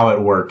see how it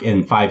work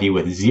in 5e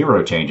with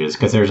 0 changes,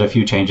 because there's a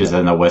few changes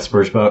in the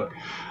Whispers book.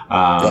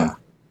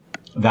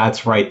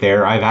 That's right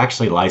there. I've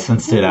actually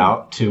licensed it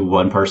out to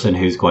one person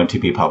who's going to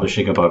be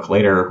publishing a book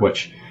later,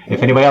 which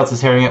if anybody else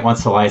is hearing it,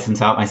 wants to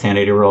license out my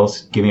sanity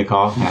rules, give me a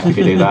call. Happy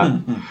to do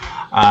that.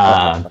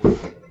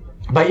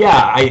 But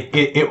yeah,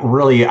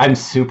 I'm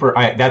super,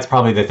 that's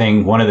probably the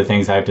thing, one of the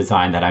things I've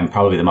designed that I'm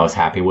probably the most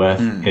happy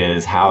with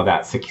is how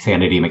that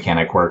sanity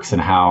mechanic works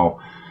and how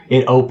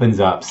it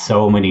opens up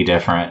so many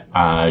different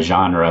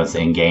genres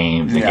and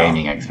games and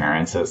gaming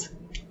experiences.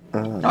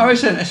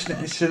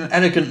 It's an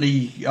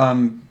elegantly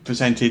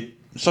presented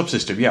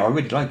subsystem. Yeah, I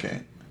really like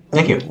it.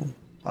 Thank you.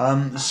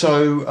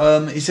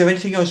 So is there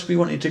anything else we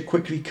wanted to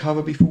quickly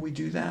cover before we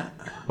do that?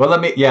 Well,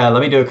 let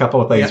me do a couple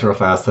of things real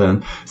fast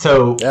then.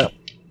 So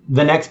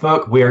the next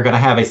book, we are going to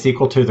have a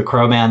sequel to The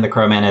Crowman. The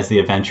Crowman is the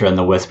adventure in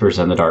the Whispers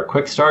and the Dark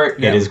Quick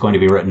Start. It is going to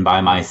be written by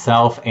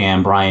myself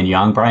and Brian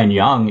Young. Brian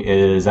Young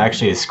is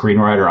actually a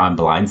screenwriter on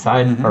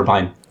Blindside, or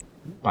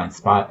Blind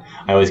Spot.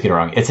 I always get it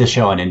wrong. It's a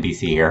show on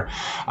NBC here.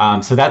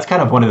 So that's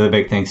kind of one of the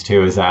big things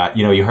too, is that,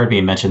 you heard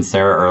me mention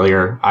Sarah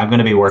earlier. I'm going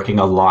to be working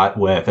a lot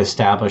with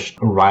established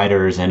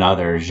writers in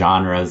other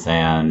genres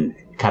and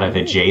kind of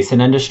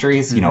adjacent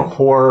industries,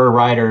 horror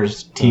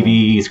writers,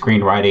 TV,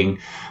 screenwriting,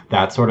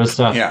 that sort of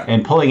stuff,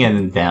 and pulling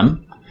in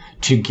them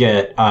to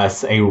get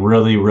us a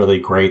really, really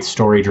great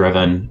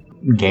story-driven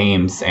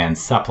games and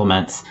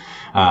supplements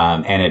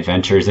and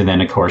adventures, and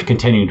then, of course,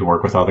 continuing to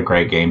work with all the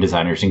great game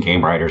designers and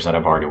game writers that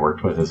I've already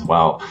worked with as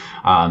well.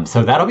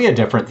 So that'll be a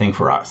different thing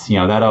for us.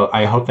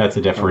 I hope that's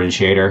a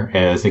differentiator,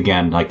 is,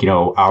 again,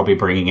 I'll be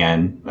bringing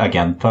in,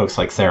 again, folks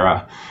like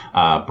Sarah,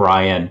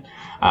 Brian,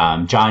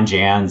 John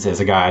Jans is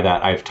a guy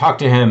that I've talked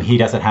to him. He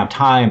doesn't have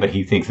time, but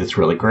he thinks it's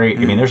really great.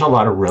 I mean, there's a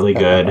lot of really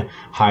good,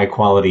 high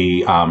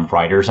quality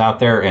writers out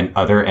there in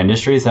other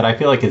industries that I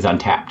feel like is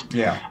untapped.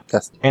 Yeah.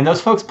 And those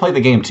folks play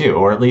the game too,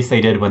 or at least they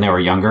did when they were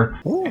younger,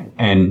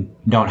 and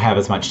don't have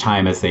as much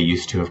time as they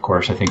used to, of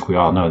course. I think we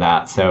all know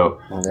that.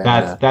 So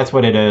that's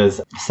what it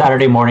is.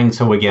 Saturday morning.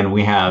 So again,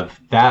 we have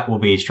that will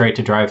be straight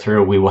to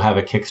drive-thru. We will have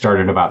a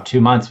Kickstarter in about 2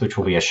 months, which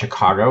will be a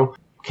Chicago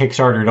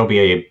Kickstarter.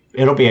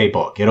 It'll be a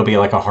book. It'll be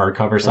like a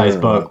hardcover size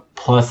book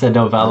plus a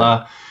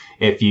novella.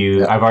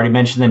 I've already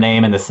mentioned the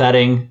name and the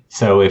setting.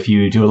 So if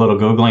you do a little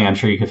Googling, I'm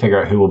sure you can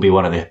figure out who will be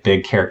one of the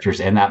big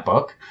characters in that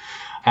book.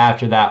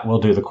 After that, we'll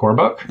do the core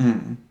book.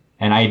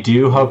 And I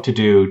do hope to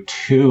do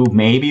 2,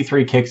 maybe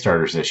 3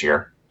 Kickstarters this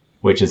year,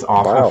 which is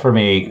awful for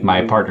me.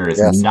 My partner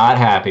is not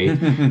happy.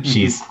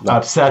 She's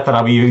upset that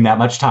I'll be using that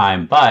much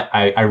time, but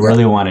I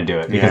really want to do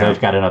it because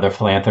I've got another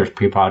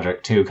philanthropy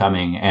project too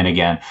coming. And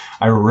again,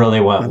 I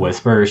really want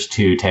Whispers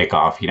to take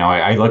off.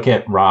 I look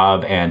at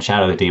Rob and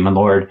Shadow the Demon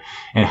Lord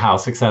and how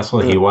successful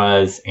he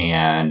was,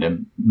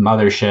 and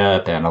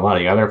Mothership and a lot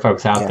of the other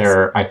folks out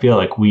there. I feel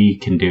like we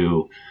can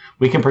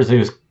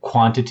produce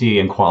quantity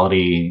and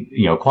quality,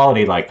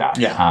 quality like that.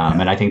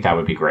 And I think that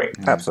would be great.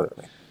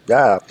 Absolutely.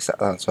 Yeah,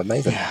 that's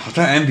amazing. Yeah, I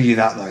don't envy you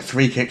that though.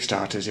 3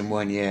 Kickstarters in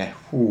 1 year.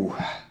 Ooh.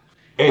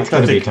 It's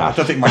going to be tough. I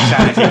don't think my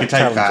sanity could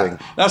take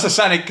that. That's a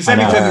sanity. Because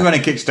every time you run a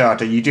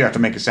Kickstarter, you do have to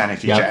make a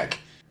sanity check.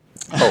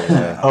 Oh,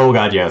 yeah. Oh,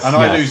 God, yes. And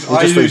I lose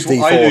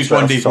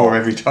 1d4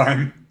 every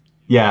time.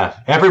 Yeah.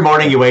 Every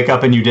morning you wake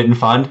up and you didn't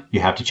fund,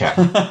 you have to check.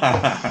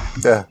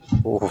 Yeah.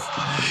 Right.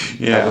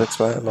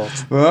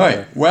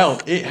 Yeah.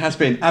 Well, it has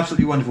been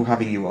absolutely wonderful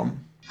having you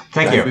on.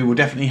 Thank you. We will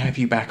definitely have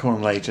you back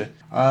on later.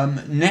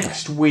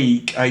 Next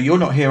week, you're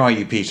not here, are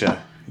you,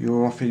 Peter?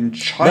 You're off in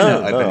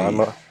China, I believe. I'm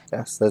not.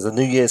 Yes, there's a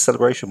New Year's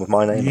celebration with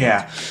my name.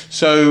 Yeah.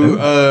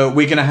 So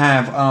we're going to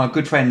have our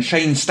good friend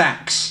Shane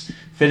Stacks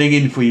filling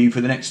in for you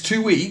for the next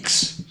 2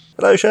 weeks.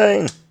 Hello,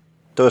 Shane.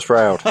 Do us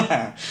proud.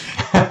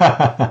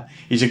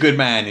 He's a good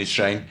man, is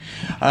Shane.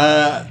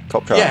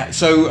 Top try. Yeah,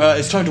 so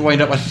it's time to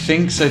wind up, I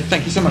think. So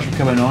thank you so much for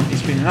coming on.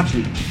 It's been an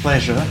absolute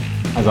pleasure.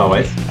 As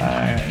always.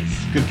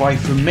 Goodbye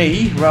from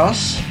me,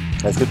 Russ.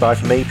 It's goodbye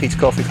from me, Peter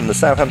Coffey from the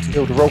Southampton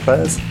Guild of Role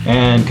Players.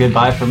 And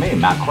goodbye from me,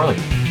 Matt Corley.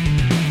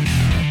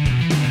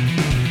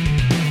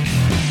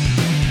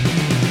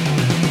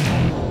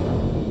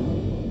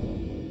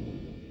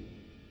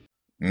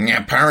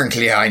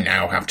 Apparently I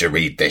now have to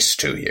read this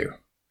to you.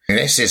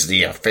 This is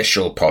the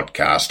official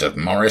podcast of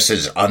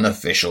Morris's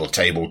unofficial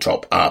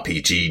tabletop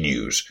RPG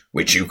news,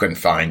 which you can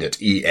find at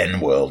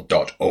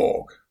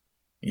enworld.org.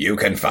 You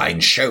can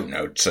find show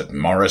notes at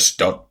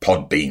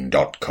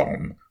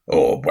morris.podbean.com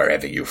or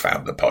wherever you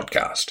found the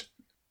podcast.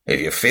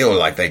 If you feel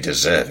like they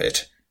deserve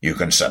it, you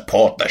can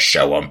support the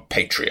show on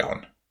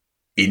Patreon.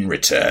 In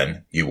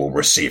return, you will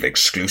receive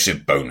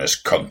exclusive bonus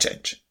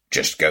content.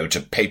 Just go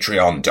to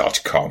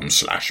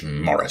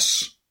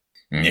patreon.com/Morris.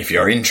 If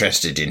you're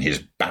interested in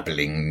his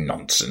babbling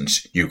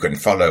nonsense, you can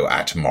follow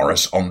at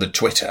Morris on the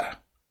Twitter.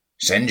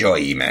 Send your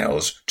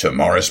emails to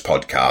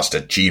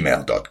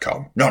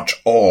morrispodcast@gmail.com. Not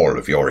all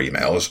of your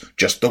emails,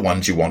 just the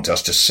ones you want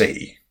us to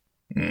see.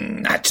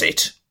 That's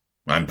it.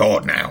 I'm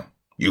bored now.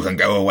 You can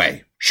go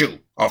away.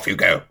 Shoo, off you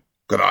go.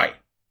 Goodbye.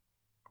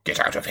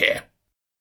 Get out of here.